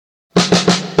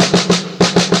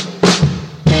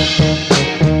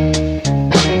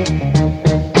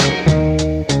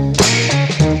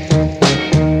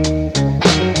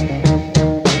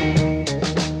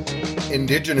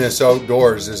Indigenous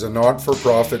Outdoors is a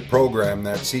not-for-profit program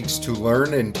that seeks to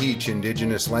learn and teach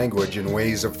Indigenous language and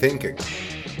ways of thinking.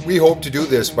 We hope to do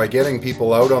this by getting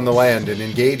people out on the land and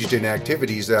engaged in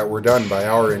activities that were done by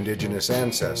our Indigenous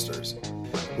ancestors.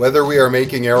 Whether we are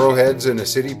making arrowheads in a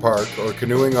city park or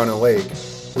canoeing on a lake,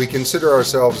 we consider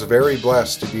ourselves very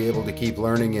blessed to be able to keep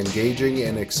learning engaging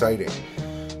and exciting.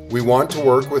 We want to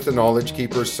work with the knowledge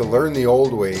keepers to learn the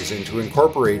old ways and to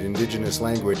incorporate Indigenous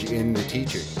language in the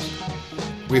teachings.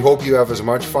 We hope you have as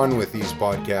much fun with these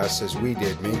podcasts as we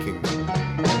did making them.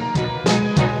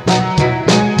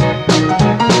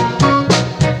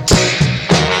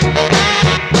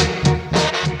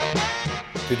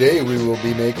 Today we will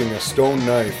be making a stone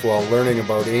knife while learning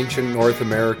about ancient North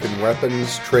American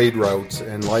weapons, trade routes,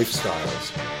 and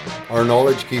lifestyles. Our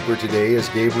knowledge keeper today is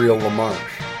Gabriel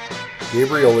Lamarche.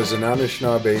 Gabriel is an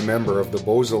Anishinaabe member of the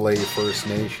Beausoliel First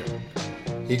Nation.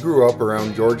 He grew up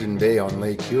around Georgian Bay on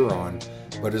Lake Huron,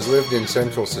 but has lived in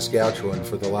central Saskatchewan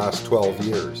for the last 12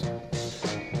 years.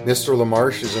 Mr.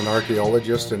 Lamarche is an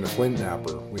archeologist and a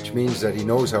flint-knapper, which means that he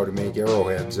knows how to make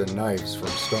arrowheads and knives from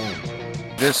stone.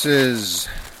 This is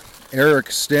Eric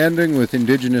Standing with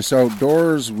Indigenous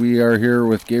Outdoors. We are here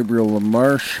with Gabriel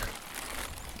Lamarche.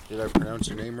 Did I pronounce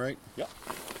your name right? Yeah.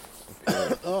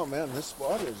 Oh man, this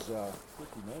spot is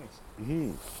pretty nice.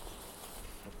 Mm-hmm.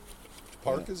 Which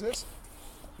park is this?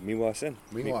 Miwasin.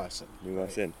 Right.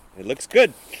 It looks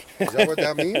good. Is that what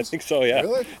that means? I think so, yeah.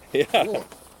 Really? Yeah. Cool.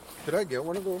 Could I get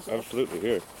one of those? Absolutely,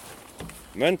 here.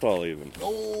 Menthol even.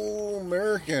 Oh,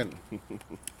 American.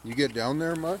 You get down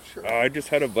there much? I just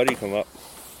had a buddy come up.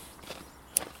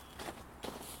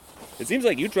 It seems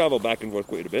like you travel back and forth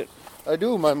quite a bit. I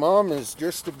do. My mom is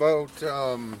just about,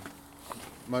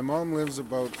 my mom lives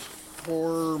about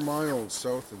 4 miles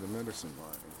south of the Medicine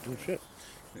Line. Oh, shit.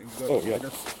 Oh, yeah.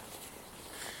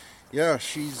 Yeah,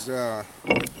 she's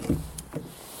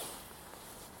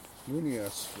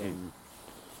Munias from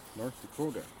North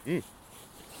Dakota. Mm.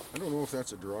 I don't know if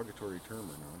that's a derogatory term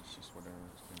or not. It's just what I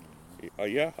was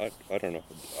Yeah, I don't know.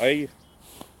 I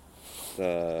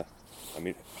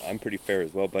mean, I'm pretty fair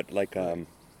as well, but like,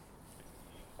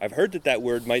 I've heard that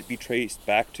word might be traced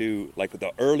back to like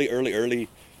the early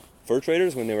fur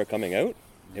traders when they were coming out.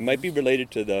 It might be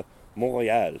related to the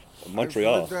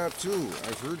Montreal. I've heard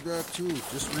that too.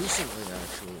 Just recently,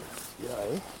 actually.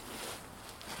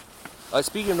 Yeah.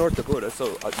 Speaking of North Dakota,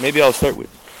 so maybe I'll start with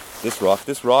this rock.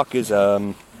 This rock is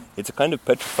it's a kind of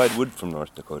petrified wood from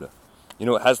North Dakota. You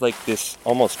know, it has like this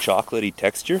almost chocolatey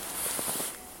texture,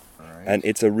 and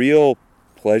it's a real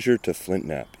pleasure to flint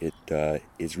knap. It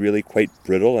is really quite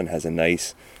brittle and has a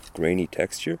nice grainy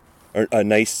texture, or a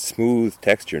nice smooth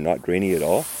texture, not grainy at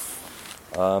all.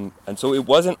 And so it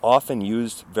wasn't often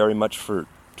used very much for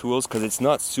tools because it's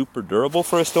not super durable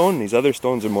for a stone. These other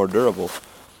stones are more durable.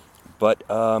 But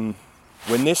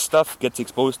when this stuff gets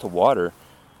exposed to water,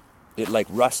 it like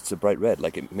rusts a bright red,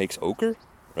 like it makes ochre,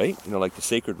 right? You know, like the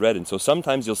sacred red. And so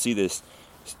sometimes you'll see this,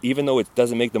 even though it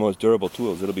doesn't make the most durable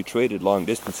tools, it'll be traded long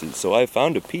distances. So I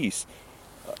found a piece,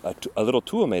 a little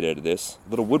tool made out of this, a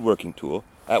little woodworking tool,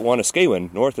 at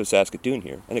Wanuskewin, north of Saskatoon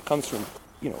here. And it comes from,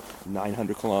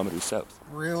 900 kilometers south.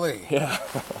 Really? Yeah.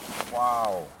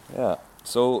 Wow. Yeah.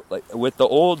 So, like, with the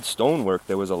old stonework,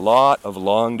 there was a lot of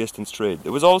long-distance trade.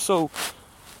 There was also,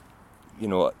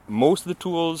 most of the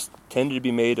tools tended to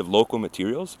be made of local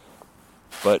materials,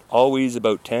 but always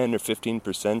about 10 or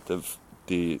 15% of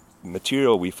the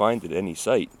material we find at any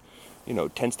site,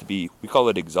 tends to be, we call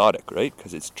it exotic, right?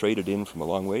 Because it's traded in from a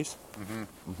long ways. Mm-hmm.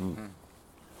 Mm-hmm. Mm-hmm.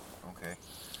 Okay.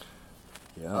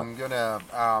 Yeah. I'm gonna,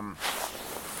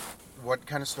 what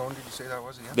kind of stone did you say that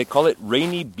was again? They call it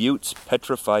Rainy Buttes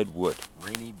Petrified Wood.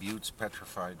 Rainy Buttes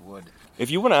Petrified Wood.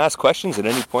 If you want to ask questions at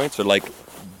any points, or like,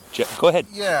 go ahead.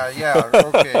 Yeah,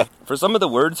 okay. For some of the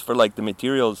words for like the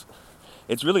materials,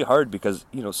 it's really hard because,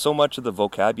 so much of the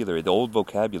vocabulary, the old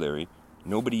vocabulary,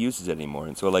 nobody uses it anymore.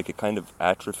 And so like it kind of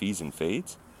atrophies and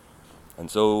fades. And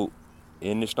so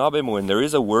in Anishinaabe, there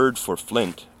is a word for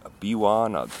flint, a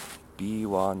biwanug.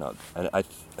 And I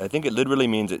think it literally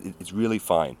means it's really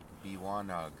fine.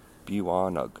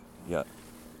 Biwanug, yeah.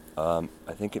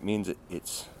 I think it means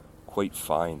it's quite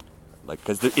fine. Like,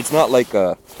 because it's not like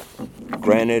a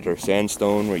granite or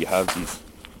sandstone where you have these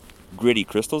gritty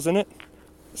crystals in it.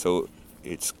 So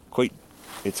it's quite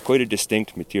a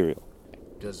distinct material.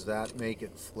 Does that make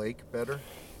it flake better?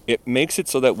 It makes it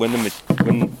so that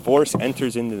when force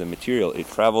enters into the material, it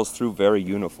travels through very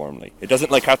uniformly. It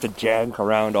doesn't like have to jank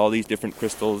around all these different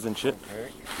crystals and shit.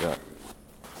 Okay. Yeah.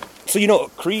 So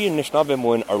Cree and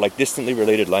Anishinaabe are like distantly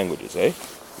related languages, eh?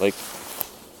 Like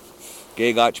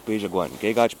Gegach Bejaguan,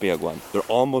 Gegach Bejaguan. They're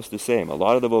almost the same. A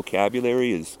lot of the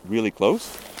vocabulary is really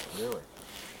close. Really?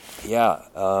 Yeah.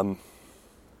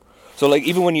 So like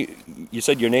even when you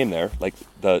said your name there, like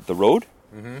the road,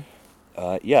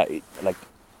 like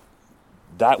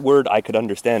that word I could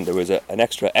understand. There was an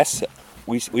extra S.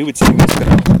 We would say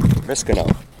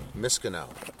Miskanau. Miskanau.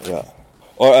 Yeah.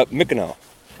 Or Mikanau.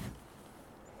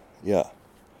 Yeah.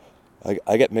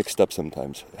 I get mixed up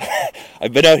sometimes.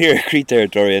 I've been out here in Cree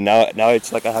territory, and now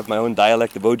it's like I have my own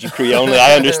dialect of Oji Cree only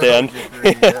I understand.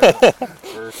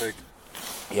 Perfect.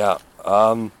 Yeah.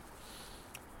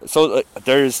 So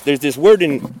there's this word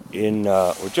in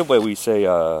Ojibwe we say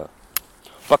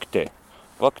vakte.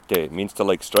 Vakte means to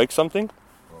like strike something.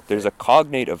 Okay. There's a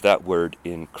cognate of that word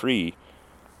in Cree,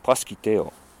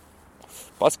 paskiteo.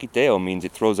 Paskiteo means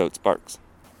it throws out sparks.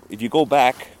 If you go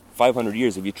back 500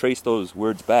 years, if you trace those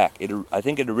words back, I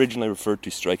think it originally referred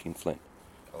to striking flint.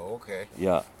 Oh, okay.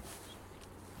 Yeah.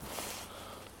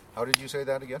 How did you say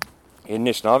that again? In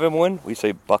Anishinaabe we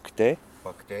say bakte.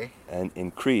 Bakte. And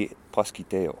in Cree,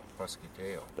 paskiteo.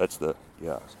 Paskiteo. That's the,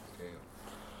 yeah. Paskiteo.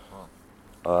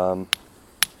 Huh. And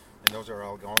those are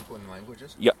Algonquin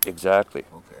languages? Yeah, exactly.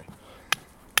 Okay.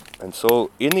 And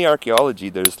so in the archaeology,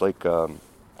 there's like,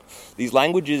 these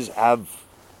languages have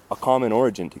a common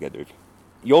origin together.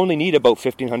 You only need about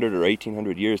 1500 or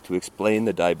 1800 years to explain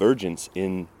the divergence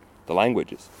in the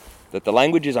languages. That the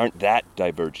languages aren't that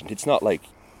divergent. It's not like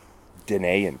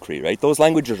Dene and Cree, right? Those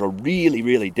languages are really,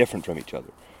 really different from each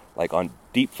other. Like on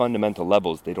deep fundamental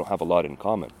levels, they don't have a lot in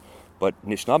common. But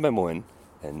Anishinaabe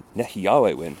and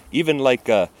Nehiyawe, even like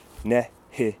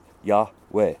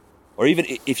Nehiyawe, or even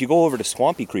if you go over to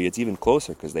Swampy Cree, it's even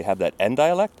closer because they have that N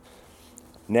dialect.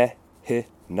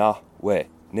 Nehinawe,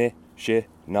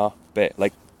 Nishinabe.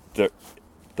 Like the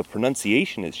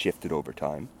pronunciation is shifted over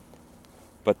time,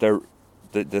 but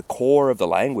the core of the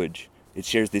language, it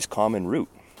shares this common root.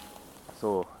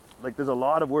 So, like, there's a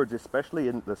lot of words, especially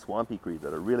in the Swampy Cree,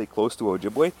 that are really close to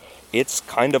Ojibwe. It's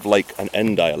kind of like an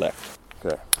N dialect.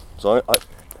 Okay. So,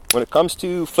 when it comes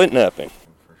to flint napping.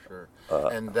 For sure.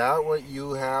 And that what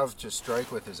you have to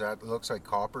strike with, looks like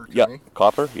copper to me? Yeah,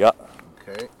 copper, yeah.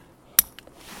 Okay.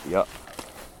 Yeah,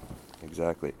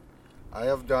 exactly. I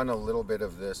have done a little bit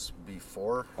of this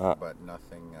before, but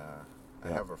nothing. I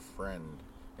have a friend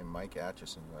named Mike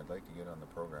Atchison who I'd like to get on the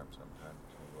program sometime.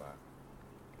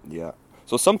 Yeah.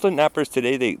 So some flint nappers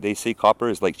today, they say copper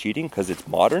is like cheating because it's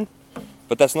modern,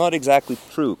 but that's not exactly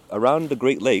true. Around the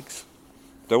Great Lakes,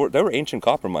 there were ancient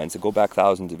copper mines that go back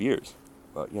thousands of years.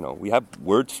 But, you know, we have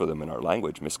words for them in our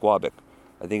language, Misquabic.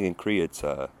 I think in Cree it's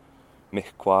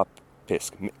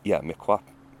Miquapisk. Yeah, Miquapisk.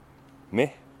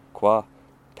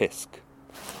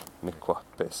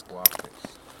 Miquapisk.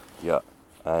 Yeah,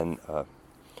 and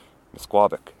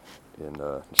Misquabic in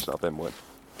Anishinaabe.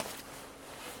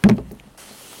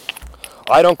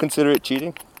 I don't consider it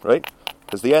cheating, right?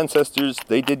 Because the ancestors,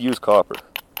 they did use copper.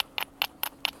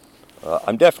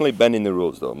 I'm definitely bending the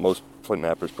rules, though. Most flint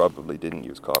nappers probably didn't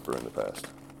use copper in the past.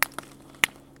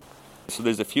 So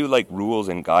there's a few like rules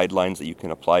and guidelines that you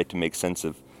can apply to make sense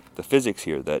of the physics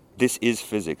here, that this is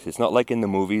physics. It's not like in the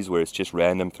movies where it's just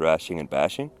random thrashing and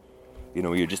bashing. You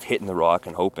know, you're just hitting the rock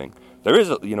and hoping. There is,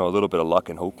 a little bit of luck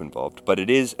and hope involved, but it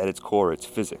is, at its core, it's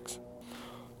physics.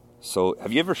 So,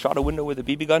 have you ever shot a window with a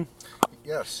BB gun?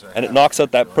 Yes. And it knocks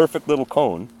out that perfect little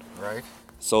cone. Right.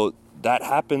 So, that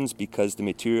happens because the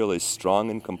material is strong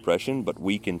in compression but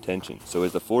weak in tension. So,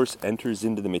 as the force enters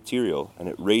into the material and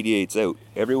it radiates out,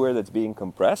 everywhere that's being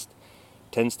compressed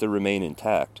tends to remain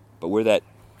intact. But where that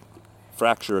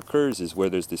fracture occurs is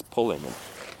where there's this pulling. And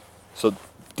so,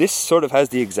 this sort of has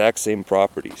the exact same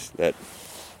properties that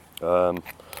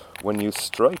when you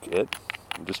strike it,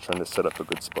 I'm just trying to set up a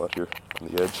good spot here on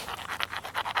the edge.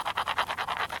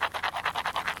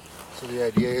 So the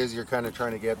idea is you're kind of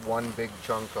trying to get one big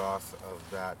chunk off of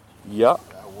that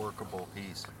workable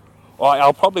piece. Well,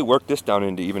 I'll probably work this down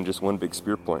into even just one big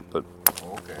spear point, but...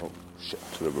 Okay. Oh, shit.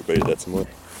 Should have buried that some more.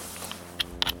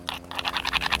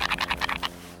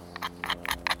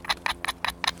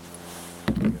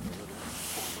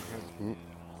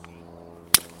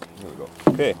 There we go.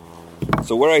 Okay.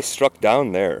 So where I struck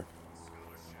down there,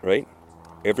 right?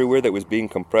 Everywhere that was being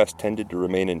compressed tended to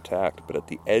remain intact, but at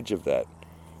the edge of that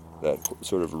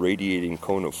sort of radiating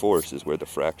cone of force is where the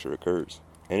fracture occurs.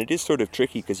 And it is sort of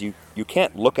tricky because you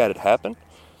can't look at it happen.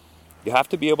 You have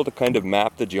to be able to kind of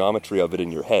map the geometry of it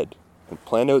in your head and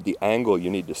plan out the angle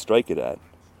you need to strike it at.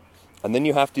 And then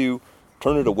you have to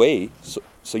turn it away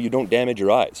so you don't damage your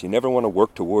eyes. You never want to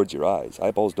work towards your eyes.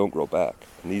 Eyeballs don't grow back.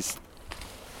 And these,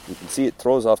 you can see it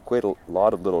throws off quite a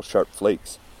lot of little sharp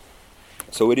flakes.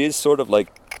 So it is sort of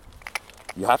like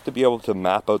you have to be able to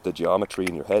map out the geometry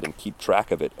in your head and keep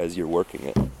track of it as you're working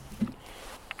it.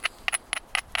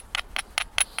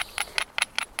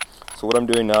 So what I'm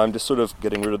doing now, I'm just sort of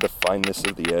getting rid of the fineness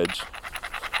of the edge,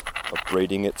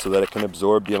 upbraiding it so that it can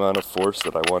absorb the amount of force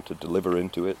that I want to deliver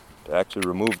into it, to actually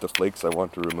remove the flakes I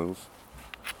want to remove.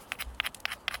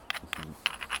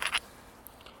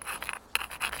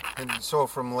 And so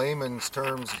from layman's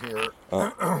terms here,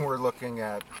 we're looking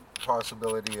at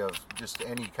possibility of just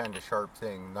any kind of sharp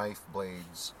thing, knife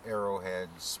blades,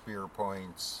 arrowheads, spear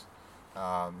points,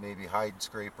 maybe hide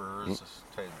scrapers,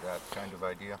 that kind of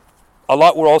idea. A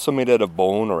lot were also made out of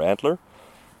bone or antler,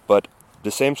 but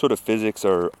the same sort of physics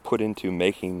are put into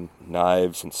making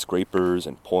knives and scrapers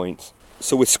and points.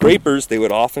 So with scrapers, they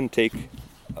would often take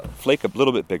a flake a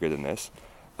little bit bigger than this,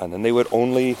 and then they would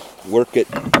only work it,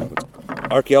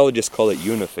 archaeologists call it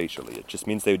unifacially. It just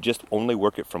means they would just only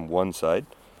work it from one side.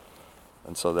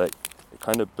 And so that it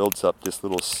kind of builds up this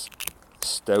little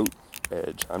stout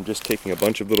edge. I'm just taking a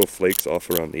bunch of little flakes off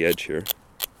around the edge here.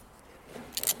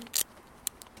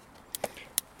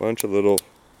 Bunch of little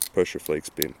pressure flakes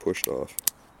being pushed off.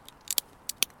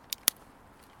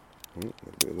 Gotta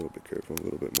be a little bit careful, a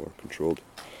little bit more controlled.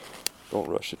 Don't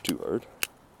rush it too hard.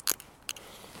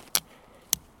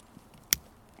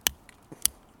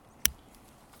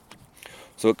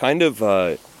 So it kind of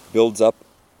builds up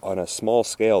on a small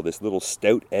scale, this little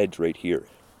stout edge right here.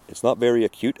 It's not very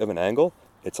acute of an angle,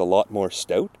 it's a lot more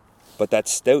stout, but that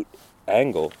stout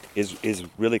angle is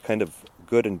really kind of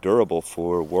good and durable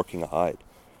for working a hide.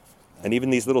 And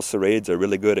even these little serrades are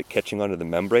really good at catching onto the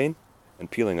membrane and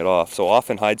peeling it off. So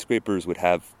often hide scrapers would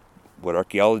have what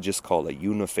archaeologists call a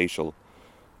unifacial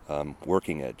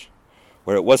working edge,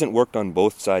 where it wasn't worked on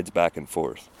both sides back and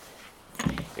forth.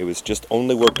 It was just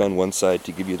only worked on one side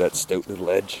to give you that stout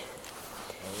little edge.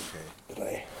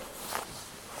 Okay.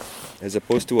 As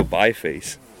opposed to a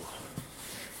biface.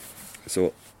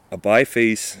 So a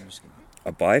biface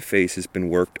has been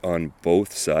worked on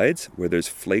both sides, where there's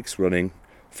flakes running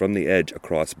from the edge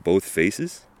across both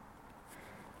faces.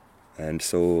 And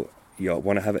so you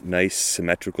want to have it nice,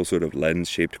 symmetrical, sort of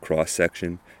lens-shaped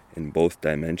cross-section in both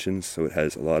dimensions, so it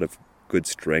has a lot of good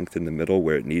strength in the middle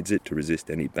where it needs it to resist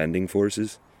any bending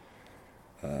forces.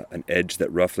 An edge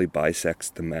that roughly bisects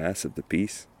the mass of the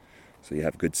piece, so you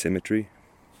have good symmetry.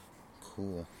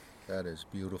 Cool. That is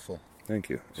beautiful. Thank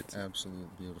you. It's an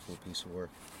absolute beautiful piece of work.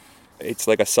 It's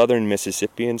like a southern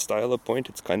Mississippian style of point.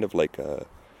 It's kind of like a...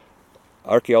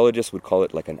 Archaeologists would call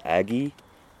it like an aggie.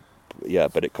 Yeah,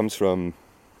 but it comes from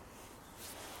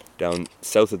down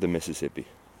south of the Mississippi.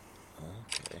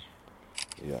 Okay.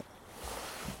 Yeah.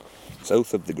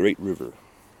 South of the Great River.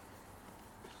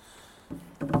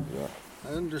 Yeah.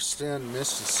 I understand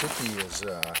Mississippi is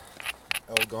a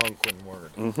Algonquin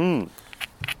word. Mm-hmm.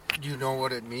 Do you know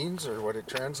what it means or what it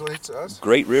translates as?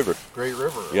 Great River. Great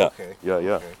River, yeah. Okay. Yeah.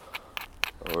 Okay.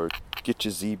 Or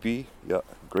Gitchazebe, yeah,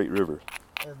 Great River.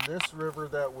 And this river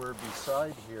that we're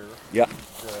beside here, yeah,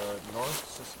 the North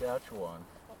Saskatchewan.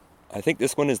 I think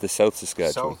this one is the South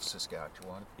Saskatchewan. South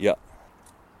Saskatchewan. Yeah.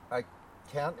 I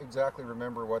can't exactly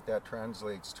remember what that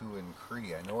translates to in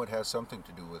Cree. I know it has something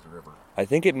to do with river. I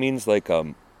think it means like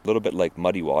a little bit like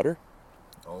muddy water.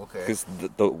 Okay. Because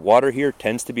the water here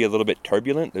tends to be a little bit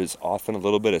turbulent. There's often a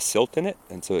little bit of silt in it,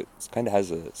 and so it kind of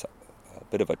has a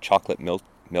bit of a chocolate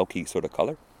milky sort of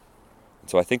color. And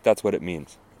so I think that's what it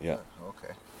means. Yeah.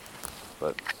 Okay.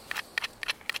 But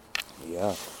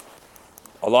yeah,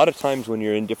 a lot of times when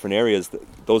you're in different areas,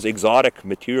 those exotic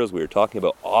materials we were talking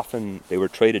about, often they were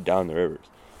traded down the rivers.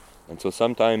 And so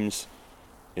sometimes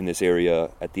in this area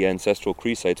at the ancestral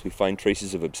Cree sites we find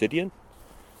traces of obsidian.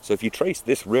 So if you trace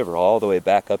this river all the way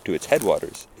back up to its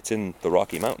headwaters, it's in the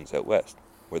Rocky Mountains out west,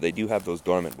 where they do have those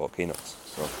dormant volcanoes.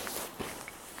 So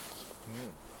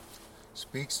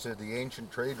speaks to the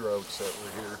ancient trade routes that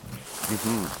were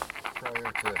here prior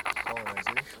to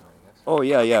colonization, I guess. Oh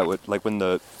yeah. Like when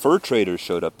the fur traders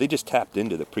showed up, they just tapped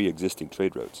into the pre-existing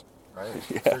trade routes. Right.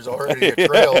 Yeah. There's already a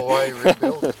trail. Why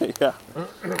rebuild it? Yeah.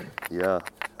 Yeah.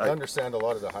 I understand a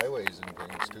lot of the highways and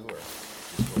things too are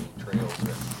just little trails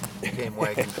that became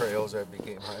wagon trails that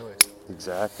became highways.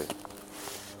 Exactly.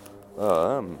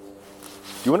 Do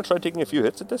you want to try taking a few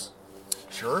hits at this?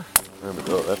 Sure. There we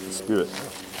go. That's the spirit.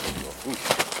 Ooh.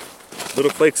 Little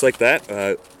flakes like that,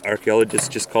 archaeologists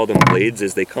just call them blades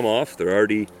as they come off. They're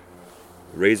already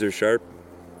razor sharp.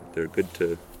 They're good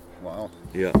to... Wow.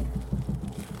 Yeah.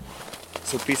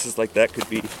 So pieces like that could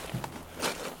be,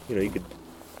 you could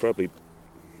probably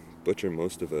butcher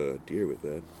most of a deer with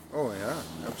that. Oh yeah,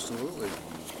 absolutely.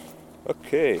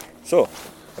 Okay, so,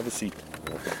 have a seat.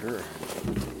 Sure.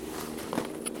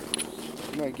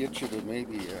 I might get you to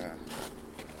maybe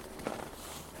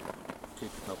take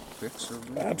a couple pics of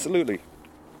them? Absolutely.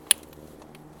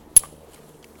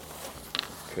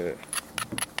 Okay.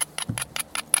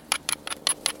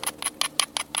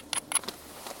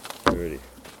 Ready.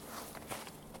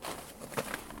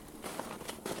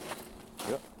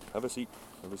 Yeah, have a seat.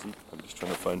 Have a seat. I'm just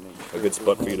trying to find a good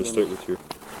spot for you to start with here.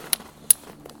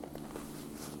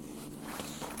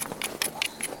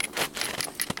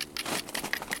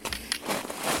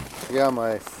 Yeah,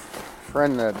 my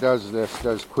friend that does this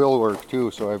does quill work too,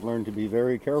 so I've learned to be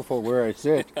very careful where I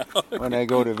sit when I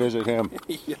go to visit him.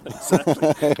 Yeah,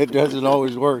 exactly. It doesn't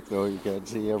always work though, you can't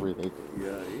see everything.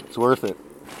 Yeah. It's worth it.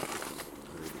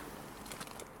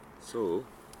 So,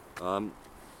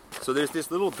 so there's this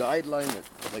little guideline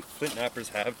that like flint-knappers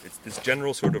have. It's this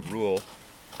general sort of rule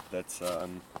that's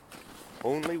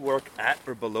only work at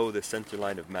or below the center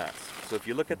line of mass. So if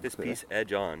you look at this piece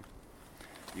edge on,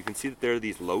 you can see that there are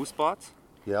these low spots.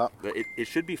 Yeah. It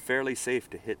should be fairly safe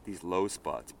to hit these low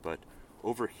spots, but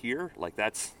over here, like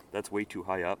that's way too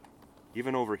high up.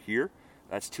 Even over here,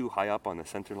 that's too high up on the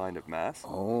center line of mass.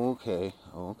 Okay.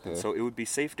 And so it would be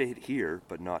safe to hit here,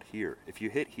 but not here. If you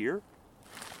hit here,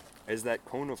 as that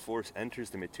cone of force enters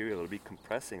the material, it'll be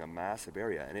compressing a massive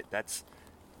area, and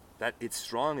it's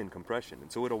strong in compression,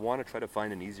 and so it'll want to try to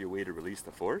find an easier way to release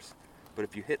the force. But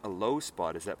if you hit a low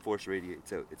spot as that force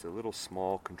radiates out, it's a little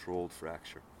small controlled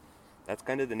fracture. That's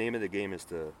kind of the name of the game, is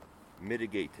to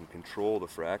mitigate and control the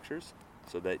fractures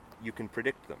so that you can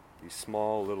predict them. These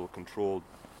small little controlled.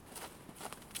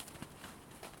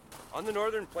 On the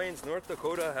northern plains, North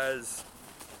Dakota has,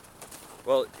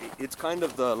 well, it's kind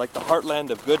of the heartland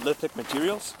of good lithic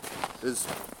materials. There's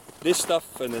this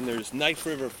stuff, and then there's Knife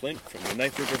River flint from the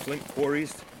Knife River flint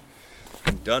quarries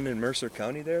in Dunn and Mercer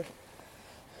County there.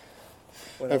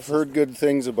 I've heard good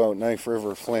things about Knife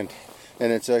River flint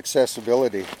and its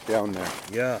accessibility down there.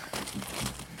 Yeah.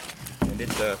 And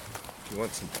it's, if you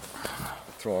want some,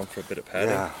 throw on for a bit of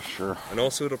padding. Yeah, sure. And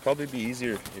also it'll probably be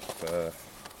easier if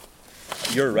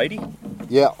you're a righty.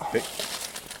 Yeah. Okay.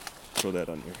 Throw that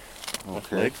on your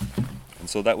left Okay. leg. And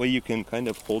so that way you can kind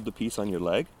of hold the piece on your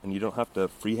leg and you don't have to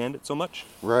freehand it so much.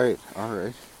 Right, all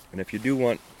right. And if you do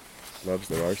want gloves,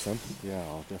 there are some. Yeah,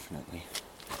 I'll definitely.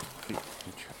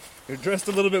 You're dressed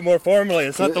a little bit more formally.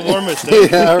 It's not the warmest day.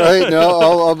 Yeah, right. No,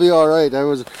 I'll be all right. I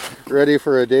was ready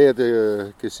for a day at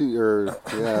the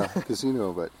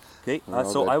casino, but. Okay,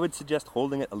 so I would suggest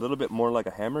holding it a little bit more like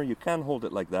a hammer. You can hold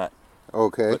it like that.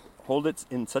 Okay. But hold it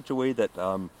in such a way that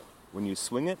when you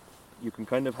swing it, you can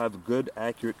kind of have good,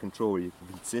 accurate control where you can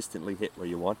consistently hit where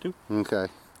you want to. Okay.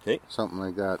 Okay. Something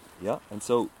like that. Yeah, and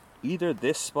so either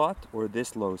this spot or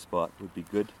this low spot would be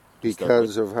good.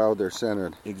 Because of how they're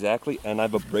centered. Exactly, and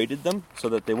I've abraded them so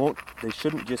that they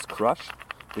shouldn't just crush.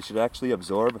 They should actually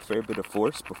absorb a fair bit of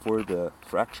force before the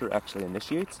fracture actually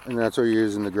initiates. And that's what you're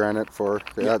using the granite for?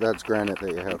 Yeah. That's granite that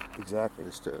you have? Exactly.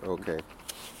 Okay.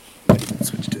 I can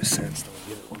switch to a sandstone and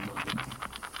give it one more bit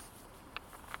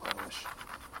polish.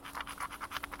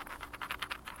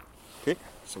 Okay,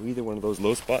 so either one of those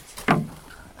low spots.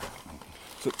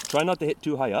 So try not to hit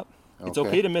too high up. It's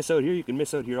okay to miss out here. You can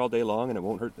miss out here all day long and it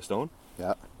won't hurt the stone.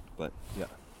 Yeah. But, yeah.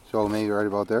 So maybe right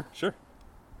about there? Sure.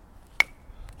 A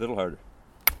little harder.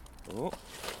 Oh.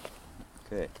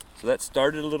 Okay. So that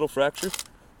started a little fracture.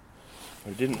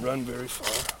 It didn't run very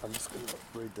far. I'm just going to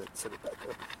braid that, set it back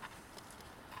up.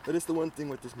 That is the one thing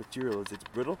with this material, is it's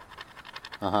brittle.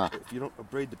 Uh-huh. If you don't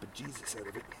abrade the bejesus out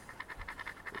of it,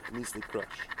 it can easily crush.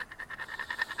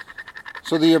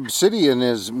 So the obsidian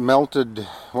is melted,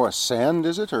 sand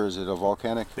is it? Or is it a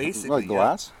volcanic, basically, like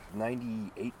glass? Yeah,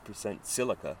 98%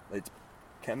 silica. It's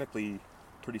chemically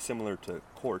pretty similar to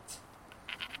quartz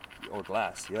or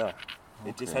glass, yeah. Okay.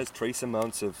 It just has trace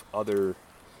amounts of other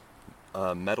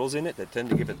metals in it that tend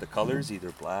to give it the colors,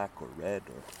 either black or red.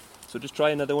 So just try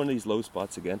another one of these low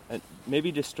spots again. And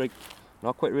maybe just strike,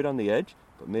 not quite right on the edge,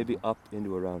 but maybe up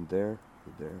into around there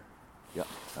or there. Yeah.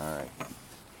 All right.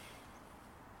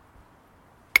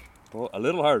 Oh, a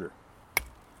little harder.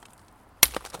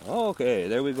 Okay,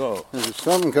 there we go. There's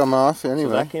something come off anyway.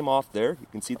 So that came off there. You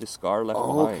can see the scar left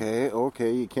behind.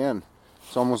 Okay, you can.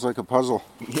 It's almost like a puzzle.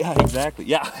 Yeah, exactly.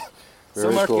 Yeah. Very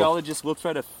Some archaeologists will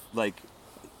try to,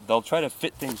 they'll try to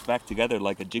fit things back together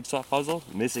like a jigsaw puzzle,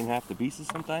 missing half the pieces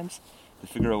sometimes to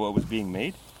figure out what was being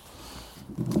made.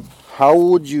 How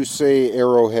would you say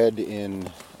arrowhead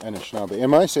in Anishinaabe?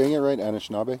 Am I saying it right,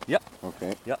 Anishinaabe? Yep.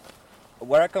 Okay. Yep.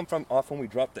 Where I come from, often we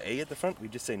drop the A at the front. We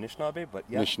just say Anishinaabe, but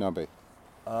yeah. Anishinaabe.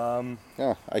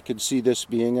 Yeah, I could see this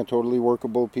being a totally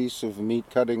workable piece of meat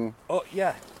cutting. Oh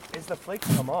yeah, as the flakes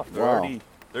come off,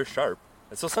 they're sharp.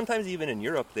 And so sometimes even in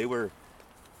Europe, they were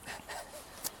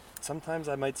sometimes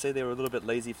I might say they were a little bit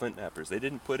lazy flint-knappers. They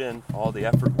didn't put in all the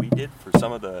effort we did for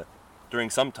during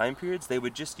some time periods. They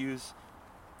would just use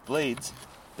blades.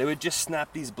 They would just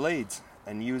snap these blades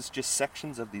and use just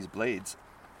sections of these blades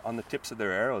on the tips of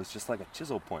their arrows, just like a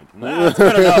chisel point. That's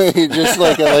good enough. Just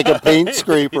like a paint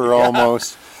scraper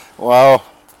almost. Wow.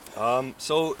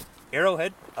 So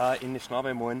arrowhead in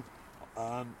Anishinaabe,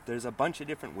 there's a bunch of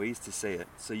different ways to say it.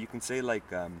 So you can say like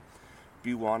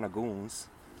biwanagoons,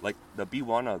 like the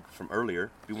biwanag from earlier,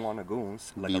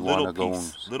 biwanagoons, like a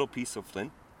little piece of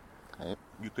flint. Okay.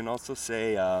 You can also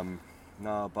say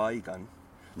na baigan,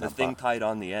 the thing tied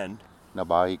on the end. Na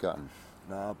baigan.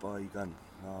 Na baigan.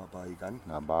 Na baigan.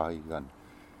 Na baigan.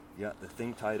 Yeah, the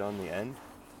thing tied on the end.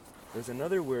 There's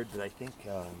another word that I think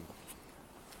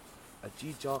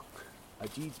ajijak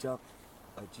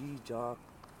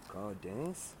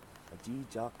dance,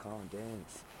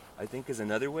 I think is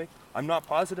another way. I'm not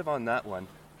positive on that one,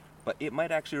 but it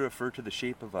might actually refer to the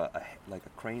shape of like a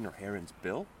crane or heron's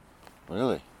bill.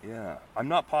 Really? Yeah, I'm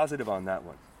not positive on that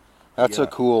one. That's a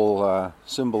cool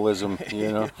symbolism,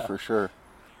 for sure.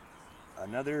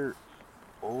 Another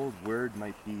old word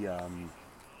might be,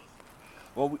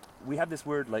 we have this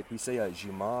word, like we say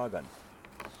jimagan.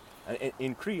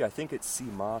 In Cree, I think it's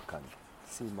simakan.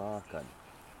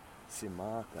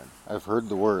 I've heard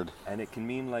the word. And it can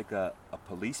mean like a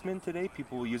policeman today.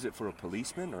 People will use it for a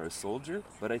policeman or a soldier.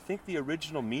 But I think the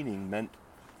original meaning meant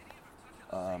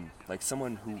like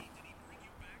someone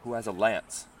who has a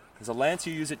lance. Because a lance,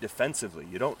 you use it defensively.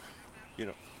 You don't,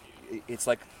 it's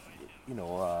like,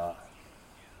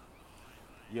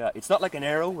 it's not like an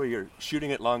arrow where you're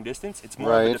shooting at long distance. It's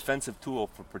more of a defensive tool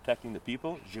for protecting the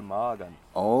people. Jimagan.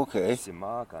 Oh, okay.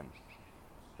 Simagan.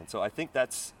 And so I think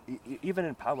that's, even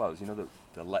in powwows,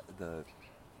 the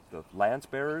lance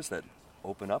bearers that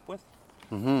open up with.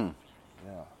 Mm-hmm.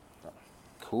 Yeah.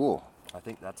 Cool. I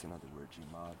think that's another word,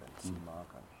 jimagan,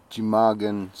 simagan.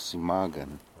 Jimagan,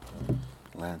 simagan.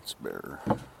 Lance bearer.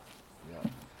 Yeah.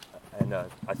 And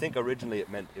I think originally it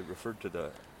referred to the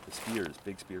spears,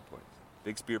 big spear points.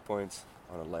 Big spear points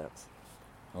on a lance.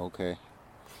 Okay.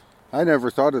 I never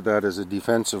thought of that as a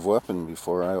defensive weapon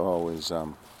before. I always,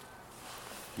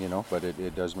 but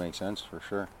it does make sense for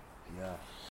sure. Yeah.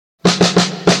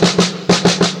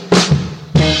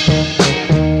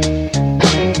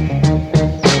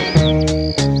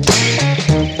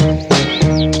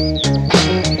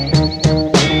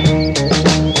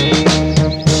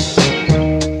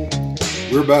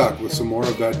 We're back with some more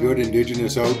of that good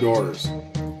Indigenous outdoors.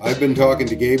 I've been talking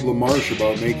to Gabe Lamarche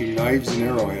about making knives and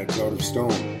arrowheads out of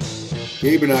stone.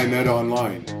 Gabe and I met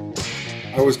online.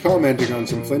 I was commenting on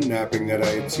some flint knapping that I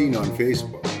had seen on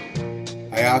Facebook.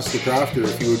 I asked the crafter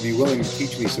if he would be willing to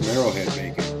teach me some arrowhead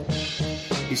making.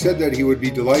 He said that he would be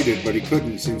delighted, but he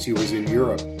couldn't since he was in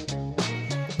Europe.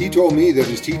 He told me that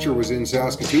his teacher was in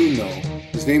Saskatoon though.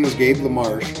 His name was Gabe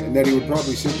Lamarche, and that he would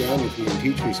probably sit down with me and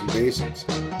teach me some basics.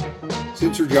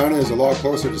 Since Regina is a lot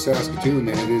closer to Saskatoon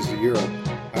than it is to Europe,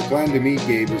 I plan to meet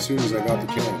Gabe as soon as I got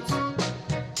the chance.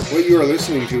 What you are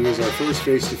listening to is our first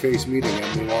face-to-face meeting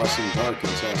at Meewasin Park in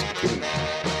Saskatoon.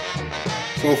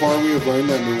 So far we have learned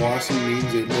that Meewasin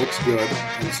means it looks good,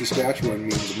 and Saskatchewan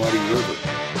means muddy river.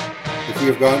 If we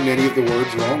have gotten any of the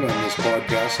words wrong on this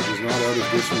podcast, it is not out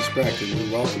of disrespect, and we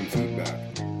welcome feedback.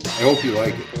 I hope you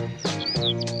like it.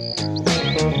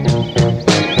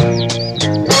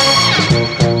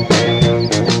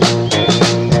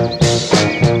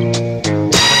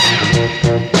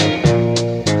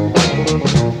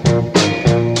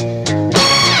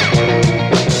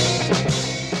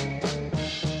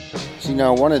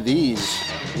 Now one of these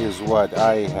is what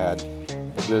I had.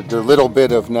 The little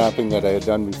bit of knapping that I had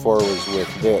done before was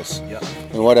with this. Yep.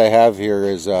 And what I have here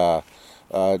is a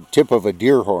tip of a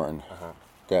deer horn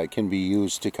that can be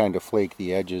used to kind of flake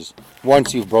the edges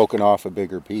once you've broken off a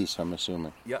bigger piece, I'm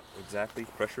assuming. Yeah, exactly.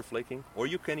 Pressure flaking. Or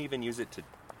you can even use it to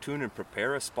tune and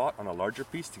prepare a spot on a larger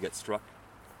piece to get struck.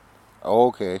 Oh,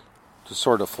 okay. To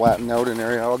sort of flatten out an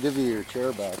area. I'll give you your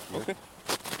chair back here. Okay.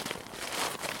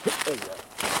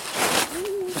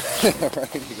 Right,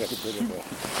 you got a bit of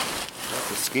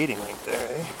That's a skating rink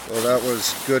there, eh? Well, that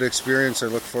was good experience. I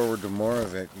look forward to more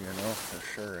of it, for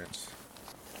sure.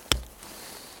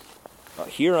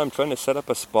 Here I'm trying to set up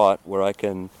a spot where I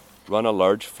can run a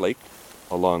large flake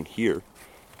along here,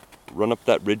 run up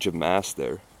that ridge of mass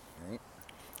there. Right.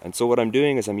 And so what I'm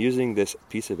doing is I'm using this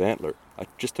piece of antler. I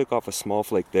just took off a small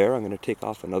flake there. I'm going to take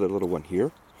off another little one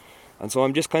here. And so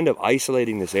I'm just kind of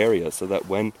isolating this area so that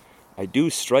when I do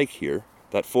strike here,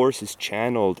 that force is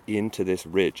channeled into this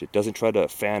ridge. It doesn't try to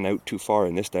fan out too far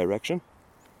in this direction.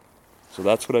 So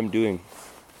that's what I'm doing,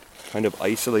 kind of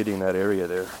isolating that area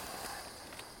there.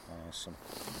 Awesome.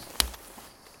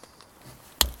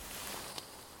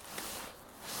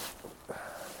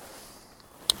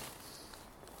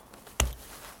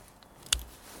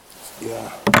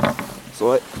 Yeah.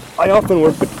 So I often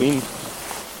work between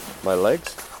my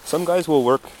legs. Some guys will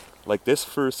work like this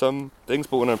for some things,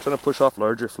 but when I'm trying to push off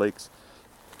larger flakes,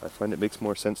 I find it makes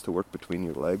more sense to work between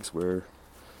your legs, where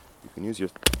you can use your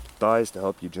thighs to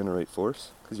help you generate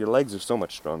force, because your legs are so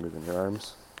much stronger than your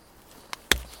arms.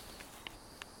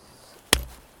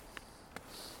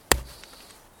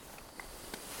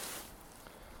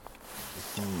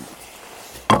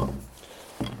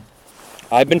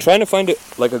 I've been trying to find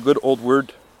a good old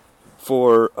word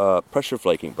for pressure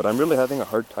flaking, but I'm really having a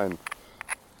hard time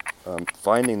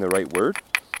finding the right word.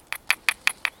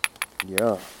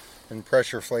 Yeah. And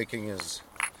pressure flaking is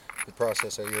the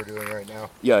process that you're doing right now?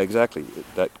 Yeah, exactly.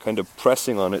 That kind of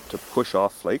pressing on it to push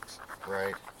off flakes.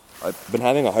 Right. I've been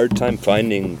having a hard time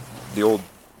finding the old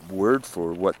word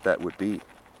for what that would be.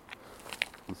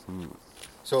 Mm-hmm.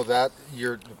 So that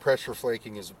the pressure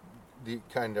flaking is the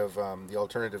kind of the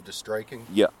alternative to striking?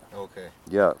 Yeah. Okay.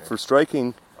 Yeah. Okay. For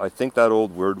striking, I think that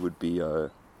old word would be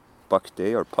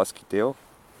buckte or puskiteo.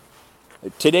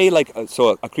 Today,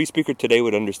 so a Cree speaker today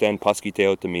would understand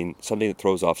puskiteo to mean something that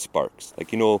throws off sparks.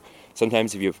 Like,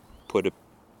 sometimes if you put a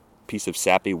piece of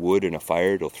sappy wood in a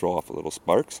fire, it'll throw off a little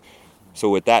sparks. So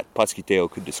with that, puskiteo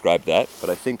could describe that.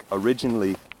 But I think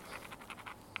originally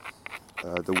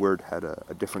the word had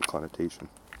a different connotation.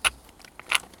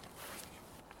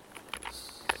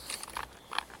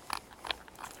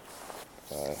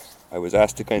 I was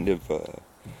asked to kind of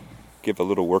give a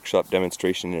little workshop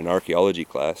demonstration in an archaeology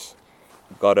class.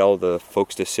 Got all the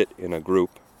folks to sit in a group,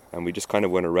 and we just kind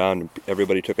of went around and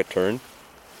everybody took a turn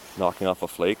knocking off a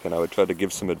flake, and I would try to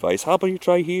give some advice. How about you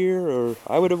try here, or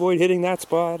I would avoid hitting that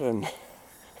spot, and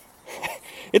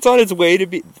it's on its way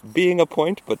to being a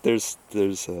point, but there's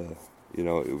it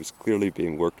was clearly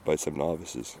being worked by some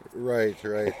novices. Right.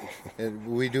 And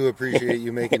we do appreciate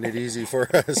you making it easy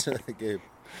for us, Gabe.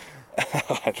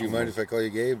 Do you mind if I call you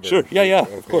Gabe? Sure, yeah,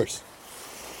 okay. Of course.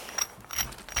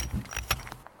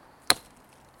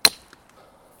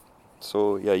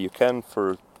 So, yeah, you can,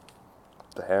 for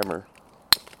the hammer,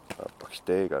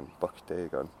 buckstegan.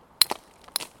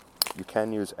 You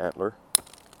can use antler.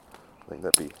 I think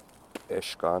that'd be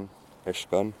eshgan,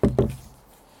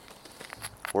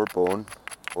 or bone,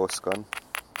 oshgan.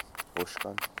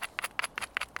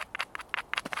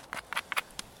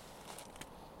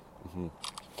 Mm-hmm.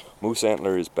 Moose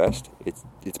antler is best.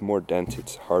 It's more dense,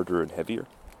 it's harder and heavier.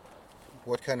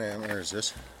 What kind of antler is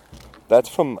this? That's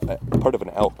from part of an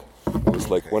elk. It's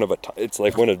like it's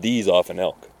like one of these off an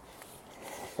elk.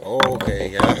 Oh, okay,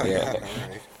 yeah. All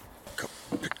right. A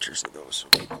couple pictures of those so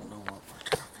people know what we're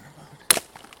talking about.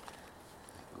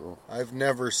 Cool. I've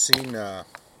never seen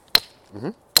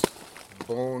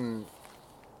bone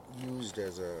used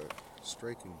as a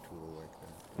striking tool like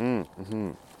that.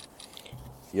 Mm-hmm.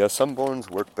 Yeah, some bones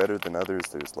work better than others.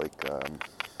 There's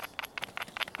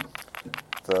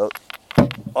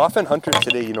often hunters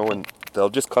today, when they'll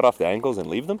just cut off the ankles and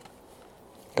leave them,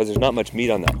 because there's not much meat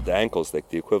on the ankles, like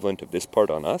the equivalent of this part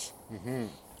on us. Mm-hmm.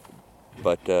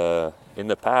 But in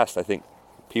the past, I think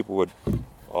people would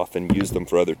often use them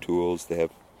for other tools. They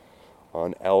have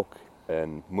on elk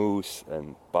and moose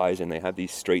and bison, they have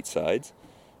these straight sides,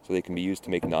 so they can be used to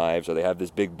make knives, or they have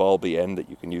this big bulby end that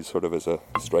you can use sort of as a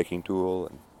striking tool,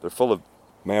 and they're full of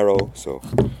marrow, so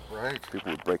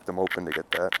people would break them open to get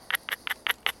that.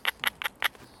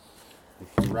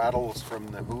 Rattles from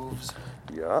the hooves.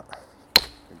 Yeah,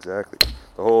 exactly.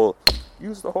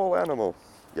 Use the whole animal.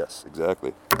 Yes,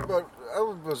 exactly. But I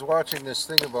was watching this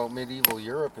thing about medieval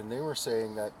Europe, and they were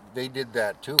saying that they did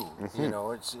that too.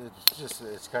 Mm-hmm.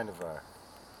 It's kind of a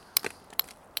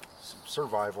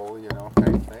survival,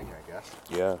 kind of thing, I guess.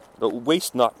 Yeah, the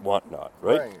waste not, want not,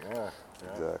 right? Right. Yeah.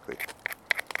 Exactly.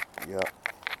 Yeah.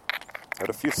 At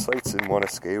a few sites in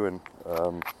Wanuskewin,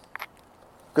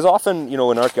 because often,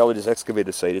 when archaeologists excavate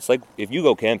a site, it's like if you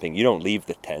go camping, you don't leave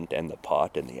the tent and the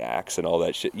pot and the axe and all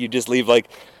that shit. You just leave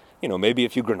maybe a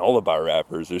few granola bar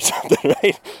wrappers or something,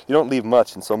 right? You don't leave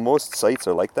much, and so most sites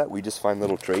are like that. We just find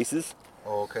little traces.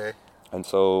 Oh, okay. And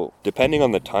so, depending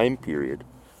on the time period,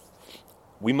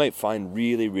 we might find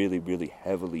really, really, really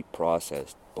heavily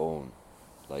processed bone,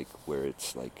 where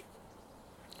it's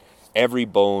every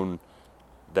bone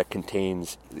that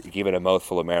contains even a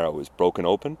mouthful of marrow is broken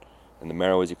open, and the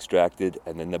marrow is extracted,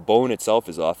 and then the bone itself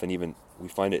is often we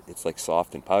find it's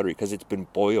soft and powdery because it's been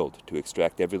boiled to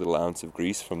extract every little ounce of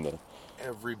grease from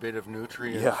every bit of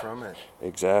nutrient from it.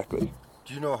 Exactly.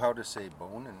 Do you know how to say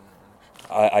bone?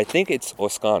 I think it's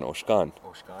oshkan. Oshkan?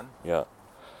 Yeah.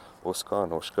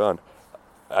 Oshkan.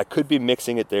 I could be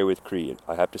mixing it there with Cree.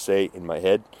 I have to say, in my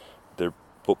head, they're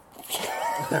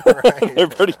Right. they're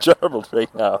pretty garbled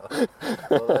right now.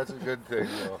 Well, that's a good thing,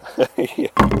 though. Yeah.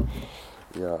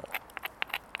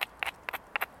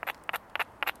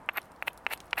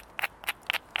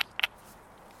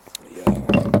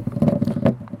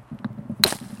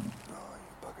 Oh,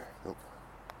 you bugger. Nope.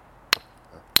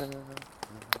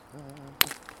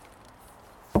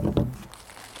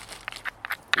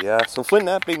 Yeah, so flint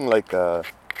knapping, like,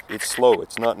 it's slow.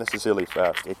 It's not necessarily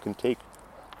fast. It can take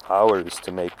hours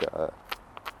to make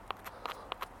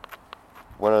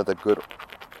one of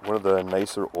the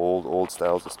nicer old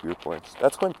styles of spear points.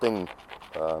 That's one thing.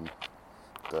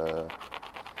 The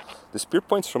spear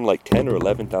points from like 10 or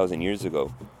 11,000 years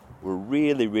ago were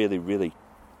really,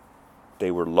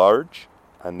 they were large,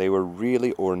 and they were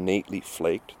really ornately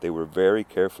flaked. They were very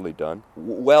carefully done,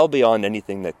 well beyond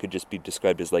anything that could just be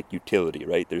described as like utility,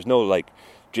 right? There's no like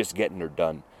just getting her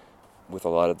done with a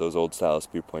lot of those old style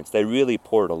spear points. They really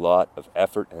poured a lot of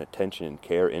effort and attention and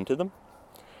care into them.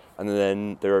 And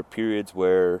then there are periods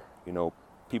where,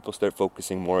 people start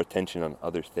focusing more attention on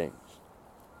other things.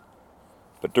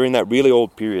 But during that really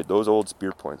old period, those old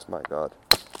spear points, my God,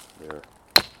 they're...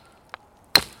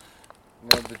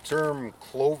 Now, the term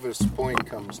Clovis point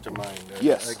comes to mind.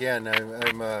 Yes. Again,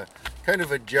 I'm kind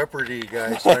of a Jeopardy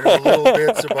guy, so I know little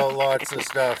bits about lots of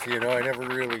stuff. I never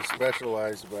really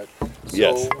specialized, but so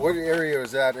Yes. What area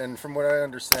was that? And from what I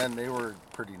understand, they were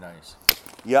pretty nice.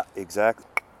 Yeah, exactly.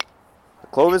 The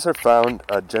Clovis are found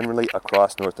generally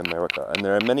across North America, and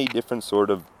there are many different sort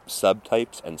of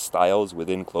subtypes and styles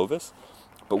within Clovis.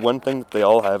 But one thing that they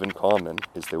all have in common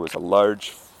is there was a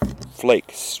large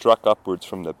flake struck upwards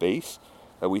from the base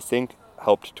that we think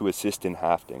helped to assist in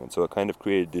hafting. And so it kind of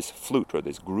created this flute or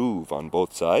this groove on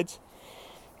both sides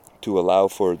to allow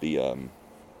for the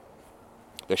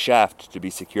shaft to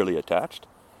be securely attached.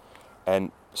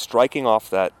 And striking off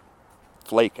that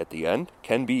flake at the end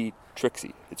can be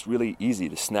tricksy. It's really easy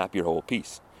to snap your whole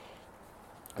piece.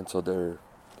 And so there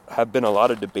have been a lot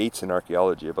of debates in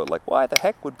archaeology about like, why the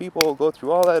heck would people go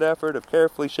through all that effort of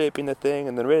carefully shaping the thing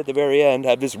and then right at the very end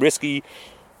have this risky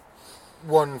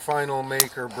one final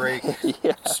make or break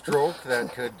stroke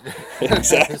that could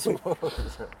Exactly.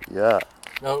 Yeah.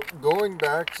 Now, going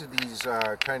back to these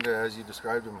kind of, as you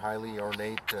described them, highly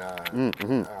ornate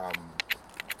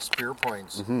spear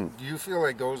points, do you feel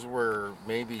like those were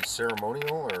maybe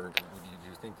ceremonial, or do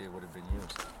you think they would have been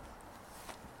used?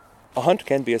 A hunt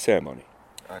can be a ceremony.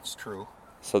 That's true.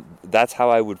 So that's how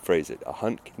I would phrase it. A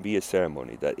hunt can be a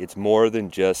ceremony. That it's more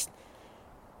than just,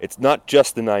 it's not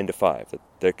just the 9 to 5.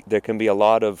 That there can be a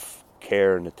lot of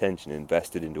care and attention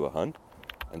invested into a hunt.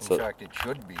 And so, in fact, it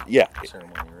should be a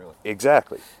ceremony, really.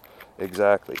 Exactly.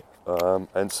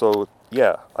 And so,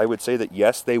 yeah, I would say that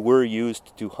yes, they were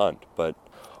used to hunt, but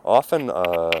often,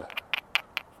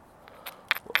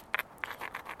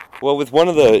 well, with one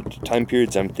of the time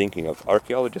periods I'm thinking of,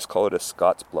 archaeologists call it a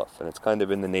Scots bluff, and it's kind of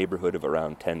in the neighborhood of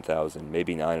around 10,000,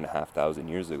 maybe 9,500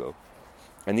 years ago.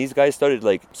 And these guys started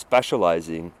like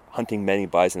specializing, hunting many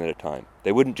bison at a time.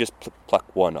 They wouldn't just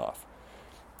pluck one off.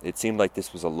 It seemed like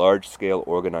this was a large-scale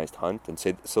organized hunt, and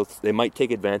so they might take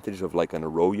advantage of like an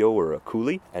arroyo or a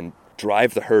coulee and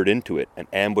drive the herd into it and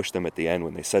ambush them at the end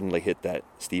when they suddenly hit that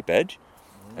steep edge.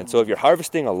 And so if you're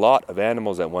harvesting a lot of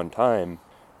animals at one time,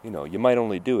 you might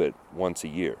only do it once a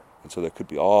year. And so there could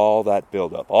be all that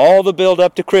build-up, all the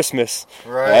build-up to Christmas,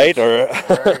 right?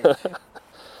 Right.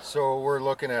 So we're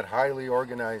looking at highly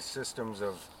organized systems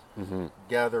of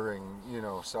gathering,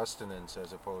 sustenance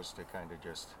as opposed to kind of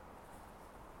just...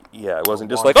 Yeah, it wasn't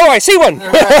just like, oh, I see one!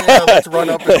 Let's run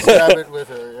up and stab it with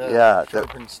a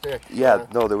sharpened stick.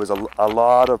 No, there was a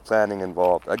lot of planning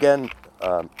involved. Again,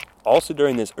 also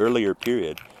during this earlier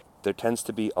period, there tends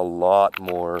to be a lot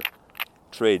more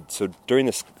trade. So during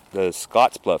the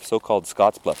Scots Bluff, so-called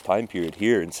Scots Bluff time period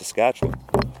here in Saskatchewan,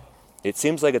 it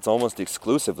seems like it's almost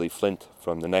exclusively flint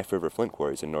from the Knife River flint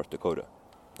quarries in North Dakota.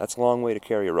 That's a long way to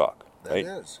carry a rock, right?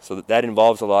 That is. So that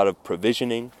involves a lot of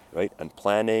provisioning, right, and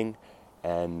planning.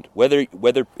 And whether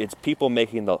it's people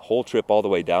making the whole trip all the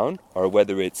way down, or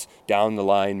whether it's down the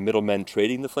line middlemen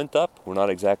trading the flint up, we're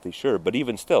not exactly sure. But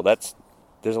even still, there's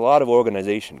a lot of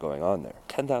organization going on there.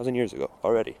 10,000 years ago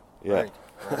already. Yeah. Right.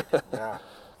 Yeah.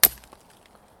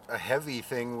 A heavy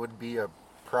thing would be a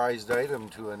prized item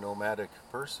to a nomadic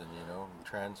person,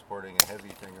 transporting a heavy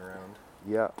thing around.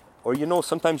 Yeah. Or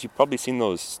sometimes you've probably seen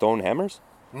those stone hammers.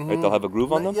 Right, they'll have a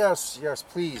groove on them? Yes,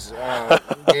 please.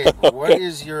 Gabe, what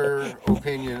is your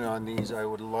opinion on these? I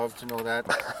would love to know that.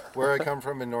 Where I come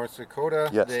from in North Dakota,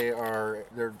 yes.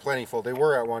 they're plentiful. They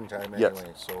were at one time anyway.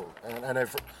 Yes. So, and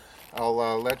I've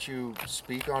I'll let you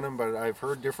speak on them, but I've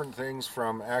heard different things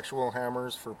from actual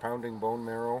hammers for pounding bone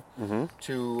marrow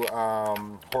to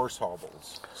horse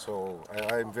hobbles. So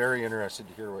I'm very interested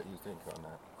to hear what you think on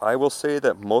that. I will say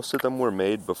that most of them were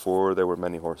made before there were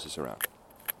many horses around.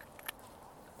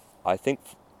 I think,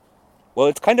 well,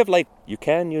 it's kind of like you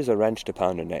can use a wrench to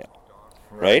pound a nail,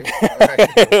 right?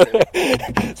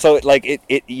 Okay. So like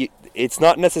it's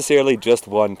not necessarily just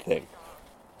one thing.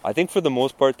 I think for the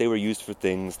most part they were used for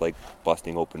things like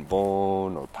busting open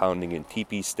bone or pounding in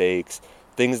teepee stakes,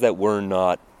 things that were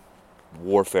not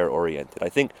warfare oriented. I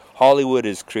think Hollywood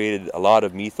has created a lot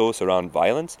of mythos around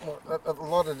violence. A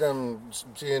lot of them,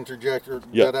 to interject,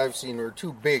 that I've seen are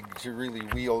too big to really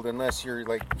wield unless you're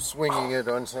like swinging it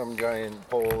on some giant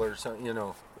pole or something, you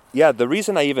know. Yeah, the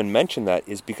reason I even mentioned that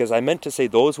is because I meant to say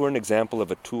those were an example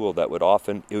of a tool that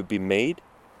it would be made,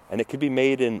 and it could be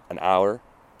made in an hour,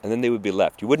 and then they would be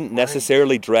left. You wouldn't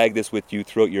necessarily drag this with you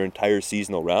throughout your entire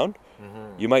seasonal round.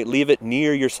 You might leave it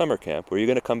near your summer camp where you're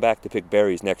going to come back to pick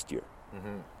berries next year.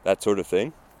 That sort of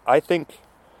thing. I think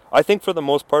for the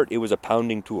most part it was a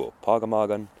pounding tool.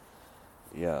 Pagamagan.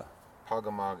 Yeah.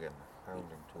 Pagamagan,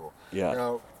 pounding tool. Yeah.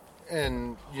 Now,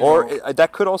 and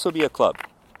that could also be a club,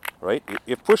 right?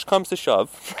 If push comes to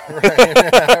shove.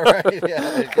 right.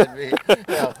 Yeah, it could be.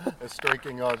 Yeah, a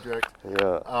striking object.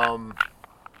 Yeah.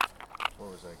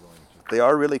 What was I going to? They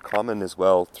are really common as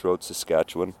well throughout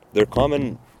Saskatchewan. They're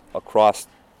common across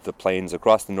the plains,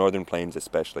 across the northern plains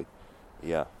especially.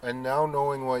 Yeah. And now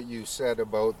knowing what you said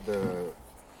about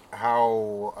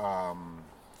how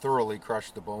thoroughly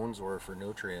crushed the bones were for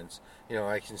nutrients,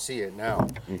 I can see it now.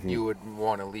 You wouldn't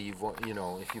want to leave,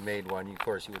 if you made one, of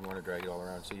course you wouldn't want to drag it all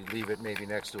around. So you'd leave it maybe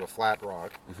next to a flat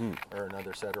rock or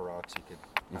another set of rocks you could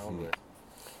pound with.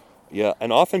 Yeah,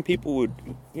 and often people would,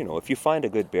 if you find a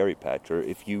good berry patch or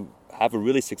if you have a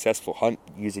really successful hunt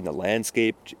using the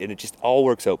landscape and it just all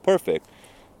works out perfect,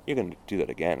 you're going to do that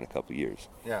again in a couple of years.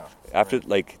 Yeah. After,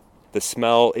 the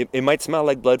smell, it might smell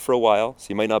like blood for a while, so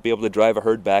you might not be able to drive a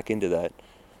herd back into that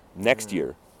next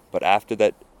year. But after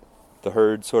that, the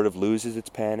herd sort of loses its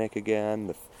panic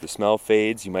again, the smell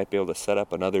fades, you might be able to set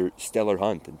up another stellar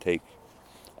hunt and take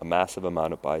a massive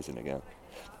amount of bison again.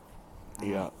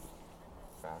 Yeah.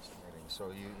 Fascinating.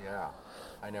 So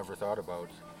I never thought about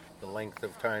the length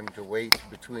of time to wait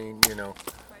between,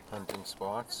 hunting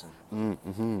spots.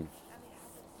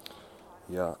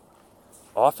 Yeah.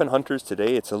 Often hunters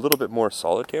today, it's a little bit more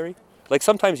solitary. Like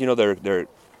sometimes, their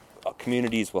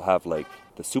communities will have like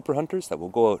the super hunters that will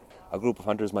go out. A group of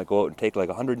hunters might go out and take like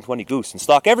 120 goose and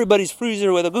stock everybody's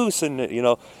freezer with a goose,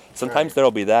 and sometimes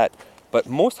there'll be that. But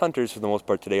most hunters, for the most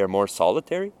part today, are more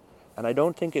solitary, and I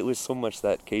don't think it was so much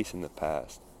that case in the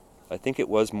past. I think it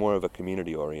was more of a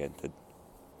community-oriented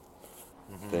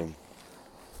thing.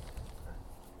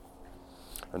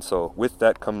 And so with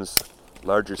that comes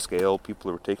larger scale.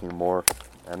 People were taking more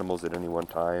animals at any one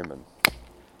time, and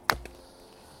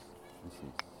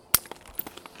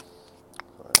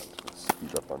let's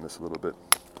speed up on this a little bit.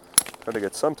 Try to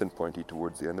get something pointy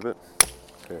towards the end of it.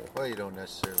 Okay. Well, you don't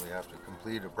necessarily have to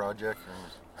complete a project.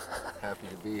 I'm happy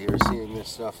to be here seeing this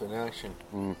stuff in action.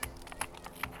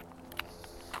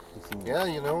 Yeah,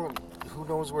 who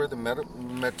knows where the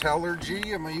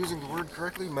metallurgy, am I using the word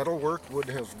correctly, metalwork would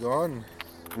have gone.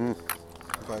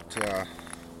 But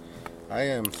I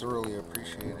am thoroughly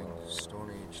appreciating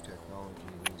Stone Age technology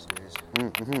these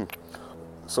days.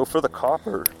 So for the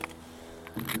copper,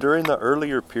 during the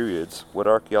earlier periods, what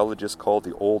archaeologists call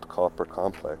the Old Copper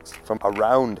Complex, from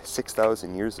around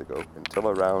 6,000 years ago until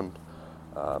around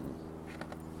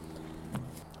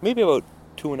maybe about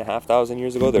 2,500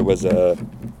 years ago, there was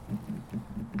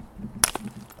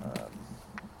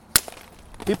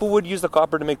people would use the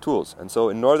copper to make tools. And so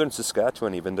in northern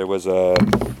Saskatchewan even, there was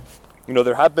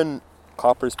there have been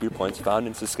copper spear points found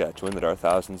in Saskatchewan that are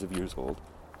thousands of years old.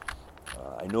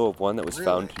 I know of one that was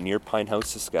found near Pine House,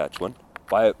 Saskatchewan,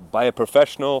 by a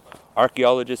professional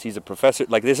archaeologist. He's a professor.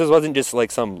 Like, this wasn't just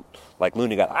like some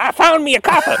loony guy. I found me a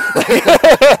copper.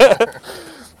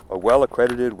 A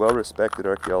well-accredited, well-respected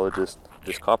archaeologist.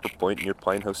 This copper point near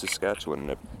Pine House,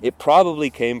 Saskatchewan. It probably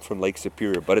came from Lake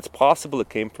Superior, but it's possible it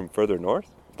came from further north.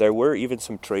 There were even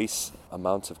some trace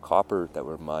amounts of copper that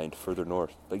were mined further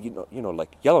north, like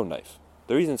like Yellowknife.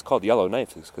 The reason it's called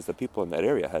Yellowknife is because the people in that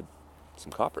area had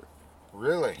some copper.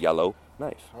 Really?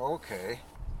 Yellowknife. Okay.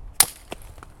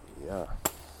 Yeah.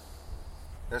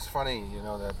 That's funny.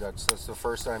 That's the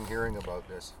first I'm hearing about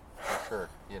this. For sure.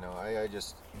 I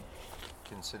just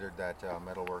considered that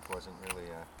metalwork wasn't really.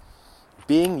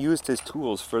 Being used as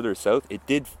tools further south, it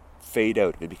did fade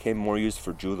out. It became more used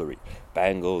for jewelry,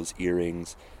 bangles,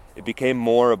 earrings. It became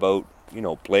more about,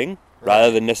 bling.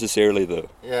 rather than necessarily the...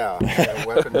 Yeah,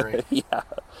 weaponry. Yeah.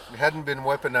 It hadn't been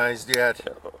weaponized yet.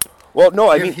 Well, no,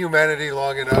 I Give mean... humanity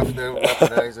long enough to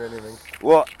weaponize anything.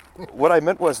 Well, what I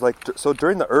meant was, like, so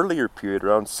during the earlier period,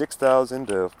 around 6,000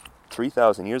 to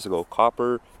 3,000 years ago,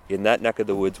 copper in that neck of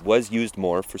the woods was used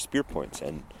more for spear points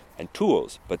and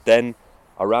tools. But then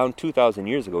around 2,000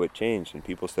 years ago, it changed, and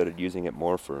people started using it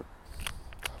more for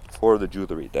the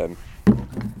jewelry then. So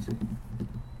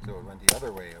it went the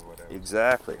other way of what I was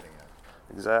Exactly. getting at.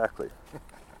 Exactly.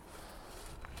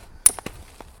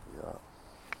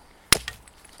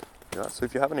 Yeah, so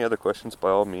if you have any other questions, by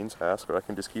all means ask, or I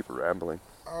can just keep rambling.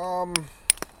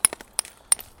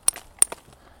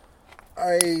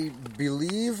 I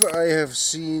believe I have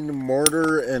seen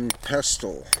mortar and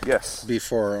pestle Yes.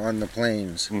 before on the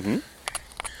plains. Mm-hmm.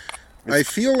 I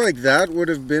feel like that would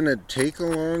have been a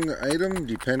take-along item,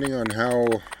 depending on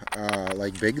how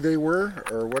big they were,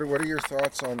 or what are your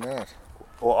thoughts on that?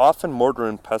 Well, often mortar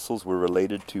and pestles were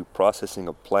related to processing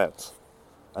of plants,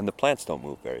 and the plants don't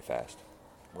move very fast.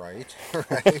 Right,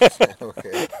 right,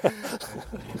 okay.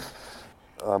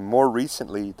 More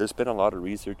recently, there's been a lot of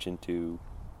research into,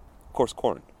 of course,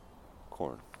 corn,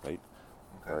 right?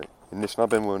 Okay. In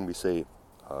Anishinaabe, when we say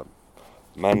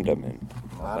mandamin,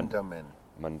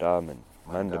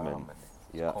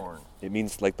 yeah, corn. It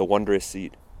means like the wondrous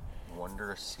seed.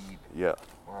 Wondrous seed. Yeah.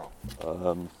 Wow.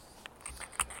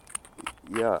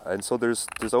 Yeah, and so there's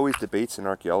always debates in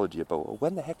archaeology about, well,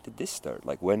 when the heck did this start?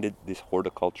 Like, when did this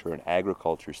horticulture and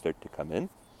agriculture start to come in?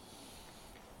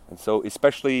 And so,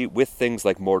 especially with things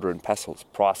like mortar and pestles,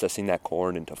 processing that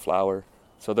corn into flour.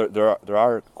 So there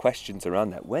are questions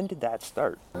around that. When did that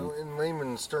start? In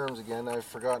layman's terms, again, I've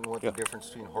forgotten what the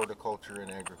difference between horticulture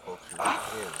and agriculture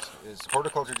is. Is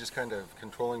horticulture just kind of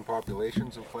controlling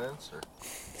populations of plants? Or?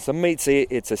 Some might say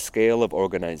it's a scale of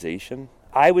organization.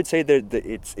 I would say that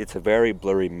it's a very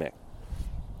blurry mix.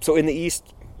 So in the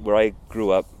east, where I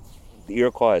grew up, the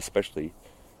Iroquois especially,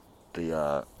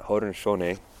 the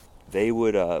Haudenosaunee, they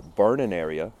would burn an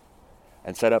area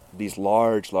and set up these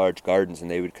large gardens,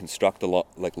 and they would construct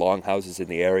long houses in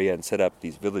the area and set up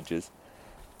these villages.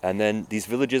 And then these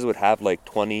villages would have like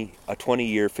 15, 20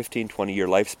 year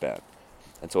lifespan.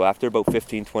 And so after about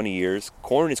 15, 20 years,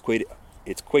 corn is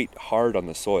quite hard on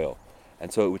the soil.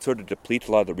 And so it would sort of deplete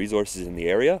a lot of the resources in the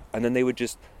area, and then they would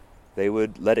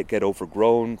let it get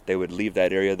overgrown, they would leave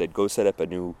that area, they'd go set up a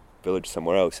new village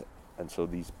somewhere else. And so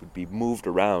these would be moved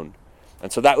around.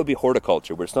 And so that would be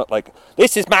horticulture, where it's not like,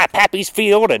 this is my pappy's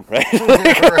field, and right?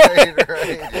 right,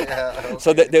 yeah. Okay.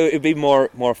 So that it would be more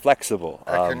flexible.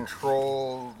 A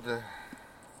controlled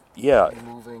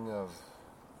moving of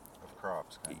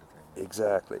crops kind of thing.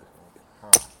 Exactly. Huh.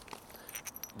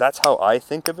 That's how I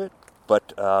think of it,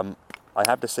 but I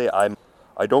have to say I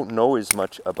don't know as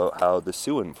much about how the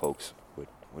Siouan folks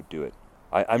would do it.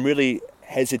 I'm really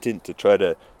hesitant to try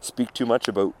to speak too much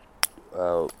about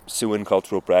Siouan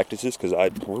cultural practices, because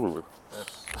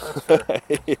That's fair.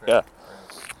 Yeah.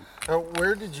 Now,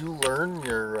 where did you learn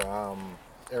your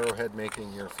arrowhead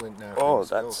making, your flint-knapper? Oh,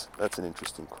 that's an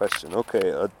interesting question.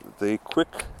 Okay, the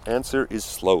quick answer is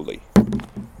slowly.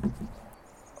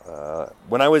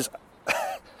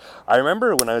 I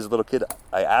remember when I was a little kid,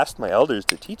 I asked my elders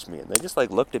to teach me, and they just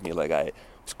looked at me like I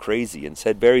was crazy and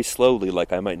said very slowly,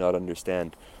 like I might not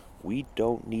understand, "We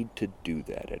don't need to do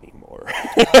that anymore."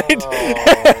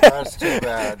 Oh, that's too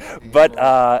bad. But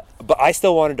I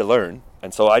still wanted to learn,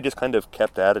 and so I just kind of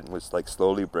kept at it and was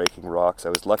slowly breaking rocks. I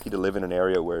was lucky to live in an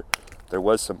area where there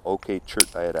was some okay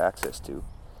chert I had access to.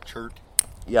 Chert?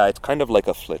 Yeah, it's kind of like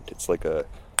a flint. It's like a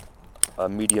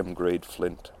medium grade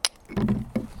flint.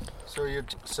 So you're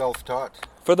self-taught?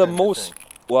 For the most,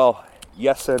 well,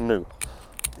 yes and no.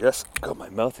 Yes, God, my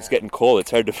mouth is getting cold.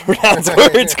 It's hard to pronounce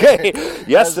words.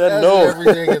 Yes and no. As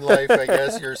everything in life, I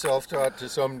guess you're self-taught to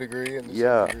some degree, and to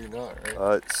some degree not,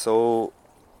 right? So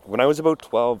when I was about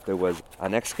 12, there was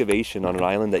an excavation on an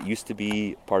island that used to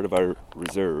be part of our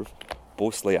reserve,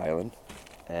 Beausoliel Island.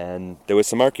 And there was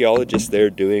some archaeologists there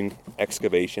doing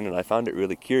excavation, and I found it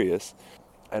really curious.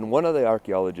 And one of the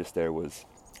archaeologists there was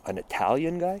an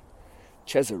Italian guy,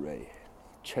 Cesare.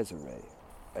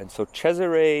 And so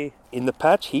Cesare, in the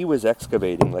patch he was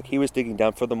excavating, he was digging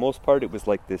down, for the most part, it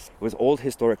was old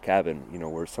historic cabin,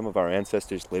 where some of our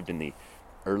ancestors lived in the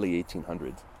early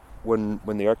 1800s. When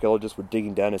the archaeologists were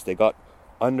digging down, as they got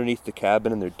underneath the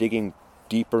cabin and they're digging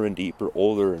deeper and deeper,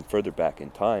 older and further back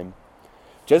in time,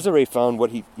 Cesare found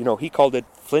what he called it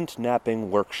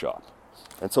flint-knapping workshop.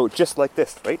 And so just like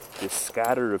this, right? This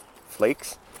scatter of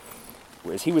flakes.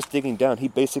 As he was digging down, he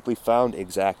basically found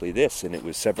exactly this, and it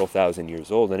was several thousand years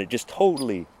old, and it just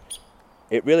totally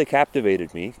it really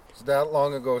captivated me. So that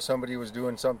long ago, somebody was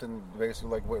doing something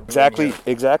basically like what?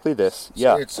 Exactly this.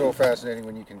 Yeah. It's so fascinating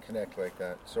when you can connect like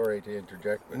that. Sorry to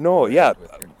interject. But No, yeah.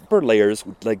 For layers,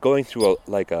 like going through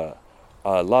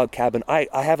a log cabin, I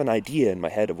have an idea in my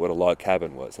head of what a log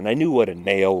cabin was. And I knew what a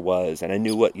nail was, and I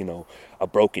knew what, a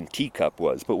broken teacup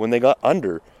was. But when they got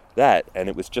under that, and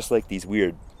it was just like these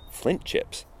weird flint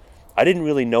chips, I didn't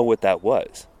really know what that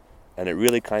was. And it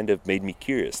really kind of made me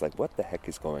curious, like, what the heck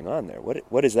is going on there?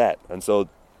 What is that? And so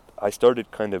I started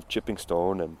kind of chipping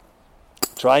stone and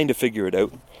trying to figure it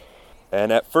out.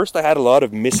 And at first I had a lot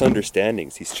of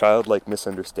misunderstandings, these childlike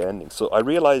misunderstandings. So I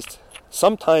realized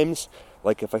sometimes,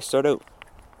 like if I start out,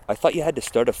 I thought you had to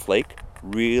start a flake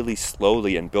really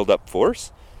slowly and build up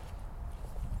force.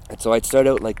 And so I'd start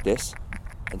out like this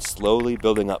and slowly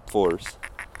building up force.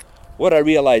 What I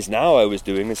realize now I was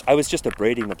doing is I was just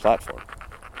abrading the platform.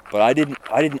 But I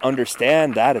didn't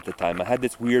understand that at the time. I had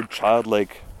this weird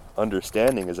childlike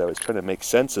understanding as I was trying to make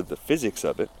sense of the physics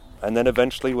of it. And then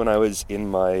eventually when I was in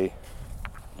my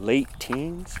late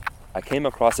teens, I came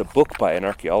across a book by an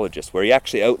archaeologist where he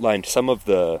actually outlined some of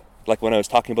the, like when I was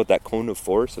talking about that cone of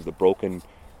force of the broken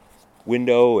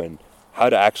window and how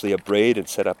to actually abrade and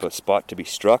set up a spot to be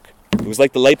struck. It was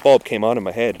like the light bulb came on in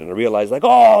my head and I realized like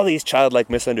all these childlike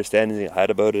misunderstandings I had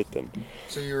about it. And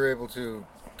so you were able to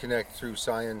connect through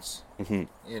science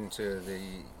into the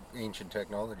ancient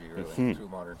technology, really, through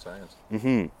modern science.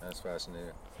 That's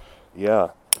fascinating. Yeah.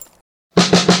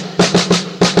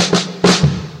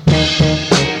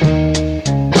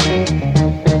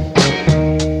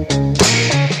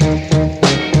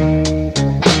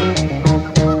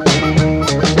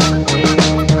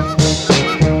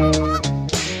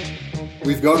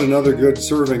 We've got another good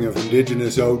serving of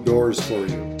Indigenous outdoors for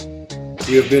you.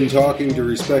 We have been talking to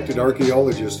respected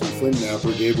archaeologist and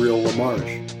flint-knapper Gabriel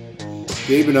Lamarche.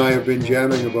 Gabe and I have been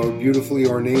jamming about beautifully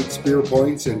ornate spear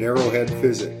points and arrowhead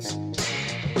physics.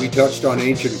 We touched on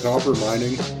ancient copper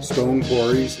mining, stone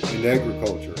quarries, and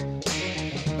agriculture.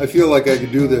 I feel like I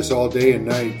could do this all day and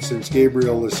night since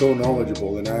Gabriel is so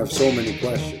knowledgeable and I have so many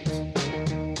questions.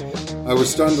 I was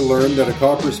stunned to learn that a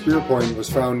copper spear point was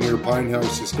found near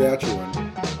Pinehouse,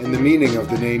 Saskatchewan, and the meaning of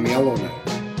the name Yellowknife.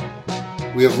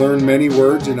 We have learned many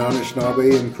words in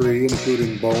Anishinaabe and Cree,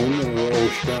 including bone or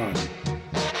Oshkan.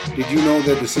 Did you know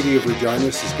that the city of Regina,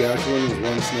 Saskatchewan was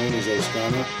once known as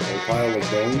Oskana, or Pile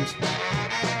of Bones?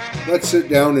 Let's sit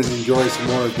down and enjoy some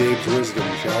more of Gabe's wisdom,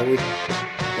 shall we?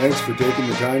 Thanks for taking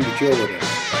the time to chill with us.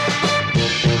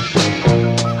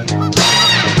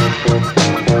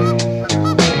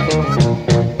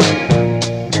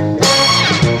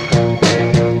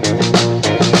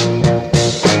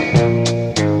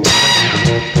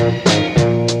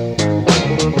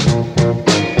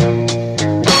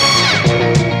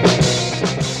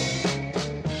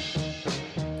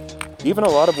 Even a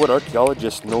lot of what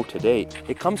archaeologists know today,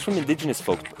 it comes from Indigenous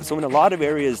folk. So in a lot of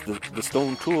areas, the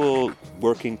stone tool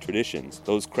working traditions,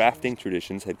 those crafting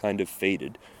traditions had kind of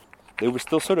faded. They were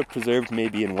still sort of preserved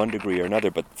maybe in one degree or another,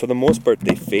 but for the most part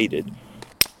they faded.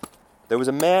 There was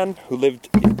a man who lived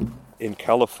in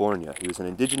California. He was an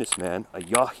Indigenous man, a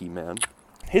Yahi man.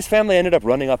 His family ended up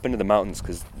running up into the mountains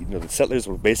because the settlers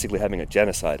were basically having a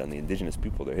genocide on the Indigenous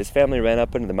people there. His family ran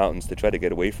up into the mountains to try to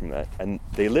get away from that. And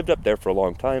they lived up there for a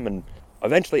long time, and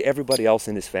eventually everybody else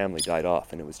in his family died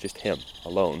off, and it was just him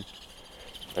alone.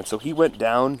 And so he went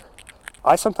down.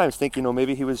 I sometimes think,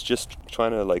 maybe he was just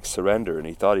trying to surrender, and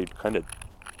he thought he'd kind of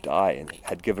die and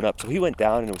had given up. So he went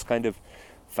down and was kind of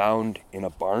found in a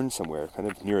barn somewhere,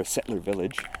 kind of near a settler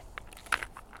village.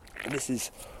 And this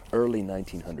is early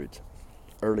 1900s.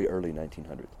 Early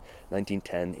 1900s,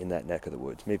 1910 in that neck of the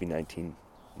woods, maybe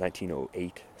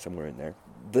 1908, somewhere in there.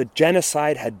 The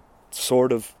genocide had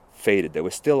sort of faded. There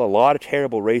was still a lot of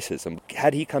terrible racism.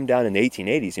 Had he come down in the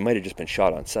 1880s, he might have just been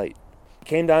shot on sight. He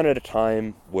came down at a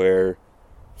time where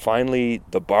finally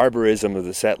the barbarism of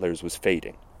the settlers was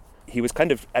fading. He was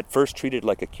kind of at first treated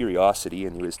like a curiosity,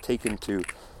 and he was taken to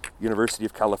University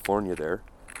of California there,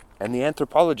 and the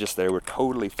anthropologists there were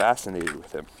totally fascinated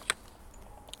with him.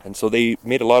 And so they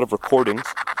made a lot of recordings.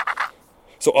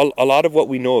 So a lot of what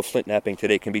we know of flint knapping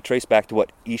today can be traced back to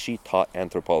what Ishi taught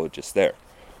anthropologists there.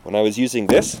 When I was using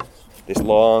this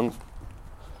long,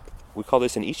 we call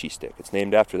this an Ishi stick. It's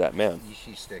named after that man.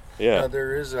 Ishi stick. Yeah. Now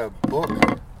there is a book,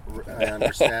 I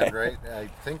understand, right? I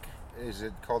think, is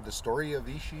it called The Story of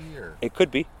Ishi? Or? It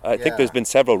could be. I think there's been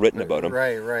several written about him.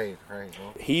 Right.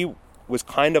 Well, he was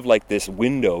kind of like this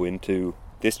window into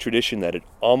this tradition that had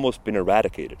almost been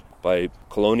eradicated by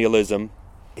colonialism.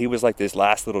 He was like this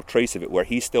last little trace of it, where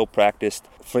he still practiced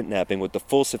flint knapping with the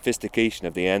full sophistication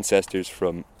of the ancestors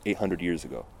from 800 years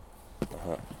ago.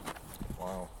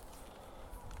 Wow.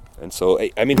 And so,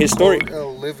 I mean, his story... A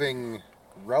living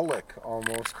relic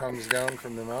almost comes down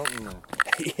from the mountain.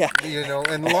 Yeah. You know,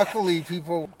 and luckily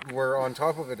people were on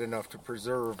top of it enough to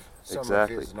preserve some of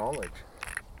his knowledge.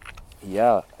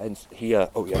 Yeah, and he...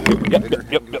 oh, yeah.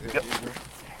 Yep.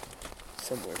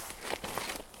 Somewhere.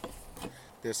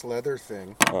 This leather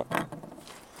thing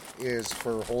is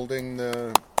for holding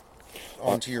the...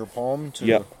 onto your palm to...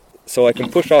 Yeah. So I can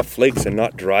push off flakes and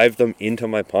not drive them into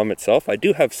my palm itself. I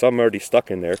do have some already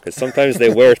stuck in there because sometimes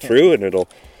they wear through and it'll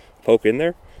poke in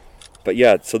there. But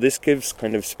yeah, so this gives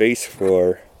kind of space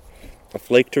for a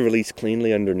flake to release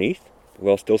cleanly underneath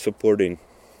while still supporting.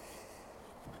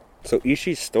 So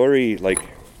Ishi's story, like,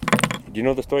 do you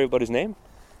know the story about his name?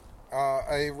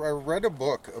 I read a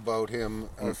book about him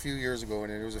a few years ago,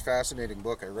 and it was a fascinating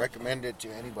book. I recommend it to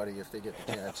anybody if they get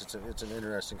the chance. It's an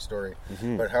interesting story.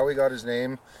 Mm-hmm. But how he got his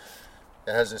name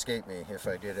has escaped me, if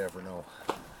I did ever know.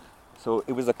 So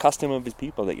it was a custom of his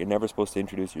people that you're never supposed to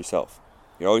introduce yourself.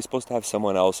 You're always supposed to have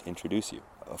someone else introduce you.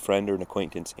 A friend or an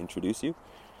acquaintance introduce you.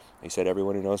 He said,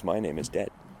 everyone who knows my name is dead.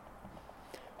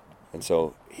 And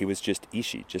so he was just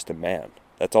Ishi, just a man.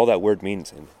 That's all that word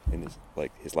means in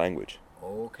his language.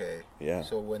 Okay. Yeah.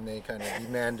 So when they kind of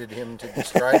demanded him to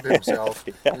describe himself,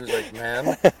 yeah. He was like,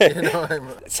 man,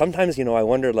 Sometimes, I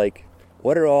wonder, like,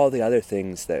 what are all the other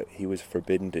things that he was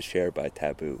forbidden to share by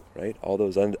taboo, right? All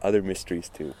those other mysteries,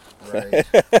 too. Right,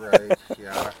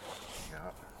 yeah.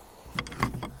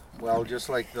 Well, just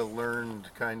like the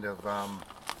learned kind of,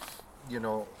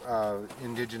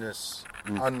 indigenous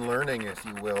unlearning, if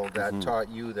you will, that taught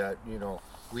you that,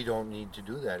 we don't need to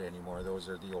do that anymore. Those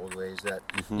are the old ways that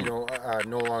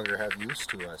no longer have use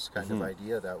to us. Kind of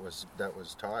idea that was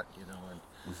taught.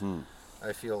 And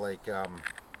I feel like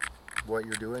what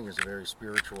you're doing is a very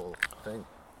spiritual thing.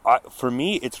 For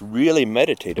me, it's really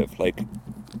meditative. Like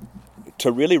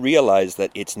to really realize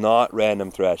that it's not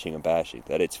random thrashing and bashing.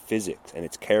 That it's physics and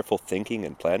it's careful thinking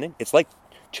and planning. It's like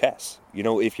chess.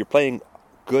 If you're playing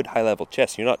good high-level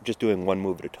chess, you're not just doing one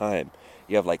move at a time.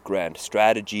 You have like grand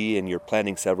strategy and you're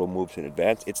planning several moves in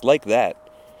advance. It's like that,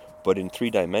 but in 3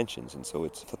 dimensions. And so I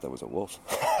thought that was a wolf.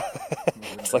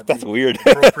 It's like, that's weird.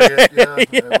 Appropriate, yeah.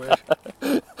 I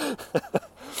wish.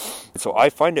 So I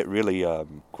find it really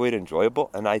quite enjoyable.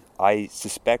 And I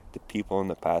suspect that people in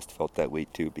the past felt that way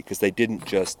too, because they didn't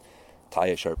just tie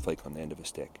a sharp flake on the end of a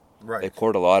stick. Right. They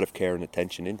poured a lot of care and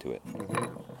attention into it.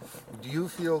 Mm-hmm. Do you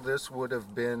feel this would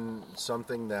have been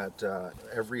something that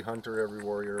every hunter, every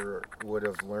warrior would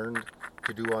have learned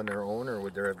to do on their own, or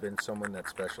would there have been someone that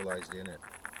specialized in it?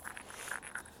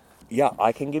 Yeah,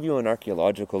 I can give you an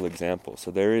archaeological example.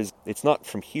 So it's not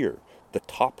from here, the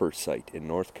Topper site in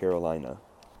North Carolina.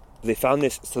 They found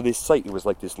this site, it was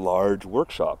like this large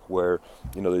workshop where,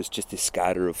 there's just this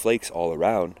scatter of flakes all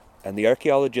around. And the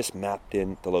archaeologists mapped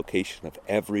in the location of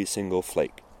every single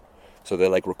flake. So they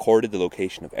recorded the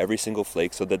location of every single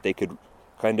flake so that they could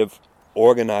kind of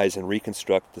organize and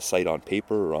reconstruct the site on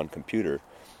paper or on computer.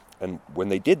 And when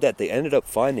they did that, they ended up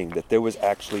finding that there was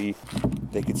actually,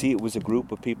 they could see it was a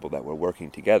group of people that were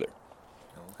working together.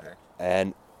 Okay.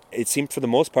 And it seemed for the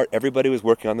most part everybody was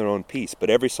working on their own piece. But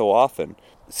every so often,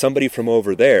 somebody from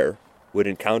over there would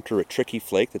encounter a tricky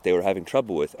flake that they were having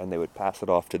trouble with, and they would pass it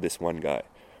off to this one guy.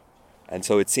 And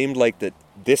so it seemed like that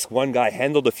this one guy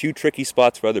handled a few tricky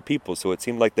spots for other people. So it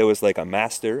seemed like there was like a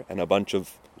master and a bunch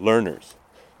of learners.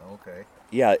 Okay.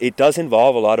 Yeah, it does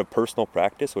involve a lot of personal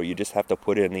practice where you just have to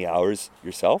put in the hours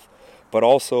yourself. But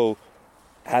also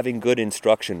having good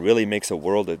instruction really makes a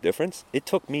world of difference. It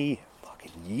took me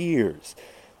fucking years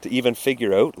to even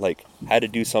figure out how to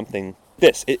do something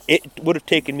this. It would have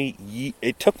taken me,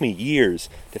 it took me years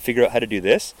to figure out how to do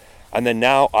this. And then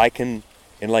now I can,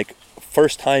 in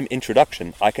first time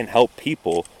introduction, I can help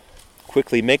people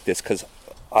quickly make this because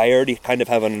I already kind of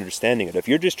have an understanding of it. If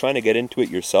you're just trying to get into it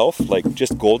yourself,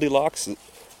 just Goldilocks,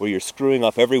 where you're screwing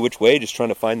up every which way, just trying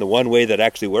to find the one way that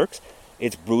actually works,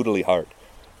 it's brutally hard.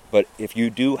 But if you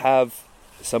do have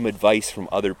some advice from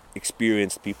other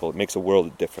experienced people, it makes a world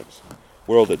of difference.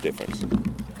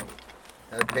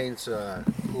 That paints a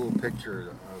cool picture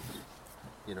of,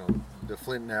 the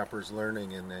flint-knappers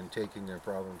learning and then taking their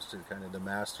problems to kind of the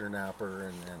master napper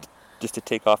and just to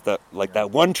take off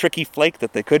that one tricky flake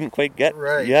that they couldn't quite get.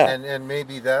 Right. Yeah. And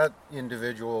maybe that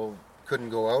individual couldn't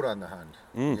go out on the hunt,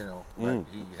 but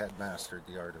he had mastered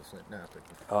the art of flint-knapping.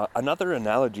 Another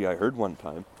analogy I heard one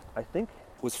time, I think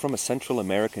was from a Central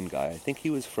American guy. I think he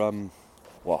was from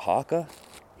Oaxaca.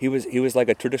 He was like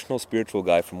a traditional spiritual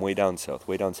guy from way down south,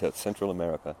 Central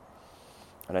America.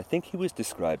 And I think he was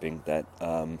describing that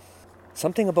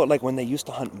something about like when they used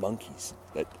to hunt monkeys,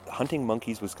 that hunting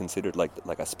monkeys was considered like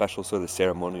a special sort of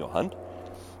ceremonial hunt.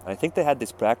 And I think they had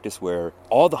this practice where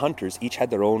all the hunters each had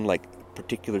their own like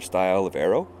particular style of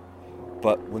arrow.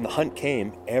 But when the hunt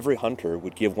came, every hunter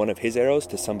would give one of his arrows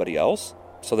to somebody else,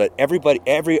 so that every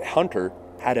hunter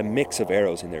had a mix of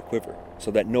arrows in their quiver, so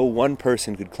that no one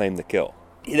person could claim the kill.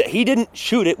 He didn't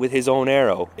shoot it with his own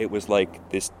arrow. It was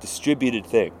like this distributed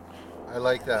thing. I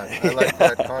like that. I like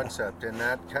that concept, and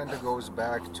that kind of goes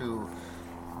back to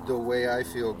the way I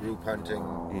feel group hunting.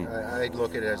 I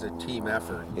look at it as a team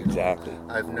effort. Exactly.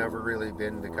 I've never really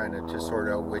been the kind of to sort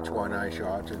out which one I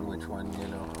shot and which one,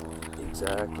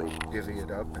 Exactly. divvy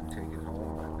it up and take it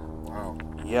home. Wow.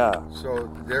 Yeah. So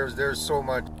there's so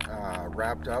much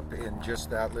wrapped up in just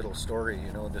that little story.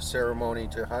 The ceremony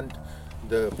to hunt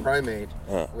the primate,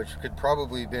 which could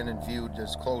probably been viewed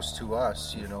as close to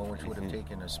us, which would have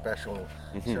taken a special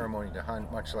ceremony to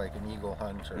hunt, much like an eagle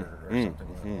hunt or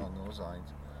something along those lines.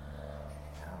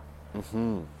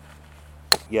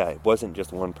 Yeah, it wasn't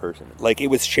just one person. Like, it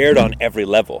was shared on every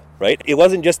level, right? It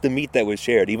wasn't just the meat that was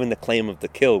shared. Even the claim of the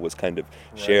kill was kind of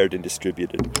shared and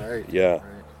distributed. Right. Yeah. Right.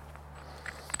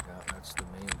 Yeah, that's the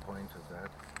main point of that.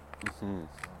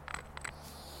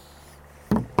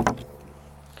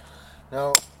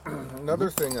 Now, another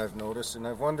thing I've noticed, and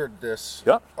I've wondered this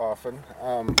often,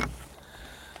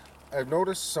 I've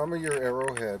noticed some of your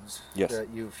arrowheads that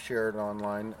you've shared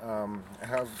online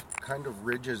have kind of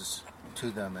ridges to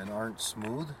them and aren't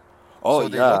smooth. Oh, so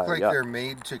they look like they're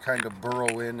made to kind of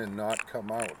burrow in and not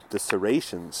come out. The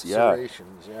serrations,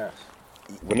 Serrations, yes.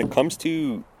 When it comes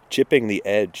to chipping the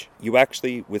edge, you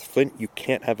actually, with flint, you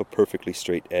can't have a perfectly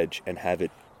straight edge and have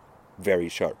it very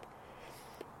sharp.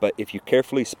 But if you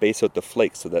carefully space out the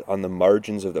flakes so that on the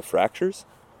margins of the fractures,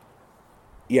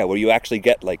 where you actually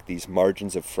get like these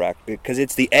margins of because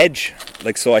it's the edge,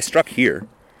 like, so I struck here,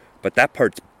 but that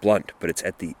part's blunt, but it's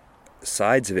at the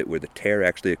sides of it where the tear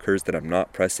actually occurs that I'm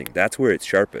not pressing. That's where it's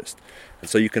sharpest. And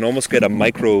so you can almost get a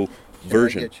micro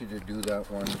version. Can I get you to do that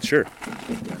one? Sure.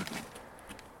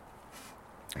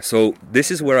 So this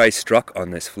is where I struck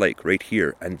on this flake right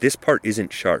here, and this part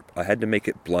isn't sharp. I had to make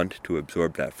it blunt to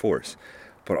absorb that force.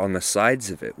 But on the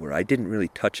sides of it, where I didn't really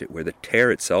touch it, where the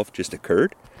tear itself just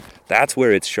occurred, that's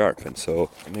where it's sharp. And so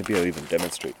maybe I'll even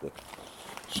demonstrate the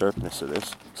sharpness of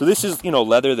this. So this is,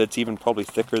 leather that's even probably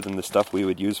thicker than the stuff we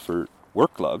would use for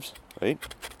work gloves, right?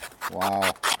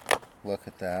 Wow. Look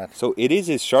at that. So it is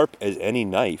as sharp as any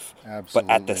knife, Absolutely.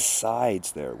 but at the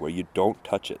sides there where you don't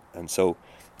touch it. And so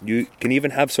you can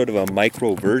even have sort of a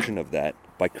micro version of that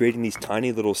by creating these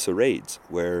tiny little serrades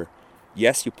where,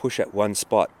 yes, you push at one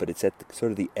spot, but it's at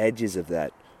sort of the edges of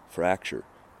that fracture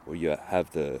where you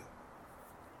have the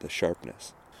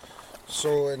sharpness.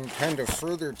 So, and kind of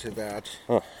further to that,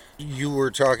 you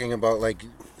were talking about like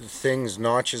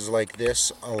notches like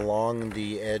this along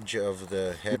the edge of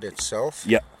the head itself?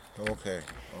 Yeah. Okay.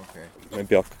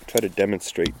 Maybe I'll try to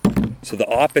demonstrate. So the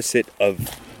opposite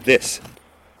of this.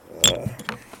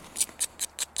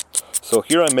 So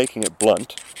here I'm making it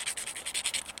blunt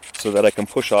so that I can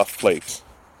push off flakes.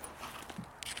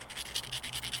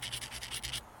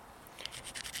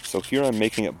 So here I'm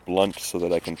making it blunt so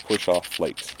that I can push off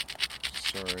flakes.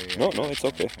 Sorry. No, it's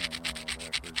okay.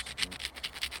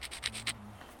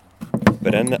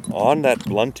 But on that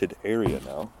blunted area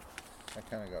now, I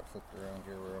kind of got flipped around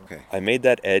here. Okay. I made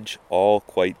that edge all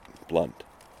quite blunt.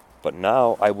 But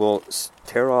now I will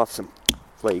tear off some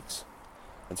flakes.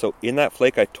 And so in that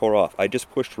flake I tore off, I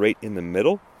just pushed right in the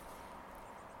middle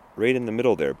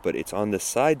there, but it's on the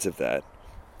sides of that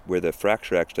where the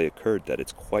fracture actually occurred that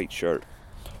it's quite sharp.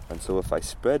 And so if I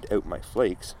spread out my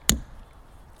flakes,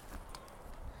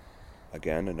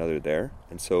 again, another there,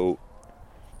 and so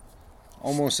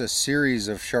almost a series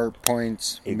of sharp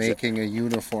points making a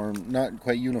uniform, not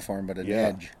quite uniform, but an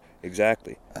edge.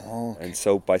 Exactly. Oh, okay. And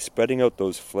so by spreading out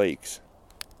those flakes,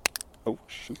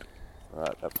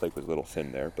 that flake was a little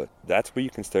thin there, but that's where you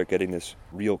can start getting this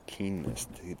real keenness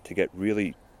to get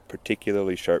really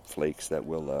particularly sharp flakes that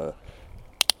will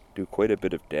do quite a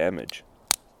bit of damage.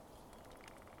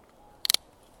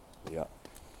 Yeah.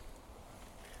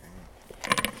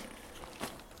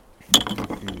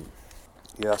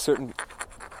 Yeah, certain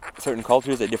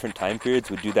cultures at different time periods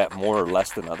would do that more or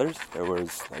less than others. There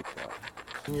was like...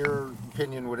 In your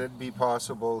opinion, would it be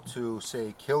possible to,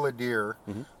 say, kill a deer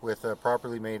with a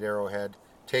properly made arrowhead,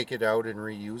 take it out and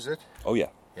reuse it? Oh, yeah.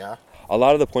 Yeah? A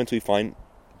lot of the points we find,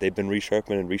 they've been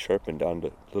resharpened down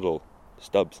to little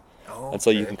stubs. Oh, and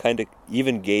so you can kind of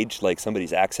even gauge like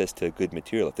somebody's access to good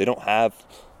material. If they don't have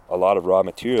a lot of raw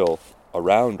material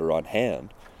around or on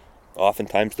hand,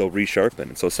 oftentimes they'll resharpen.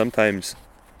 And so sometimes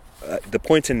the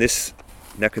points in this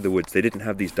neck of the woods, they didn't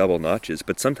have these double notches,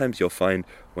 but sometimes you'll find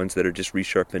ones that are just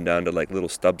resharpened down to like little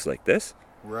stubs like this.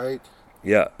 Right.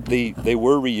 Yeah, they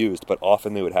were reused, but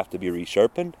often they would have to be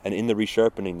resharpened, and in the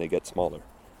resharpening they get smaller.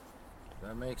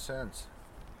 That makes sense.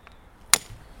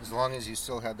 As long as you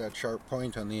still had that sharp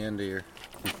point on the end of your...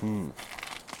 Mm-hmm.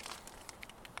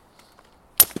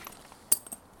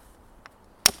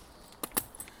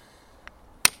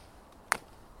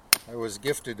 I was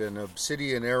gifted an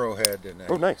obsidian arrowhead, and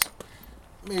Oh, nice.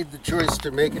 made the choice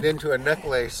to make it into a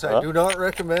necklace. I do not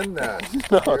recommend that.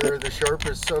 No. They're the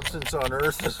sharpest substance on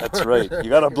earth. That's right. You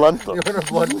gotta blunt them. You want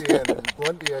to blunt the edges.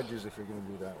 Blunt the edges if you're going to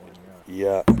do that one.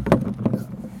 Yeah.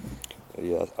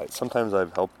 Sometimes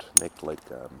I've helped make like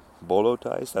bolo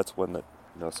ties. That's one that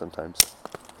sometimes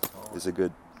is a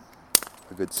good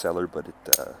seller, but it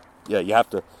you have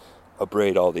to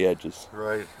abrade all the edges.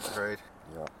 Right.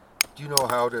 Yeah. Do you know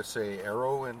how to say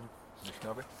arrow in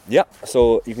Anishinaabe? Yeah.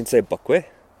 So you can say bakwe.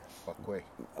 Bakwe.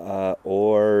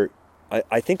 Or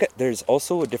I think there's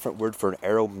also a different word for an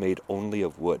arrow made only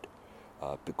of wood.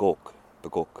 Bigok,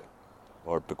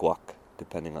 or bigwak,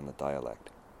 depending on the dialect.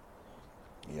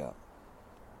 Yeah.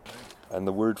 And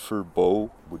the word for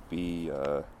bow would be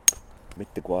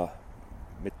mitigwa,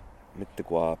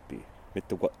 mitigwapi,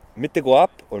 mitigwap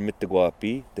or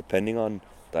mitigwapi, depending on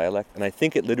dialect. And I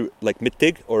think it literally, like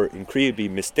mitig or in Cree it'd be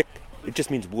mystic, it just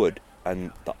means wood,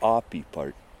 and the api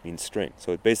part means string.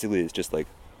 So it basically is just like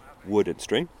wood and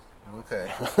string.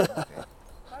 Okay.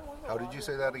 How did you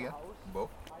say that again? Bow?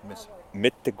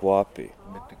 Mitigwapi.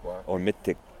 Mitigwa. Or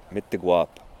mitigwap,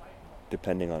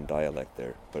 depending on dialect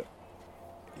there. But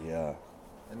yeah.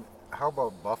 And how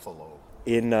about buffalo?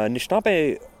 In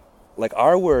Anishinaabe, like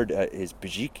our word is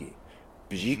bijiki.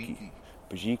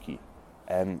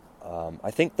 And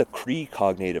I think the Cree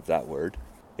cognate of that word,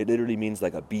 it literally means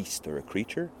like a beast or a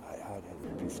creature.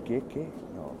 Piskeke?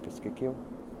 No, piskekeo?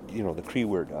 The Cree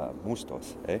word,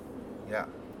 mustos, eh? Yeah.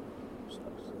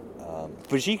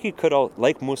 Bijiki could,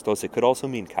 like mustos, it could also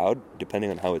mean cow,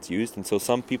 depending on how it's used. And so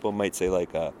some people might say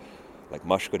like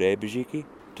mashkode bijiki,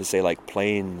 to say like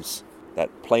plains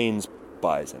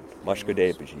bison.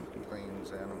 Mashkode bijiki.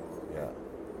 Plains animal. Yeah.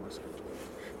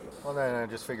 Well, then I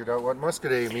just figured out what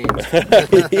muscadet means.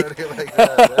 Like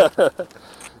that,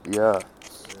 Yeah.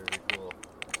 Very cool.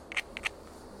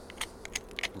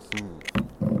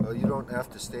 Mm-hmm. Well, you don't have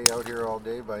to stay out here all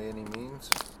day by any means.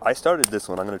 I started this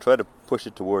one. I'm going to try to push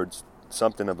it towards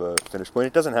something of a finish point.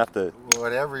 It doesn't have to...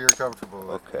 Whatever you're comfortable with.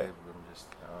 Okay.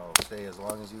 I'll stay as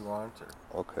long as you want.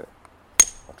 Okay.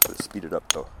 I'll try to speed it up,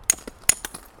 though.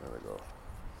 There we go.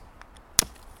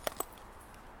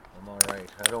 I'm all right.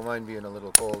 I don't mind being a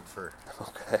little cold for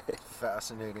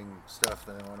fascinating stuff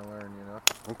that I want to learn,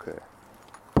 Okay.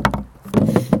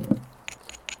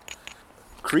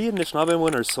 Cree and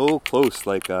Anishinaabe are so close.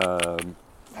 Like,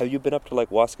 have you been up to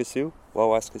like Waskasiu?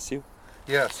 Wawaskasiu?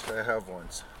 Yes, I have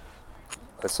once.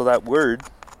 So that word,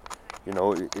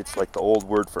 it's like the old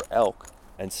word for elk.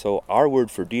 And so our word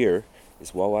for deer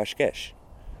is Wawashkesh.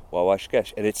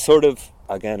 And it's sort of,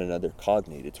 again, another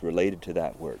cognate. It's related to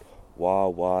that word.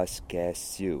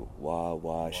 Wawaskasiu.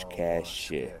 Wawashkesh.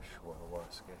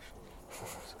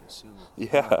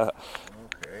 Yeah.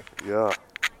 Okay. Yeah.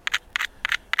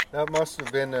 That must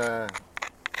have been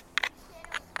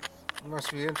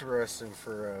must be interesting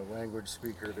for a language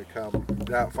speaker to come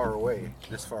this far away,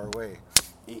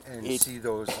 and see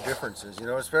those differences,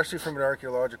 especially from an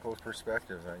archaeological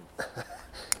perspective.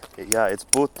 Yeah, it's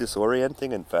both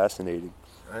disorienting and fascinating.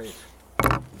 Right.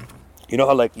 You know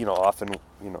how, like, often,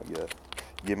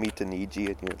 you meet an EG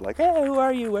and you're like, hey, who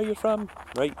are you? Where are you from?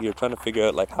 Right? You're trying to figure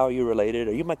out, like, how are you related?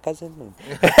 Are you my cousin?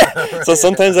 So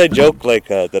sometimes I joke, like,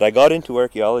 that I got into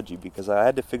archaeology because I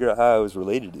had to figure out how I was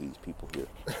related to these people here.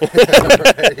 Right.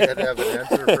 You had to have an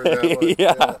answer for that one.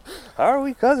 Yeah. How are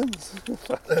we cousins?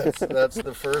 That's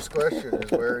the first question,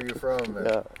 is where are you from? And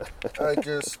Yeah. I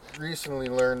just recently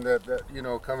learned that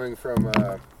coming from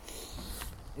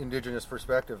Indigenous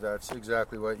perspective, that's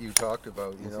exactly what you talked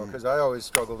about, because I always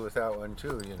struggled with that one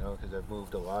too, because I've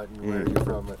moved a lot. And where are you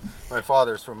from? My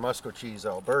father's from Muscocheese,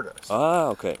 Alberta. So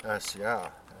Okay. that's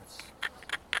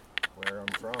where I'm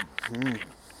from.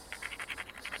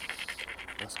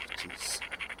 Jeez.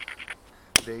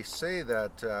 They say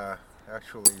that,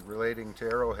 actually relating to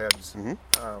arrowheads,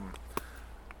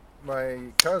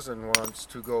 my cousin wants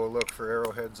to go look for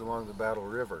arrowheads along the Battle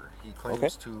River. He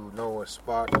claims to know a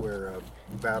spot where a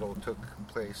battle took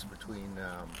place between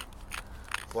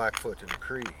Blackfoot and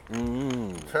Cree.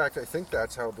 In fact, I think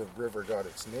that's how the river got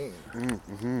its name.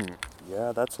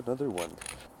 Yeah, that's another one.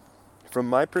 From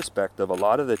my perspective, a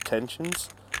lot of the tensions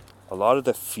a lot of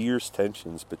the fierce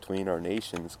tensions between our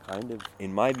nations kind of,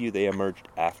 in my view, they emerged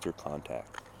after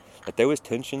contact. Like there was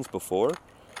tensions before,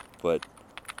 but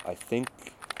I think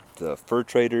the fur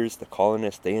traders, the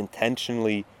colonists, they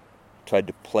intentionally tried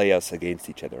to play us against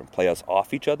each other and play us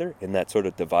off each other in that sort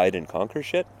of divide and conquer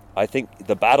shit. I think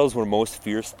the battles were most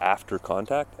fierce after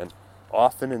contact, and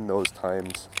often in those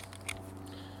times,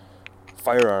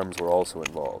 firearms were also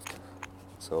involved.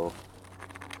 So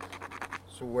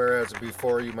whereas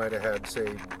before you might have had,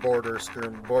 say, border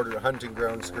hunting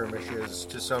ground skirmishes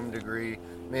to some degree,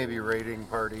 maybe raiding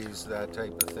parties, that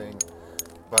type of thing,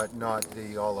 but not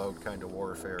the all-out kind of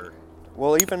warfare.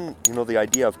 Well, even, the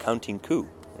idea of counting coup,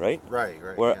 right? Right.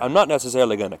 Where yeah. I'm not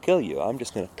necessarily going to kill you, I'm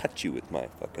just going to touch you with my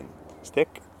fucking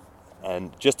stick.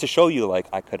 And just to show you, like,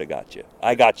 I could have got you.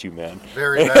 I got you, man.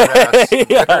 Very badass.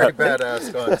 Yeah. Very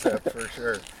badass concept, for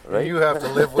sure. Right? And you have to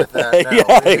live with that now.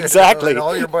 Yeah, exactly. And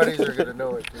all your buddies are going to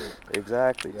know it, too.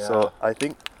 Exactly. Yeah. So I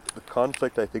think the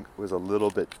conflict, was a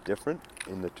little bit different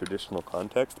in the traditional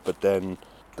context, but then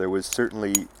there was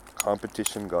certainly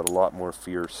competition got a lot more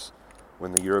fierce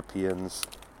when the Europeans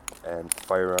and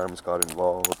firearms got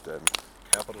involved and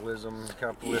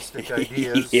capitalistic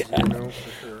ideas, yeah. For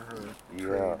sure.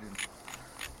 Yeah.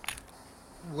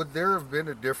 Would there have been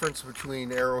a difference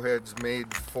between arrowheads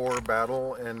made for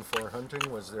battle and for hunting?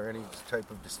 Was there any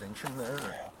type of distinction there?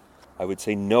 I would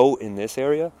say no in this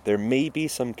area. There may be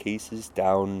some cases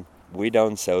way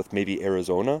down south, maybe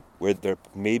Arizona, where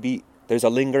there's a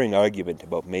lingering argument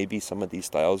about maybe some of these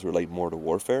styles relate more to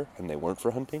warfare and they weren't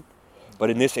for hunting. But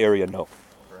in this area, no.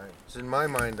 Right. So in my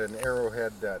mind, an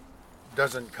arrowhead that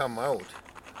doesn't come out,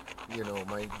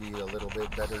 might be a little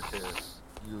bit better to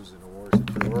use in a war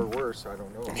situation, or worse, I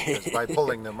don't know. Because by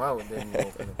pulling them out, then you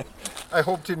open it. I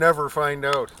hope to never find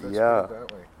out. Let's Yeah. put it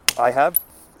that way. I have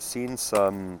seen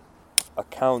some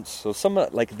accounts, so some,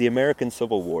 like the American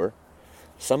Civil War,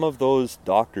 some of those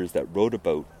doctors that wrote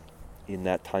about in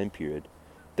that time period,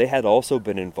 they had also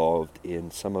been involved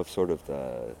in some of sort of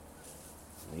the,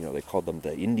 they called them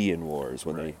the Indian Wars,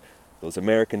 when those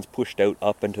Americans pushed out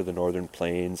up into the northern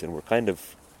plains and were kind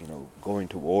of, going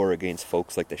to war against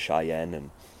folks like the Cheyenne.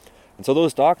 And so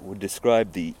those doctors would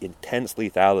describe the intense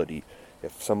lethality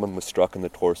if someone was struck in the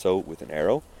torso with an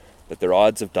arrow, that their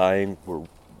odds of dying were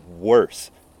worse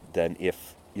than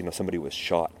if, somebody was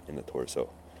shot in the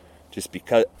torso. Just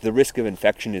because the risk of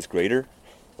infection is greater.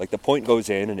 Like the point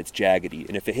goes in and it's jaggedy,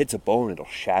 and if it hits a bone, it'll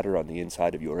shatter on the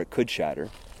inside of you, or it could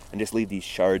shatter and just leave these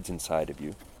shards inside of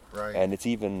you. Right. And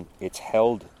it's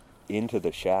held into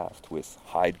the shaft with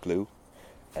hide glue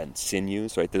and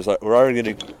sinews, right?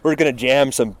 We're gonna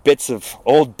jam some bits of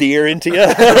old deer into you,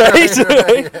 right?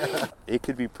 Yeah. It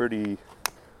could be pretty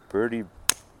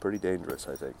dangerous,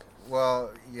 I think.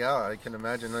 Well, yeah, I can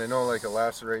imagine. I know, like a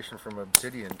laceration from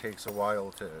obsidian takes a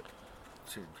while to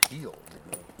heal.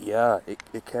 Yeah,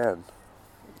 it can.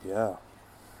 Yeah.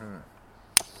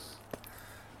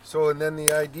 So, and then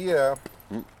the idea,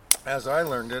 as I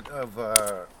learned it, of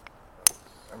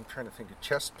I'm trying to think of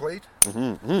chest plate.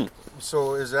 Mm-hmm.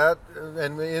 So is that,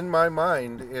 and in my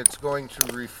mind, it's going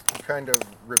to kind of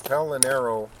repel an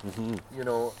arrow,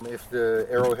 if the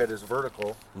arrowhead is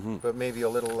vertical, but maybe a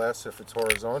little less if it's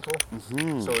horizontal.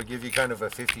 So it give you kind of a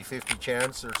 50-50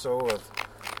 chance or so of.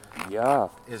 Yeah.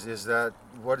 Is that,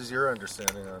 what is your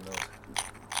understanding on those?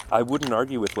 I wouldn't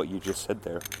argue with what you just said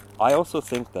there. I also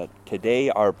think that today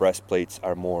our breastplates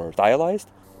are more stylized.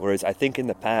 Whereas I think in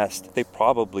the past, it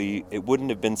wouldn't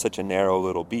have been such a narrow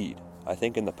little bead. I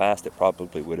think in the past it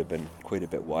probably would have been quite a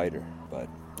bit wider. But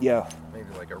yeah. Maybe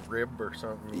like a rib or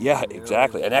something. Yeah,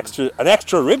 exactly. An extra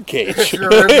rib cage. Extra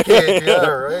rib cage, yeah,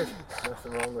 right.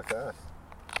 Nothing wrong with that.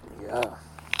 Yeah.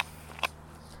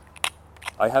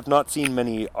 I have not seen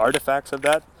many artifacts of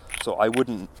that, so I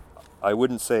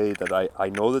wouldn't say that I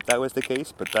know that was the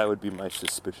case, but that would be my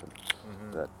suspicion.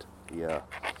 That, yeah.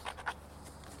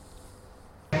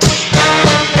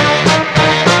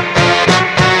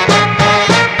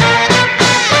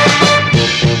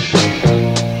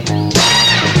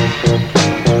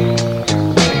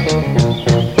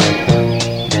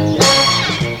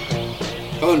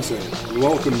 And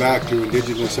welcome back to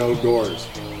Indigenous Outdoors.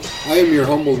 I am your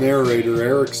humble narrator,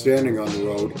 Eric, standing on the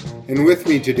road, and with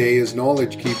me today is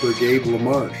knowledge keeper Gabe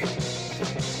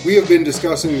Lamarche. We have been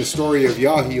discussing the story of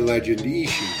Yahi legend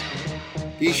Ishi.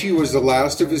 Ishi was the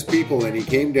last of his people, and he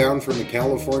came down from the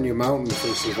California mountains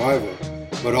for survival,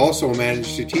 but also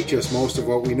managed to teach us most of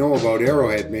what we know about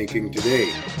arrowhead making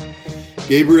today.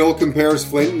 Gabriel compares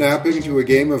flint-knapping to a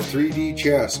game of 3D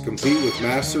chess, complete with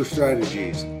master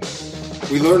strategies.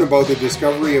 We learn about the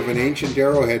discovery of an ancient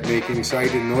arrowhead making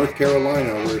site in North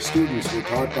Carolina where students were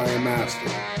taught by a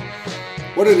master.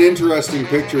 What an interesting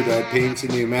picture that paints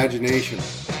in the imagination.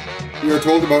 We are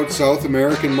told about South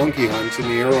American monkey hunts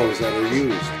and the arrows that are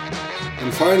used.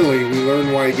 And finally, we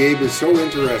learn why Gabe is so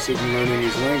interested in learning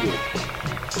his language.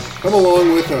 Come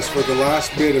along with us for the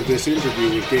last bit of this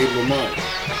interview with Gabe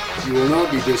Lamarche. You will not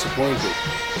be disappointed.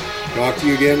 Talk to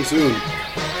you again soon.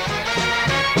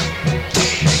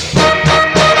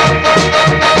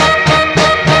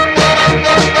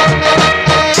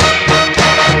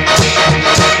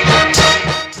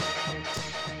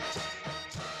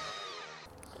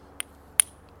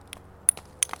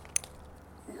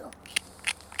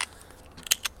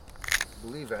 I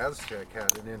believe Aztec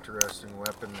had an interesting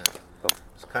weapon that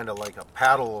was kind of like a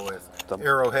paddle with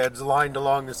arrowheads lined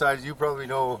along the sides. You probably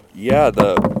know. Yeah,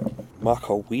 the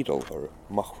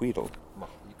mahuidal.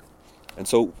 And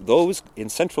so those in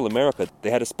Central America, they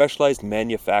had a specialized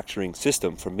manufacturing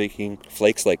system for making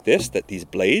flakes like this, these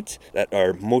blades that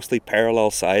are mostly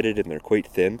parallel-sided and they're quite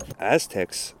thin.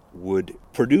 Aztecs would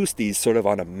produce these sort of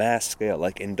on a mass scale,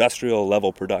 like industrial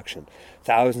level production.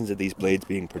 Thousands of these blades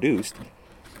being produced.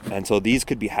 And so these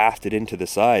could be hafted into the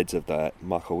sides of that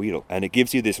mahuidal. And it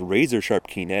gives you this razor-sharp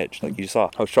keen edge. Like you saw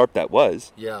how sharp that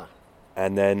was. Yeah.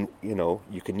 And then,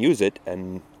 you can use it,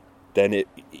 and then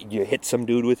you hit some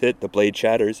dude with it, the blade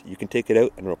shatters, you can take it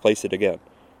out and replace it again.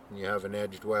 You have an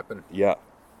edged weapon. Yeah.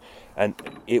 And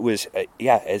it was,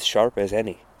 as sharp as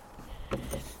any.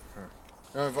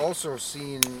 Now, I've also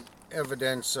seen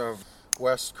evidence of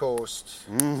West Coast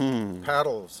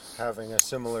paddles having a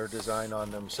similar design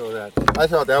on them, so that I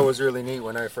thought that was really neat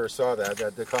when I first saw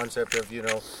that the concept of,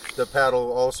 the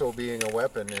paddle also being a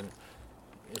weapon and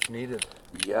if needed.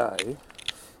 Yeah,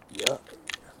 Yeah.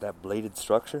 That bladed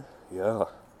structure. Yeah.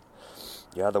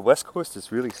 Yeah, the West Coast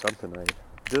is really something. I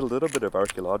did a little bit of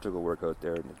archaeological work out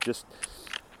there, and it just...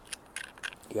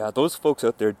 Yeah, those folks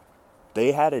out there,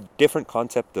 they had a different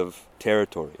concept of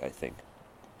territory, I think.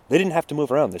 They didn't have to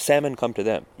move around. The salmon come to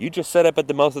them. You just set up at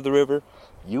the mouth of the river,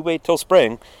 you wait till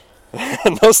spring,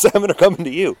 and those salmon are coming to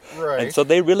you. Right. And so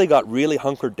they really got really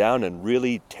hunkered down and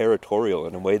really territorial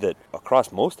in a way that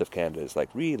across most of Canada is like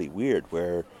really weird,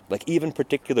 where like even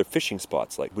particular fishing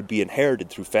spots like would be inherited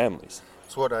through families.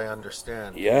 That's what I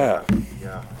understand. Yeah.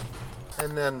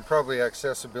 And then probably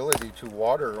accessibility to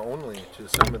water only to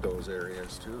some of those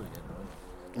areas too,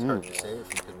 It's hard to say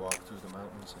if you could walk through the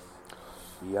mountains.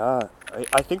 Yeah,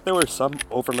 I think there were some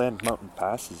overland mountain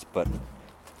passes, but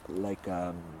like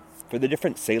for the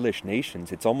different Salish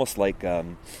nations, it's almost like,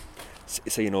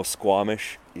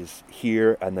 Squamish is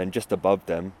here, and then just above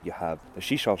them you have the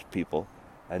Shishal people,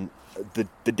 and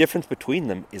the difference between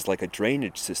them is like a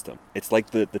drainage system. It's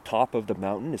like the top of the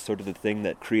mountain is sort of the thing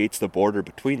that creates the border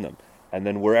between them, and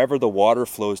then wherever the water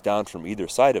flows down from either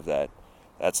side of that,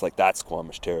 that's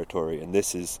Squamish territory, and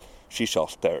this is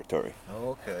Shishal territory.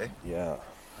 Oh, okay. Yeah.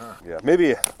 Huh. Yeah,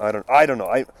 maybe, I don't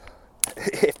know.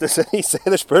 If there's any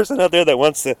Salish person out there that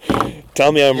wants to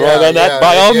tell me I'm wrong on that,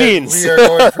 by all means. We are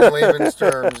going from layman's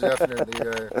terms,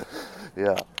 definitely.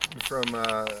 Yeah. From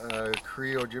a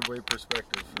Cree Ojibwe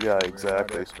perspective. Yeah,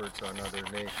 exactly. We're not experts on other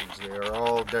nations. They are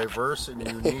all diverse and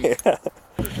unique,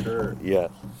 for sure. Yeah.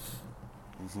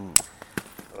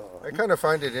 I kind of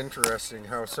find it interesting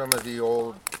how some of the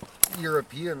old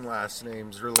European last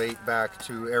names relate back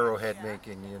to arrowhead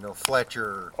making,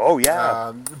 Fletcher. Oh,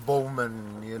 yeah.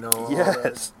 Bowman,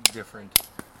 Yes. Different.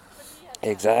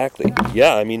 Exactly.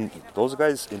 Yeah, I mean, those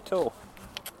guys, until,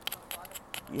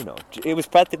 it was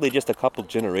practically just a couple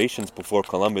generations before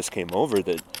Columbus came over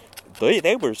that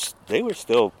they were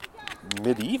still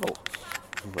medieval,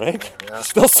 right? Yeah.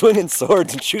 Still swinging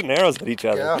swords and shooting arrows at each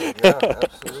other. Yeah,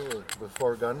 absolutely.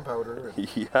 Before gunpowder.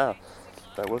 Yeah.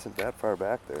 That wasn't that far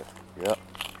back there. Yeah.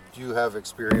 Do you have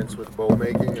experience with bow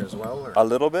making as well? Or? A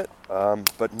little bit,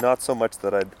 but not so much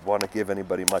that I'd want to give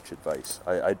anybody much advice.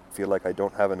 I feel like I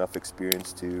don't have enough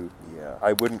experience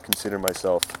I wouldn't consider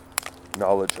myself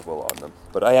knowledgeable on them,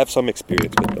 but I have some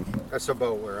experience with them. That's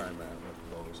about where I'm at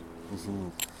with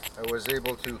bows. I was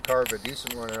able to carve a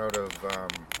decent one out of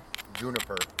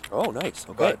juniper. Oh, nice.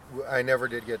 Okay. But I never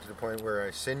did get to the point where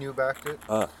I sinew backed it.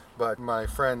 But my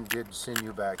friend did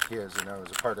sinew back his, and I was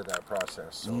a part of that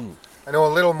process. So I know a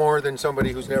little more than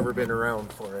somebody who's never been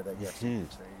around for it, I guess you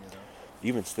could say.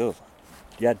 Even still.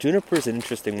 Yeah, juniper is an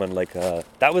interesting one.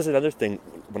 That was another thing.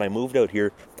 When I moved out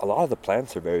here, a lot of the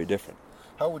plants are very different.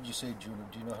 How would you say juniper?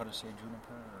 Do you know how to say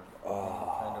juniper? Or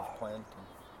what kind of plant?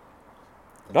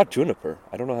 Not juniper.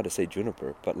 I don't know how to say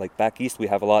juniper, but back east we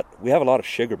have a lot of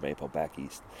sugar maple back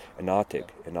east. Enotic.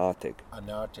 Enotic,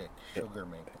 sugar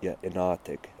maple. Yeah,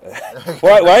 enotic.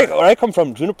 Where I come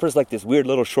from, juniper is like this weird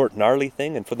little short gnarly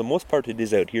thing, and for the most part it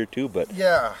is out here too, but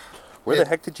yeah. Where the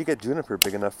heck did you get juniper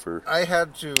big enough for? I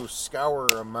had to scour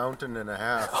a mountain and a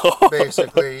half,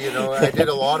 basically. I did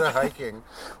a lot of hiking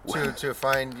to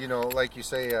find, like you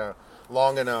say, a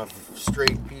long enough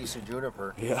straight piece of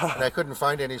juniper. Yeah. And I couldn't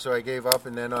find any, so I gave up.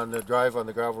 And then on the drive on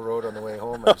the gravel road on the way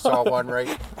home, I saw one right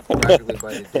practically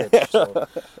by the ditch. So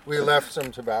we left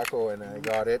some tobacco, and I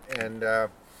got it, and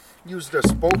used a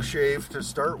spoke shave to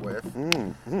start with,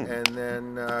 and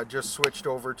then just switched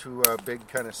over to a big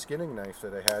kind of skinning knife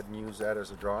that I had and used that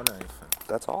as a draw knife.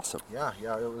 That's awesome. Yeah,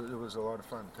 it was a lot of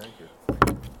fun. Thank you.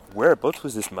 Whereabouts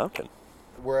was this mountain?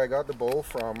 Where I got the bow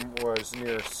from was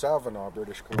near Savannah,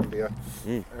 British Columbia,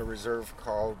 a reserve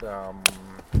called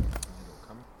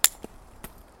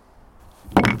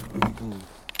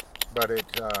but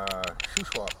it's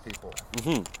Shuswap people.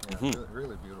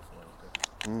 Really beautiful out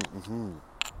there.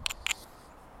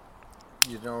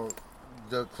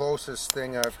 The closest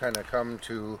thing I've kind of come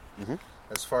to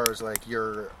as far as like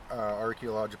your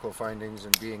archaeological findings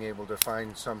and being able to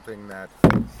find something that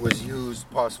was used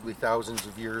possibly thousands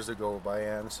of years ago by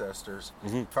ancestors.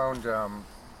 Found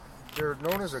they're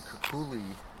known as a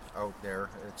kukuli out there.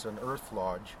 It's an earth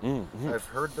lodge. I've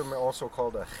heard them also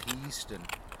called a chiistin,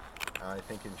 I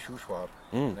think in Shuswap.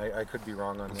 I could be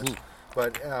wrong on this.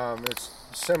 But it's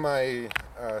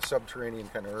semi-subterranean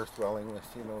kind of earth dwelling with,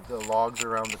 the logs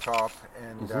around the top.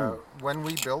 And when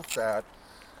we built that,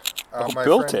 well,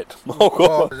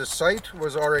 the site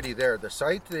was already there. The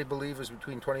site, they believe, is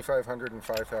between 2,500 and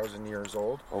 5,000 years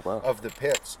old of the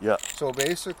pits. Yeah. So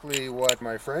basically what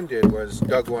my friend did was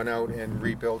dug one out and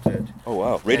rebuilt it. Oh,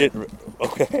 wow.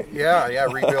 Okay. Yeah,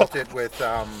 rebuilt it with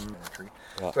tree.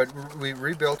 Yeah. But we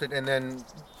rebuilt it, and then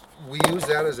we used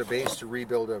that as a base to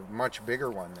rebuild a much bigger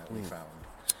one that we found.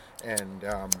 And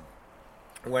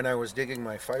when I was digging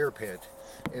my fire pit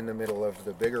in the middle of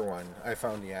the bigger one, I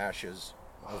found the ashes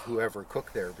of whoever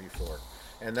cooked there before.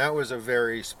 And that was a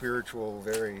very spiritual,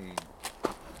 very,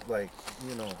 I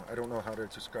don't know how to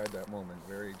describe that moment,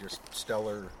 very just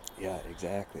stellar. Yeah,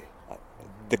 exactly.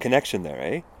 The connection there,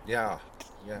 eh? Yeah.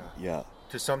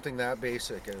 To something that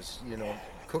basic as,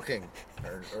 cooking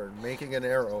or making an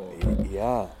arrow.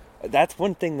 Yeah. That's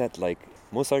one thing that,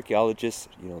 most archaeologists,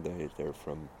 they're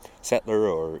from settler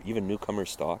or even newcomer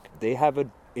stock. They have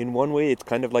in one way, it's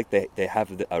kind of like they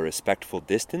have a respectful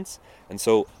distance. And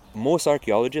so most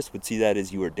archaeologists would see that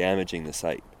as you are damaging the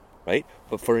site, right?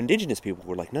 But for indigenous people,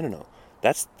 we're like, no.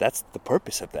 That's the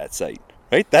purpose of that site,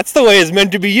 right? That's the way it's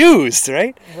meant to be used,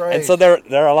 right? Right. And so there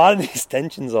are a lot of these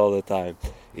tensions all the time.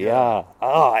 Yeah.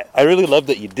 Oh, I really love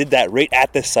that you did that right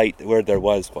at the site where there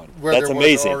was one. That's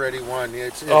amazing. Where there was already one.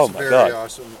 It's very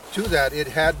awesome. To that, it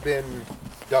had been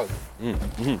dug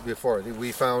before.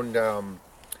 We found,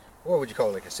 what would you call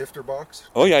it, like a sifter box?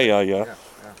 Oh, yeah.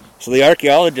 So the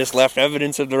archaeologists left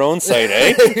evidence of their own site,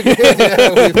 eh?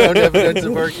 Yeah, we found evidence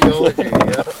of archaeology,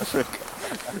 yeah.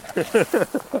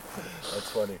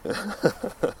 That's funny.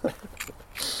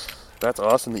 That's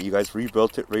awesome that you guys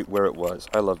rebuilt it right where it was.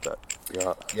 I love that.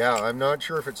 Yeah, I'm not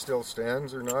sure if it still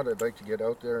stands or not. I'd like to get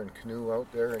out there and canoe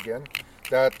out there again.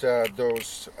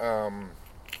 Those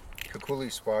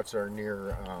kukuli spots are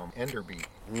near Enderby.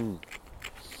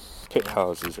 Pit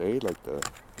houses, eh?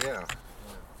 Yeah.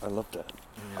 I love that.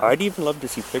 Yeah. I'd even love to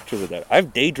see pictures of that.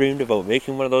 I've daydreamed about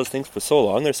making one of those things for so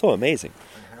long. They're so amazing.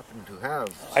 I happen to have.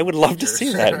 I would love to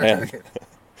see that, man.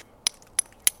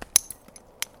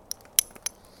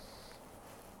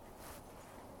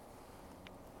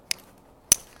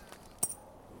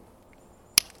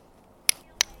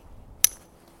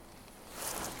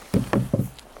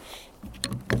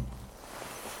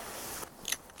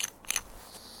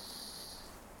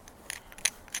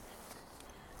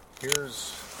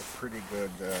 Here's a pretty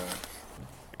good...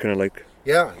 kind of like...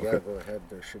 Yeah, go ahead.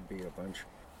 There should be a bunch.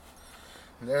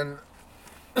 And then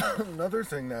another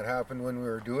thing that happened when we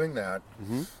were doing that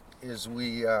is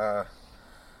we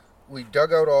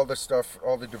dug out all the stuff,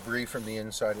 all the debris from the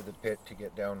inside of the pit to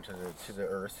get down to the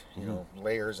earth.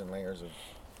 Layers and layers of...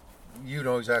 You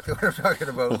know exactly what I'm talking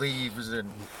about. Leaves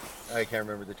and... I can't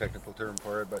remember the technical term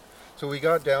for it, but... So we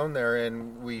got down there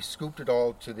and we scooped it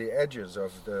all to the edges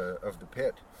of the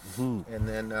pit. And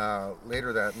then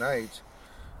later that night,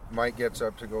 Mike gets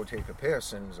up to go take a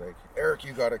piss, and he's like, "Eric,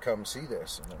 you got to come see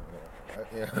this." And I'm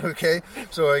like, okay.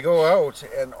 So I go out,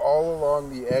 and all along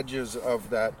the edges of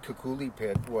that kukuli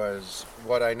pit was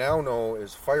what I now know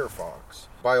is firefox,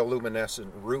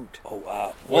 bioluminescent root. Oh,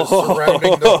 wow. Was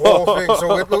surrounding the whole thing.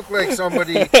 So it looked like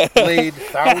somebody laid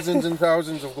thousands and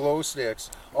thousands of glow sticks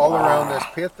all around this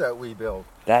pit that we built.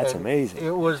 That's amazing.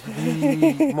 It was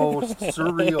the most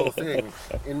surreal thing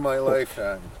in my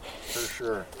lifetime, for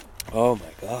sure. Oh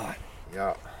my God.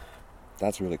 Yeah.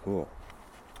 That's really cool.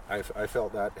 I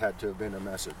felt that had to have been a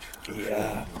message.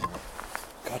 Yeah.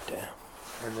 Goddamn.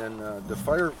 And then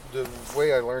the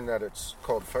way I learned that it's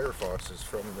called Firefox is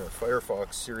from the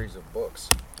Firefox series of books.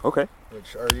 Okay.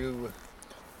 Which, are you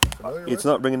familiar with? It's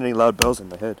not ringing any loud bells in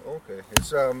my head. Okay.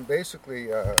 It's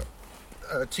basically a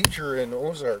teacher in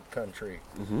Ozark country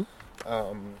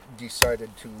decided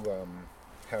to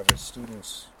have his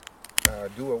students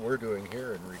do what we're doing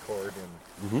here and record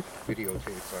and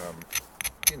videotape,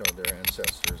 their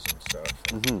ancestors and stuff.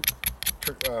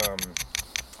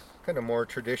 Kind of more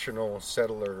traditional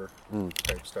settler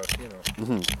type stuff,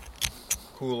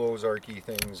 cool Ozarky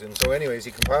things. And so anyways,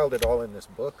 he compiled it all in this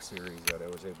book series that I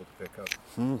was able to pick up.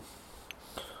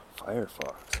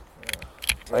 Firefox.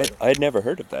 Yeah. I had never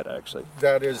heard of that, actually.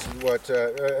 That is what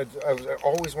I was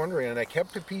always wondering, and I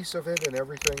kept a piece of it and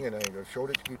everything, and I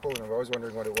showed it to people, and I was always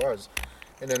wondering what it was.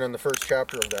 And then on the first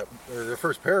chapter of that, or the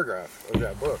first paragraph of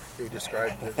that book, they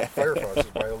described the Firefox as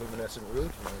bioluminescent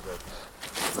root, and I was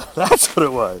like, that's what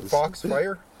it was.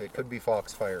 Foxfire? It could be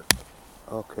foxfire.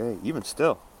 Okay, even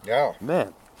still. Yeah.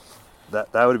 Man,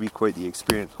 that would be quite the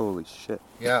experience. Holy shit.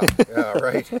 Yeah,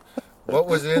 right. What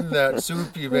was in that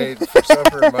soup you made for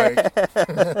supper, Mike?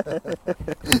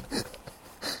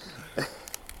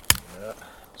 Yeah.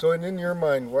 So, and in your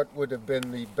mind, what would have been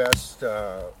the best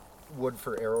wood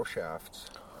for arrow shafts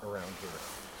around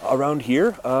here? Around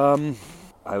here,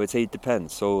 I would say it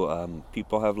depends. So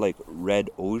people have like red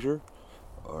osier,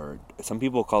 or some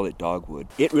people call it dogwood.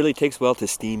 It really takes well to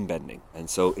steam bending. And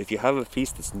so if you have a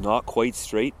piece that's not quite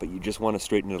straight, but you just want to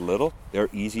straighten it a little, they're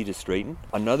easy to straighten.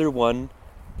 Another one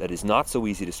that is not so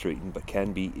easy to straighten, but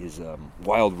can be, is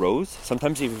wild rose.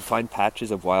 Sometimes if you find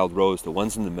patches of wild rose, the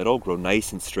ones in the middle grow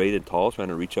nice and straight and tall, trying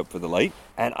to reach up for the light.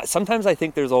 And sometimes I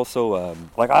think there's also,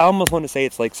 I almost want to say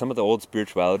it's like some of the old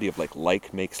spirituality of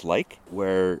like makes like,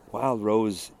 where wild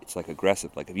rose, it's like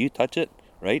aggressive. Like if you touch it,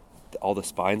 right, all the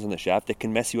spines on the shaft, it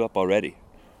can mess you up already,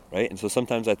 right? And so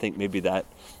sometimes I think maybe that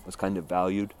was kind of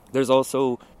valued. There's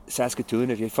also Saskatoon.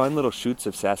 If you find little shoots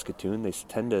of Saskatoon, they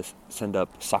tend to send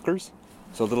up suckers.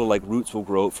 So little like roots will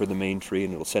grow out for the main tree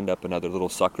and it'll send up another little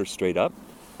sucker straight up.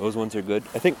 Those ones are good.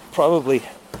 I think probably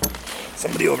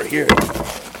somebody over here.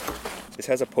 This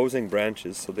has opposing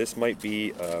branches, so this might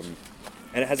be, and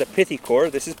it has a pithy core.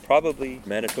 This is probably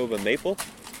Manitoba maple.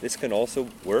 This can also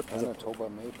work. Manitoba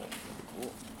maple.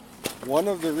 Cool. One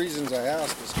of the reasons I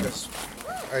ask is because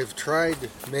I've tried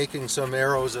making some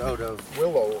arrows out of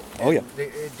willow. Oh yeah.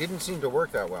 It didn't seem to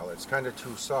work that well. It's kind of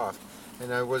too soft.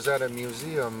 And I was at a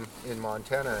museum in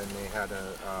Montana, and they had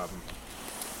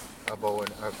a bow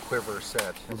and a quiver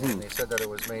set, and they said that it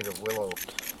was made of willow,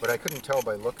 but I couldn't tell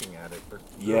by looking at it. But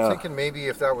I'm thinking maybe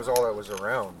if that was all that was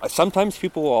around. Sometimes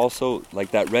people will also, like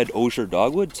that red osier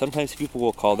dogwood, sometimes people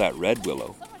will call that red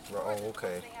willow. Oh,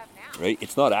 okay. Right?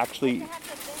 It's not actually...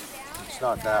 It's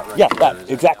not that right there, that,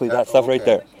 exactly, that stuff right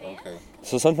there. Okay.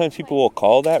 So sometimes people will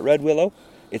call that red willow.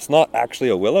 It's not actually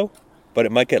a willow, but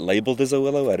it might get labeled as a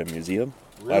willow at a museum.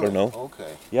 Really? I don't know.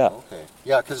 Okay. Yeah. Okay.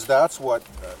 Yeah, because that's what,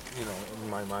 in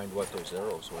my mind, what those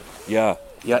arrows were. Yeah.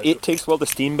 Yeah, it takes well. The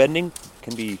steam bending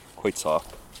can be quite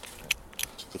soft.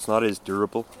 It's not as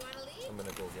durable. I'm going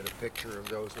to go get a picture of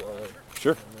those while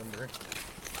Sure. I remember.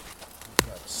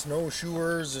 Got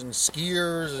snowshoers and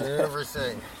skiers and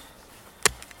everything.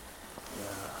 Yeah.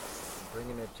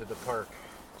 Bringing it to the park.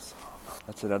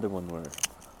 That's another one where,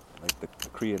 like, the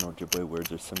Cree and Ojibwe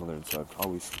words are similar, and so I'm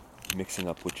always mixing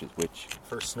up which is which.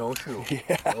 For snowshoe?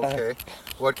 Yeah. Okay.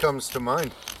 What comes to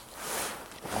mind?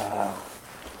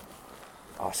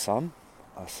 Assam,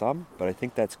 but I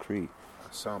think that's Cree.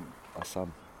 Assam.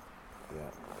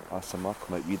 Yeah. Asamak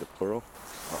might be the plural,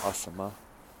 or Asama,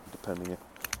 depending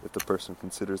if the person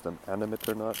considers them animate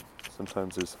or not.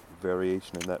 Sometimes there's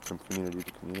variation in that from community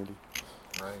to community.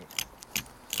 Right.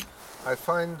 I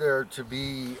find there to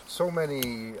be so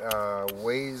many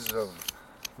ways of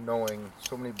knowing,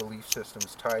 so many belief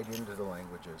systems tied into the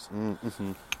languages.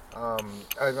 Mm-hmm.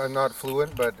 I'm not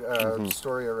fluent, but a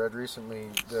story I read recently,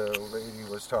 the lady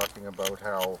was talking about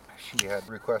how she had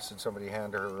requested somebody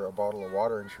hand her a bottle of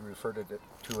water, and she referred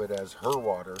to it as her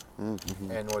water,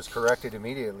 and was corrected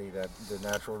immediately that the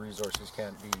natural resources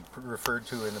can't be referred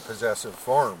to in a possessive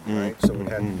form, right? So it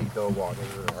had to be the water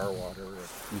or our water.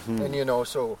 And,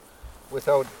 so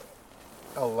without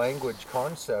a language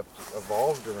concept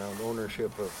evolved around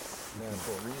ownership of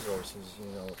natural resources,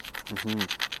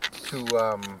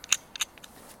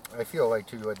 I feel like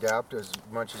to adapt as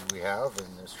much as we have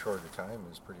in this short a time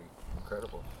is pretty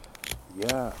incredible.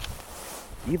 Yeah.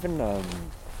 Even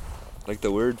like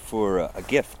the word for a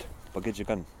gift,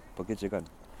 Bogijigan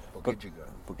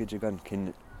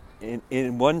can,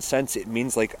 in one sense, it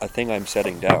means like a thing I'm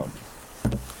setting down.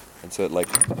 And so, like,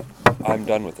 I'm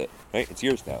done with it, right? It's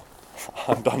yours now.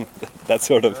 I'm done with it. That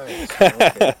sort of... Nice.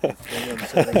 Okay. I'm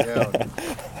sitting down.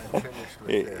 I'm finished with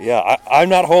this. Yeah, I'm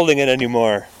not holding it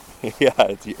anymore. Yeah,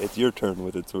 it's your turn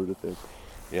with it, sort of thing.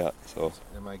 Yeah, so...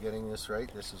 Am I getting this right?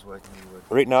 This is what you would...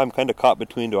 Right now I'm kind of caught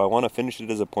between, do I want to finish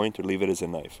it as a point or leave it as a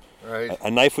knife? Right.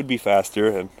 A knife would be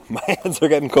faster, and my hands are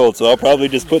getting cold, so I'll probably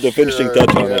just put the finishing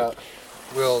touch on it.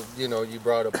 Well, you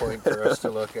brought a point for us to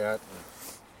look at.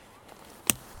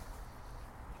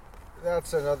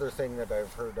 That's another thing that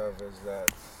I've heard of, is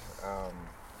that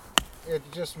it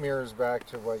just mirrors back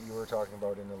to what you were talking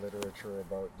about in the literature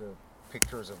about the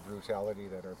pictures of brutality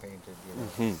that are painted,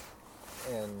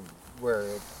 Mm-hmm. and where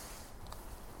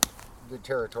the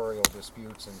territorial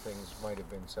disputes and things might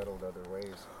have been settled other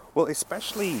ways. Well,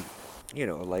 especially,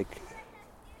 like,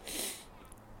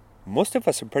 most of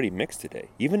us are pretty mixed today.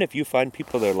 Even if you find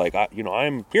people that are like,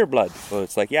 I'm pure blood. So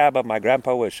it's like, yeah, but my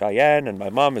grandpa was Cheyenne and my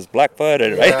mom is Blackfoot,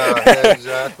 and right? Yeah,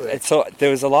 exactly. And so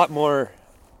there was a lot more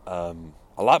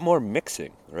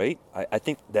mixing, right? I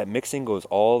think that mixing goes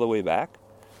all the way back.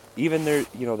 Even there,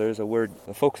 there's a word,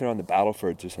 the folks around the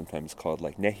Battlefords are sometimes called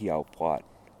like Nehiyaw Puat,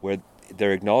 where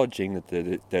they're acknowledging that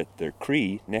they're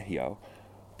Cree, Nehiyaw,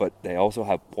 but they also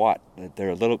have Puat.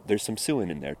 There's some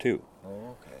Siouan in there too. Oh,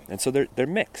 okay. And so they're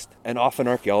mixed. And often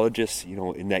archaeologists,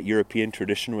 in that European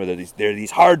tradition where there are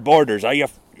these hard borders,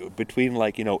 between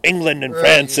like, England and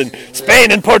France and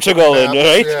Spain and Portugal, and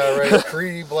right? Yeah, right.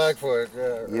 Cree, Blackfoot. Yeah.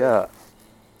 Right. Yeah.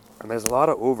 And there's a lot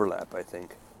of overlap, I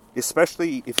think,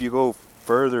 especially if you go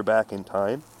further back in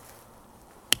time.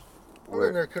 Well,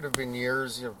 then there could have been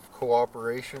years of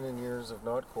cooperation and years of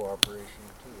not cooperation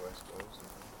too, I suppose.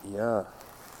 Yeah.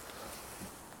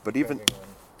 But even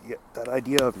that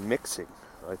idea of mixing,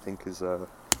 I think, is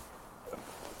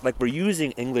like, we're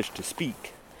using English to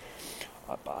speak.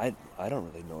 But I don't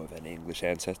really know of any English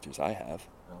ancestors I have.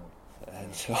 No.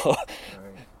 And so,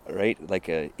 right? Like,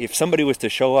 if somebody was to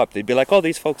show up, they'd be like, "Oh,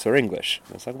 these folks are English."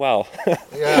 And it's like, well,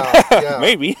 yeah.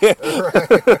 Maybe. Right.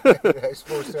 I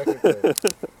suppose technically.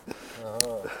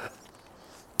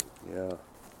 Yeah.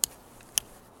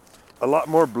 A lot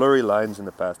more blurry lines in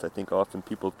the past. I think often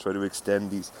people try to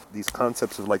extend these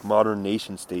concepts of like modern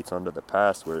nation states onto the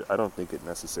past, where I don't think it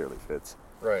necessarily fits.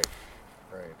 Right.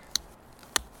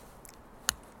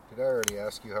 Did I already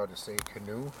ask you how to say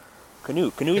canoe?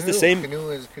 Canoe is the same. Canoe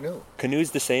is canoe.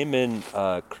 Canoe's the same in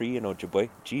Cree and Ojibwe.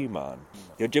 G-man.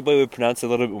 The Ojibwe would pronounce it a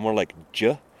little bit more like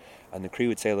J, and the Cree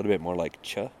would say a little bit more like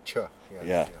Ch.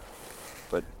 Yeah.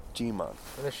 But G-man.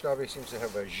 Anishinaabe seems to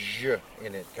have a J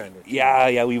in it, kind of.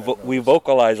 Yeah. We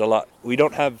vocalize a lot. We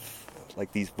don't have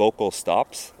like these vocal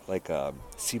stops like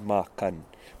simakan.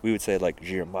 We would say like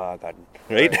jirmagan,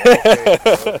 right?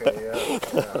 Okay,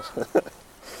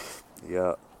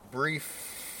 Yeah. Brief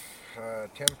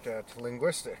attempt at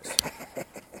linguistics.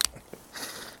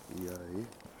 Yeah. We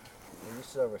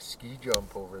used to have a ski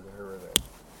jump over there where that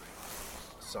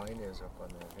sign is up on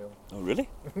that hill. Oh, really?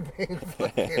 They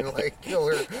fucking like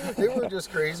killer. They were just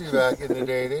crazy back in the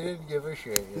day. They didn't give a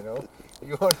shit,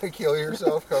 You want to kill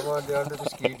yourself? Come on down to the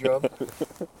ski jump.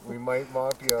 We might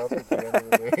mop you up at the end of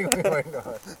the day. We might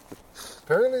not.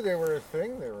 Apparently they were a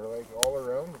thing. They were like all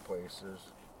around the place.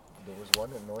 There was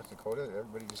one in North Dakota.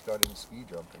 Everybody just got in ski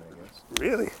jumping, I guess.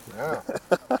 Really? Yeah.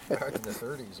 Back in the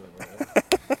 30s or whatever.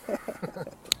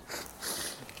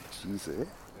 Jeez, eh?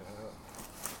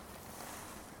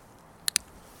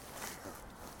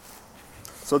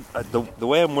 So the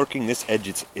way I'm working this edge,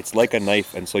 it's like a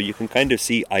knife, and so you can kind of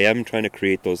see I am trying to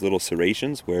create those little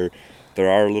serrations where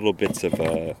there are little bits of.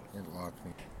 It locked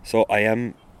me. So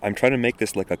I'm trying to make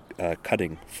this like a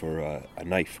cutting for a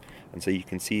knife. And so you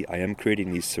can see I am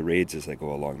creating these serrades as I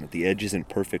go along. That the edge isn't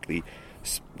perfectly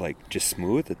just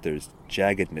smooth, that there's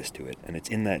jaggedness to it. And it's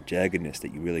in that jaggedness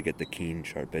that you really get the keen,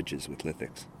 sharp edges with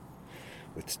lithics,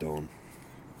 with stone.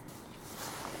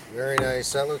 Very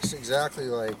nice. That looks exactly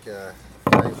like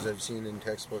knives I've seen in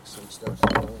textbooks and stuff.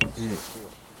 It's cool.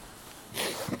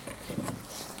 Just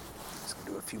going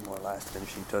to do a few more last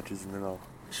finishing touches and then I'll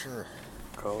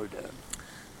call her down.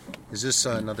 Is this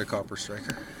another copper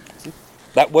striker?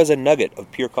 That was a nugget of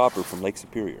pure copper from Lake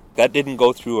Superior. That didn't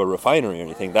go through a refinery or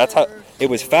anything. That's how it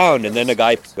was found, and then the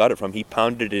guy got it from. He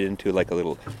pounded it into like a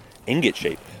little ingot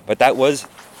shape. But that was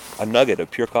a nugget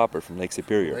of pure copper from Lake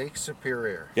Superior. Lake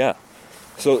Superior. Yeah.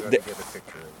 So Get a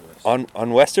picture of this.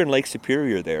 on western Lake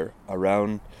Superior there,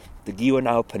 around the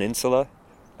Guianau Peninsula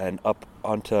and up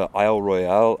onto Isle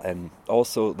Royale, and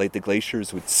also like the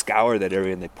glaciers would scour that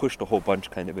area, and they pushed a whole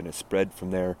bunch kind of in a spread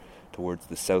from there towards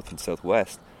the south and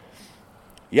southwest.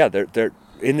 Yeah, they're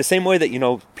in the same way that,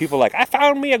 people like, I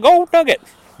found me a gold nugget.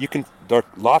 there are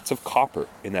lots of copper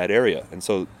in that area, and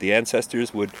so the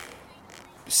ancestors would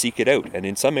seek it out. And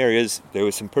in some areas, there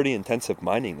was some pretty intensive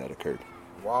mining that occurred.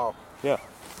 Wow. Yeah.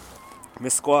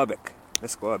 Misquabic,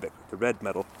 the red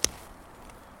metal.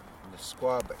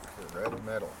 Misquabic, the red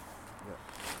metal. Yeah.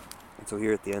 And so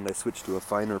here at the end, I switched to a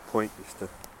finer point just to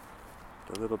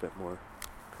get a little bit more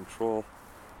control.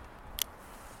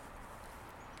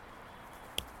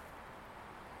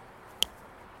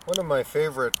 One of my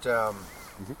favorite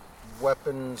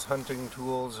weapons, hunting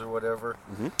tools, or whatever,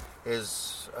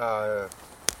 is the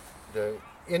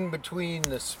in between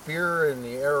the spear and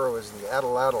the arrow is the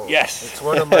atlatl. Yes, it's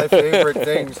one of my favorite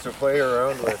things to play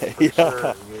around with. For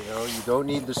sure, you know, you don't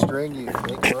need the string; you can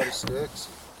make them out of sticks.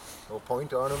 No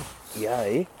point on them. Yeah.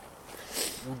 Eh?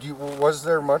 Was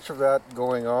there much of that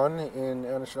going on in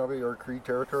Anishinaabe or Cree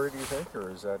territory? Do you think, or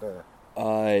is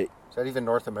that even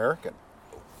North American?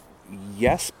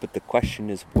 Yes, but the question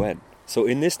is when. So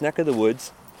in this neck of the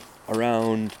woods,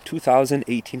 around 2,000,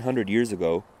 1,800 years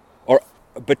ago, or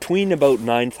between about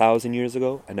 9,000 years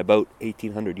ago and about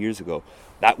 1,800 years ago,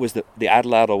 that was the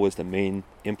atlatl was the main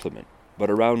implement. But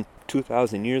around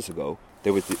 2,000 years ago,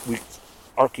 there was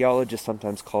archaeologists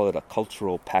sometimes call it a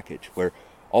cultural package, where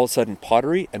all of a sudden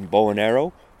pottery and bow and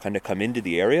arrow kind of come into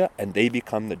the area and they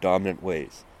become the dominant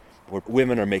ways. Where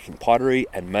women are making pottery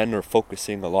and men are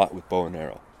focusing a lot with bow and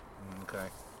arrow. Okay.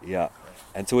 Yeah.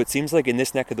 And so it seems like in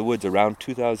this neck of the woods around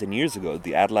 2,000 years ago,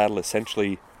 the atlatl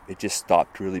essentially, it just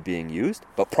stopped really being used.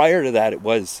 But prior to that, it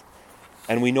was.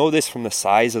 And we know this from the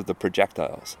size of the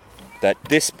projectiles, that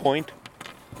this point,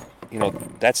 you know,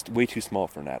 that's way too small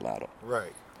for an atlatl.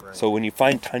 Right. So when you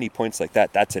find tiny points like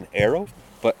that, that's an arrow.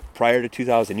 But prior to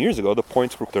 2,000 years ago, the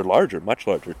points they're larger, much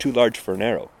larger, too large for an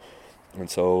arrow. And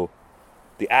so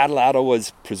the atlatl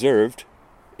was preserved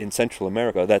in Central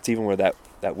America. That's even where that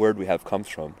word we have comes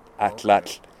from.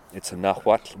 Atlatl. It's a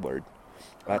Nahuatl word.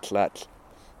 Atlatl.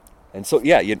 And so,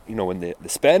 yeah, you know, when the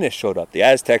Spanish showed up, the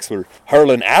Aztecs were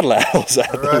hurling atlatls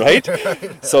at them,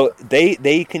 right? So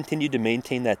they continued to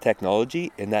maintain that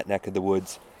technology in that neck of the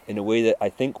woods in a way that I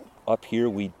think up here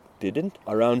we didn't.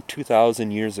 Around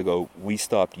 2,000 years ago, we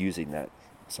stopped using that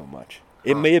so much.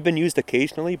 It may have been used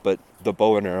occasionally, but the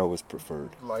bow and arrow was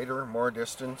preferred. Lighter, more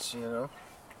distance, you know?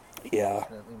 Yeah.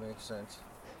 Definitely makes sense.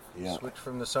 Yeah. Switch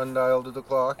from the sundial to the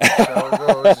clock. That's how it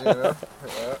goes, you know?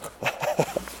 Yeah.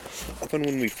 Often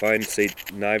when we find, say,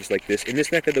 knives like this, in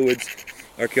this neck of the woods,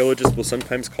 archaeologists will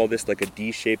sometimes call this like a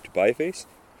D-shaped biface,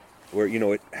 where, you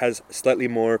know, it has slightly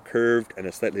more curved and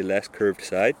a slightly less curved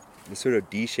side. This sort of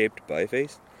D-shaped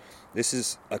biface. This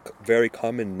is a very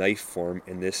common knife form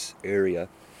in this area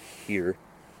here.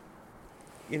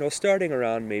 You know, starting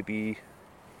around maybe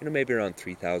around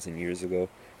 3,000 years ago,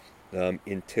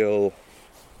 until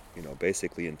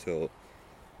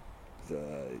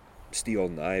the steel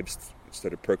knives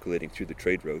started percolating through the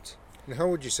trade routes. And how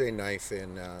would you say knife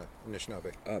in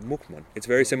Anishinaabe? Mokman. It's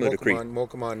very similar to Cree.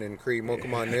 Mokman in Cree.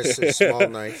 Mokman is a small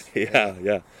knife.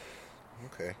 Yeah.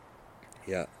 Okay.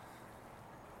 Yeah.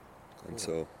 And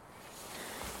so,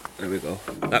 there we go.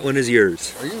 That one is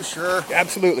yours. Are you sure?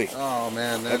 Absolutely. Oh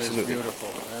man, that Absolutely. is beautiful.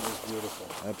 That is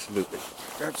beautiful. Absolutely.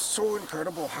 That's so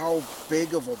incredible how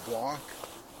big of a block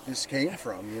this came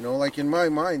from. You know, like in my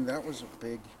mind, that was a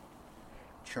big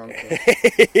chunk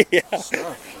of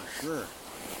stuff for sure.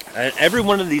 And every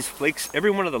one of these flakes,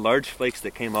 every one of the large flakes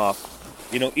that came off,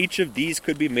 you know, each of these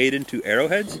could be made into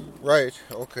arrowheads. Right.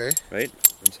 Okay. Right.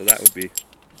 And so that would be.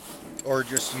 Or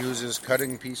just use as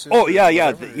cutting pieces. Oh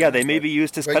yeah. They may be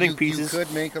used as cutting pieces. You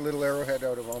could make a little arrowhead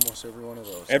out of almost every one of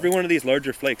those. Every one of these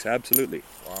larger flakes, absolutely.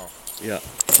 Wow. Yeah.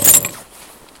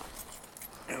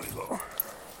 There we go.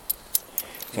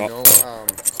 You know,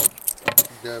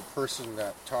 the person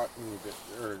that taught me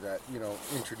that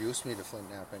introduced me to flint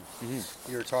napping,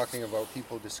 you were talking about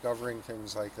people discovering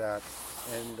things like that,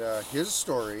 and his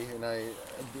story, and I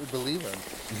believe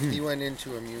him. He went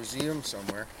into a museum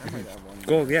somewhere. I might have one.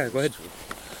 Go ahead.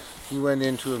 He went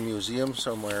into a museum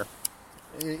somewhere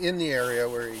in the area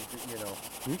where he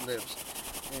lives,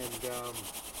 and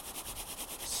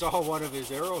saw one of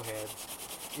his arrowheads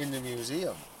in the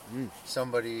museum.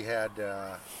 Somebody had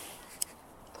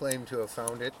claimed to have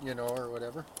found it, or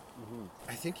whatever.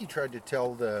 I think he tried to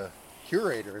tell the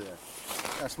curator that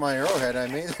that's my arrowhead, I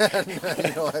made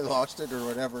that, I lost it or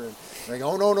whatever. And like,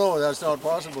 oh no, that's not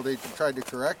possible. They tried to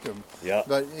correct him. Yeah.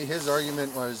 But his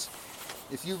argument was,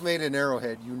 if you've made an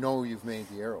arrowhead, you know you've made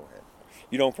the arrowhead.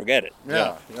 You don't forget it.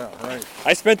 Yeah, right.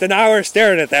 I spent an hour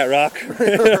staring at that rock.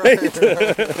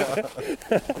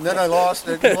 And then I lost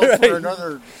it, looked for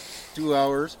another 2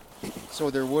 hours. So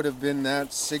there would have been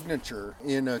that signature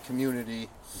in a community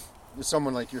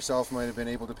someone like yourself might have been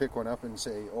able to pick one up and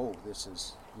say, oh, this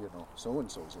is,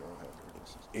 so-and-so's arrowhead. Or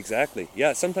this is... Exactly.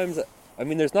 Yeah, sometimes, I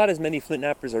mean, there's not as many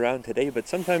flint-knappers around today, but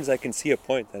sometimes I can see a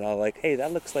point that I'll like, hey,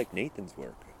 that looks like Nathan's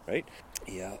work, right?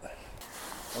 Yeah.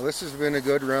 Well, this has been a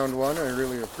good round one. I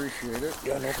really appreciate it.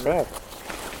 Yeah, no problem.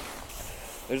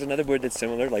 There's another word that's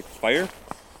similar, like fire,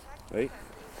 right?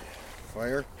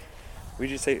 Fire? We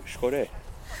just say shkode.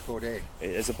 Shkode.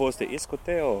 As opposed to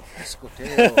iskoteo.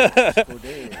 Iskoteo.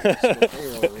 Iskode.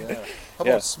 Iskoteo, yeah. How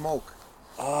about smoke?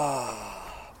 I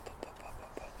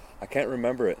can't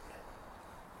remember it.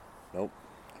 Nope,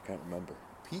 I can't remember.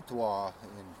 Pitois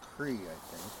in Cree, I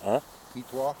think. Huh?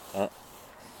 Pitois?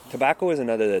 Tobacco is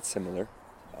another that's similar.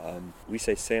 We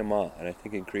say sema, and I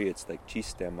think in Cree it's like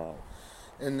chistemao.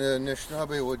 And the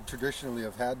Anishinaabe would traditionally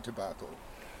have had tobacco.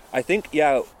 I think,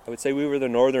 yeah, I would say we were the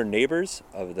northern neighbors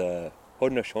of the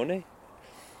Haudenosaunee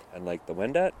and like the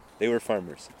Wendat. They were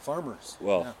farmers. Farmers.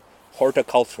 Well,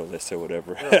 horticulturalists or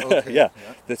whatever. Yeah, okay. Yeah,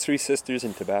 the three sisters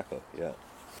in tobacco. Yeah.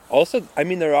 Also, I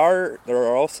mean, there are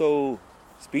also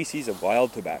species of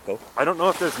wild tobacco. I don't know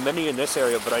if there's many in this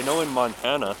area, but I know in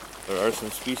Montana there are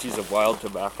some species of wild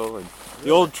tobacco and the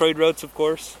old trade routes, of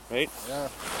course, right? Yeah.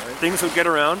 Right. Things would get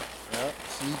around. Yeah.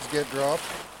 Seeds get dropped.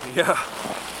 Yeah.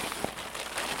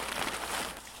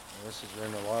 This has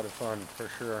been a lot of fun, for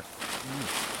sure.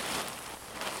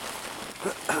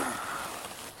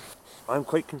 I'm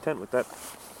quite content with that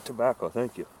tobacco,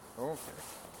 thank you. Okay.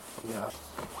 Yeah.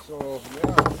 So, I've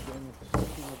been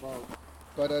thinking about...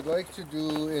 But I'd like to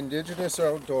do Indigenous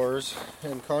outdoors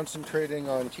and concentrating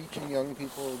on teaching young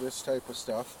people this type of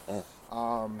stuff.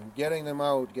 Getting them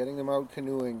out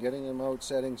canoeing, getting them out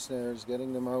setting snares,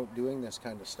 getting them out doing this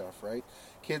kind of stuff, right?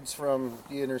 Kids from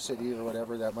the inner city or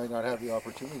whatever that might not have the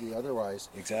opportunity otherwise.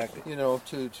 Exactly. To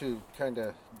kind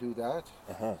of do that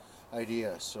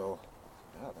idea. So,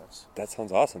 that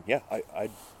sounds awesome. Yeah,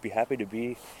 I'd be happy to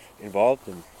be involved,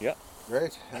 and yeah.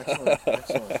 Great, excellent. That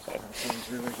sounds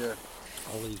really good.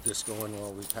 I'll leave this going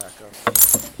while we pack up.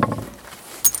 I'll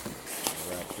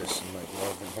wrap this in my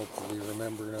glove and hopefully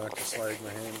remember not to slide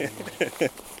my hand in.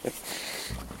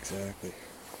 Exactly.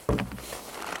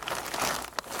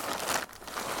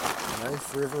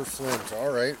 Knife River Flint.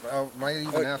 All right. I might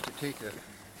even have to take A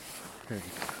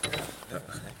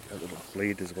little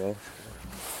blade as well.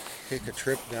 Take a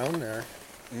trip down there.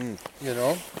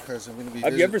 Because I'm going to be...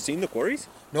 Have you ever seen the quarries?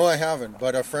 No, I haven't.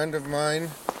 But a friend of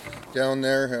mine down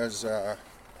there has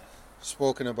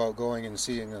spoken about going and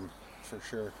seeing them for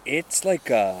sure. It's like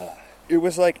it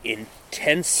was like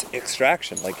intense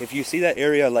extraction. Like if you see that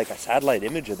area, like a satellite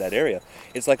image of that area,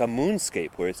 it's like a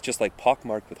moonscape where it's just like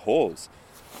pockmarked with holes.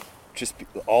 Just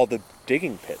all the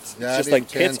digging pits. It's just like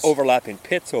intense. pits overlapping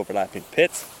pits.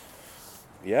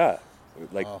 Yeah,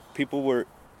 like people were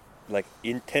like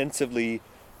intensively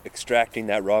extracting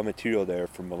that raw material there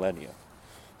for millennia.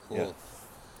 Cool. Yeah.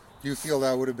 Do you feel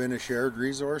that would have been a shared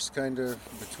resource kind of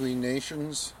between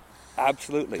nations?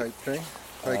 Absolutely. Type thing?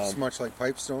 Like much like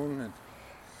pipestone? And...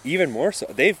 Even more so.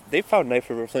 They've found Knife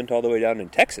River Flint all the way down in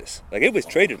Texas. Like it was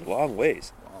traded a long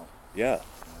ways. Wow. Yeah.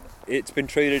 It's been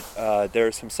traded. There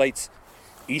are some sites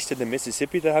east of the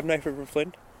Mississippi that have Knife River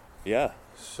Flint. Yeah.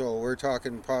 So we're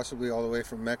talking possibly all the way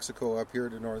from Mexico up here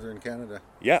to northern Canada.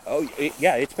 Yeah.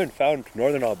 It's been found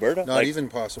northern Alberta. Not even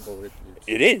possible.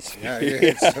 It is. Yeah,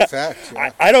 it's a fact.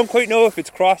 Yeah. I don't quite know if it's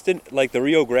crossed in like the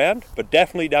Rio Grande, but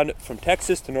definitely down from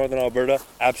Texas to northern Alberta,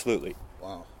 absolutely.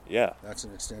 Wow. Yeah. That's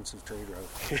an extensive trade route.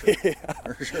 For sure. Yeah.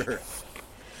 For sure.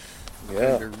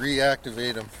 Yeah. To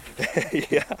reactivate them.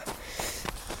 Yeah.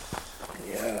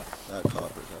 Yeah. That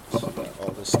copper,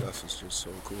 all this stuff is just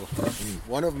so cool.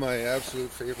 One of my absolute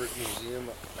favorite museum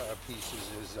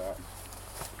pieces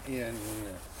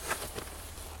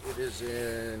is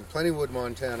in Plentywood,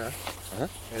 Montana, and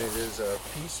it is a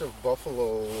piece of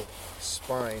buffalo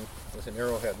spine with an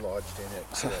arrowhead lodged in it.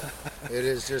 So it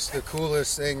is just the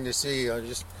coolest thing to see. I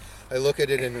look at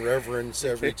it in reverence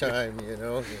every time,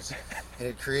 and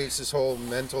it creates this whole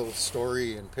mental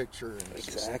story and picture. And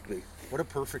Exactly. Just, what a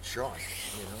perfect shot,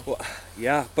 Well,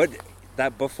 yeah, but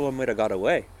that buffalo might have got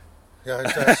away. Yeah,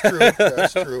 that's true.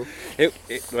 That's true.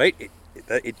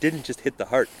 It didn't just hit the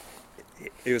heart.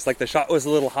 It was like the shot was a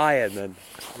little high, and then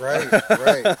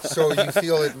right. So you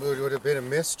feel it would have been a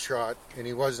missed shot, and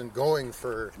he wasn't going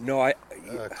for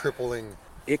crippling.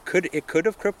 It could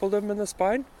have crippled him in the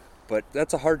spine, but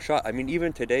that's a hard shot. I mean,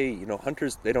 even today,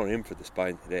 hunters, they don't aim for the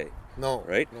spine today. No.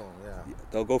 Right? No. Yeah.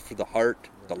 They'll go for the heart,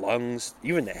 the lungs,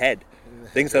 even the head.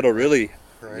 Things that'll really.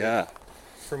 Right. Yeah.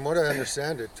 from what I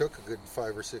understand, it took a good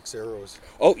 5 or 6 arrows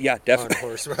Oh, yeah, on definitely.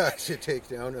 horseback to take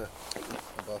down a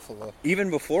buffalo. Even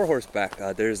before horseback,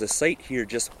 there's a site here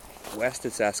just west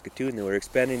of Saskatoon. They were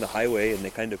expanding the highway, and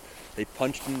they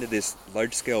punched into this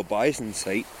large-scale bison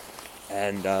site,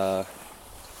 and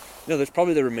there's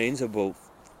probably the remains of about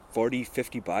 40,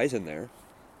 50 bison there,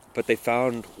 but they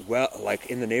found,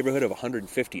 in the neighborhood of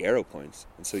 150 arrow points,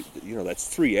 and so, that's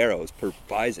 3 arrows per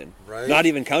bison, Right. not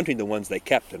even counting the ones they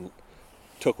kept and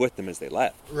took with them as they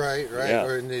left. Right, Yeah.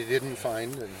 or they didn't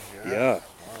find. And, Yeah. Wow.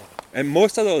 And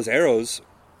most of those arrow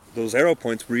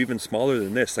points were even smaller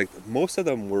than this. Like, most of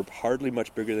them were hardly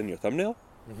much bigger than your thumbnail,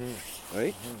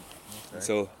 right? Mm-hmm. Okay.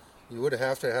 So, You would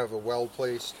have to have a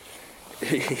well-placed...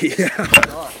 yeah.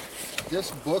 God,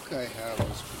 this book I have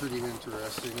is pretty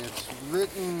interesting. It's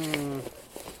written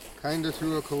kind of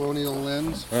through a colonial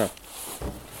lens, Huh.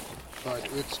 but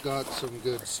it's got some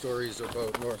good stories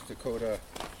about North Dakota.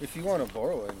 If you want to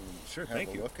borrow it and Sure, have thank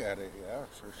a you. look at it, yeah,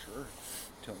 for sure.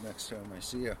 Till next time I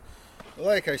see you.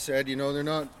 Like I said, they're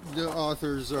not, the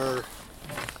authors are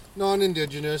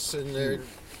non-Indigenous, and they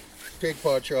take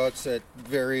pot shots at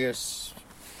various,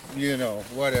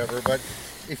 whatever. But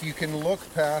if you can look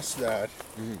past that,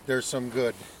 there's some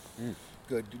good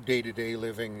day-to-day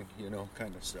living,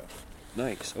 kind of stuff.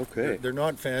 Nice, okay. They're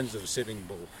not fans of Sitting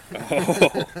Bull.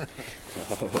 Oh.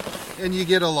 And you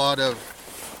get a lot of,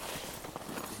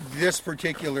 this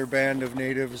particular band of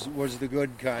natives was the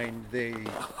good kind. They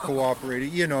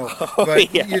cooperated,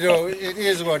 but, yeah. it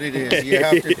is what it is. You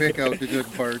have to pick out the good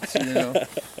parts, Shit,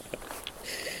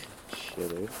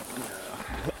 eh?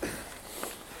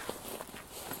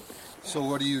 So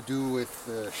what do you do with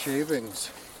the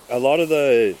shavings? A lot of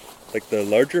the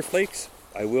larger flakes,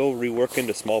 I will rework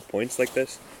into small points like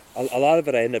this. A lot of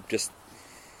it I end up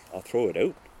I'll throw it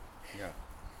out. Yeah.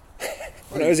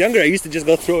 When I was younger, I used to just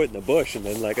go throw it in the bush, and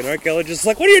then an archaeologist is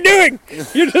like, "What are you doing?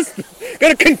 You're just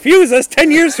gonna confuse us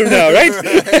 10 years from now, right?"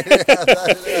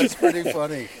 That's pretty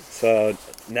funny. So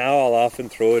now I'll often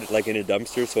throw it in a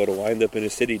dumpster, so it'll wind up in a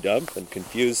city dump and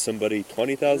confuse somebody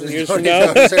 20,000 years from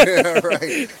now.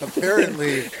 Right.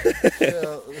 Apparently,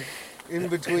 in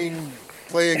between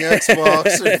playing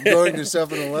Xbox and going to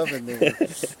 7-Eleven, they were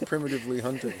primitively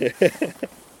hunting.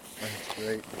 That's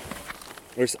great.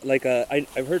 Or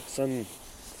I've heard some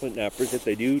flint-knappers, if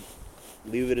they do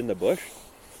leave it in the bush,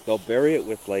 they'll bury it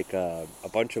with a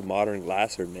bunch of modern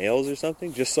glass or nails or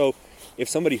something, just so if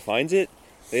somebody finds it,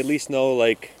 they at least know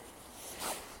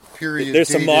Period. there's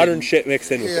some modern shit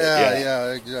mixed in with it.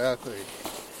 Yeah, exactly.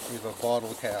 You have a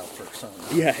bottle cap or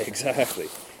something. Yeah, exactly.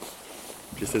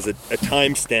 Just as a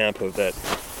timestamp of that,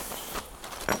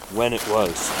 when it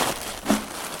was.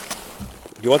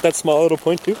 You want that small little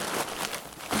point too?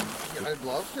 Yeah, I'd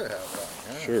love to have that.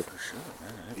 Yeah, Sure. For sure,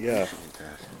 man. I Yeah. appreciate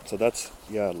that. So that's,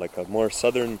 a more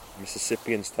southern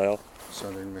Mississippian style.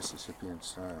 Southern Mississippian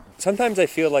style. Sometimes I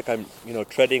feel like I'm,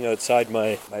 treading outside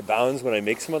my bounds when I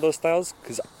make some of those styles,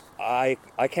 because I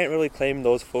can't really claim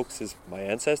those folks as my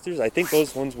ancestors. I think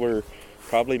those ones were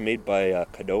probably made by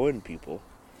Caddoan people.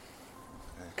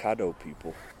 Caddo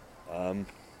people.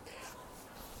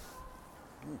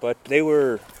 But they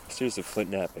were masters of flint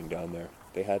knapping down there.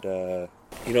 They had,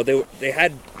 they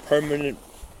had permanent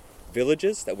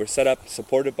villages that were set up,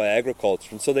 supported by agriculture,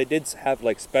 and so they did have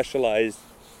specialized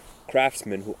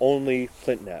craftsmen who only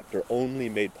flint knapped or only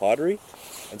made pottery,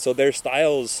 and so their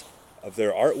styles of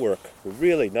their artwork were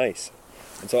really nice,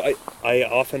 and so I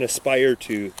often aspire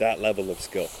to that level of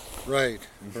skill. Right,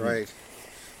 right.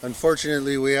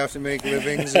 Unfortunately, we have to make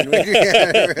livings, and we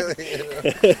can't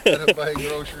really gotta buy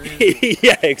groceries.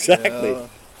 Yeah, exactly.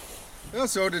 Yeah,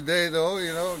 so did they, though.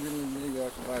 You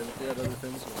have to buy. They had other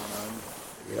things going on.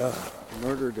 Yeah. In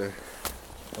order to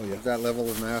have that level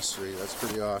of mastery, that's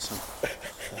pretty awesome.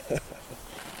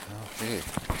 Okay.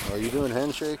 Are you doing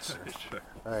handshakes? Sure.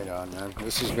 Right on, man.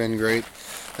 This has been great.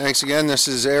 Thanks again. This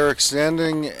is Eric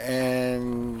Standing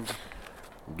and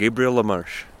Gabriel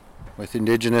Lamarche with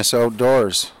Indigenous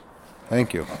Outdoors.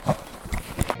 Thank you.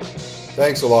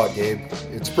 Thanks a lot, Gabe.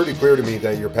 It's pretty clear to me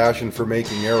that your passion for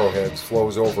making arrowheads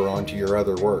flows over onto your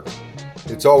other work.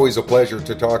 It's always a pleasure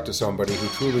to talk to somebody who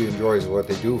truly enjoys what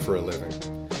they do for a living.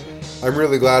 I'm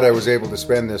really glad I was able to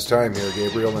spend this time here,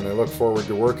 Gabriel, and I look forward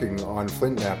to working on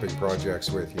flint knapping projects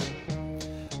with you.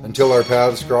 Until our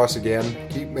paths cross again,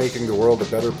 keep making the world a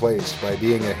better place by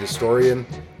being a historian,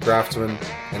 craftsman,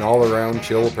 and all-around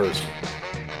chill person.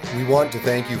 We want to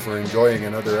thank you for enjoying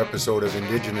another episode of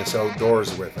Indigenous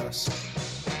Outdoors with us.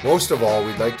 Most of all,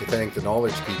 we'd like to thank the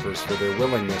Knowledge Keepers for their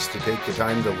willingness to take the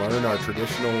time to learn our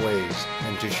traditional ways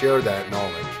and to share that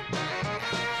knowledge.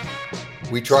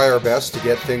 We try our best to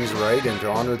get things right and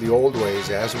to honor the old ways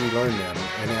as we learn them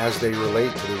and as they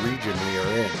relate to the region we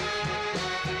are in.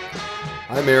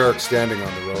 I'm Eric, standing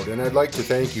on the road, and I'd like to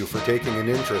thank you for taking an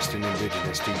interest in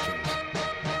Indigenous teachings.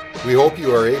 We hope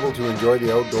you are able to enjoy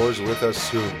the outdoors with us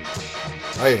soon.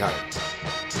 Hi.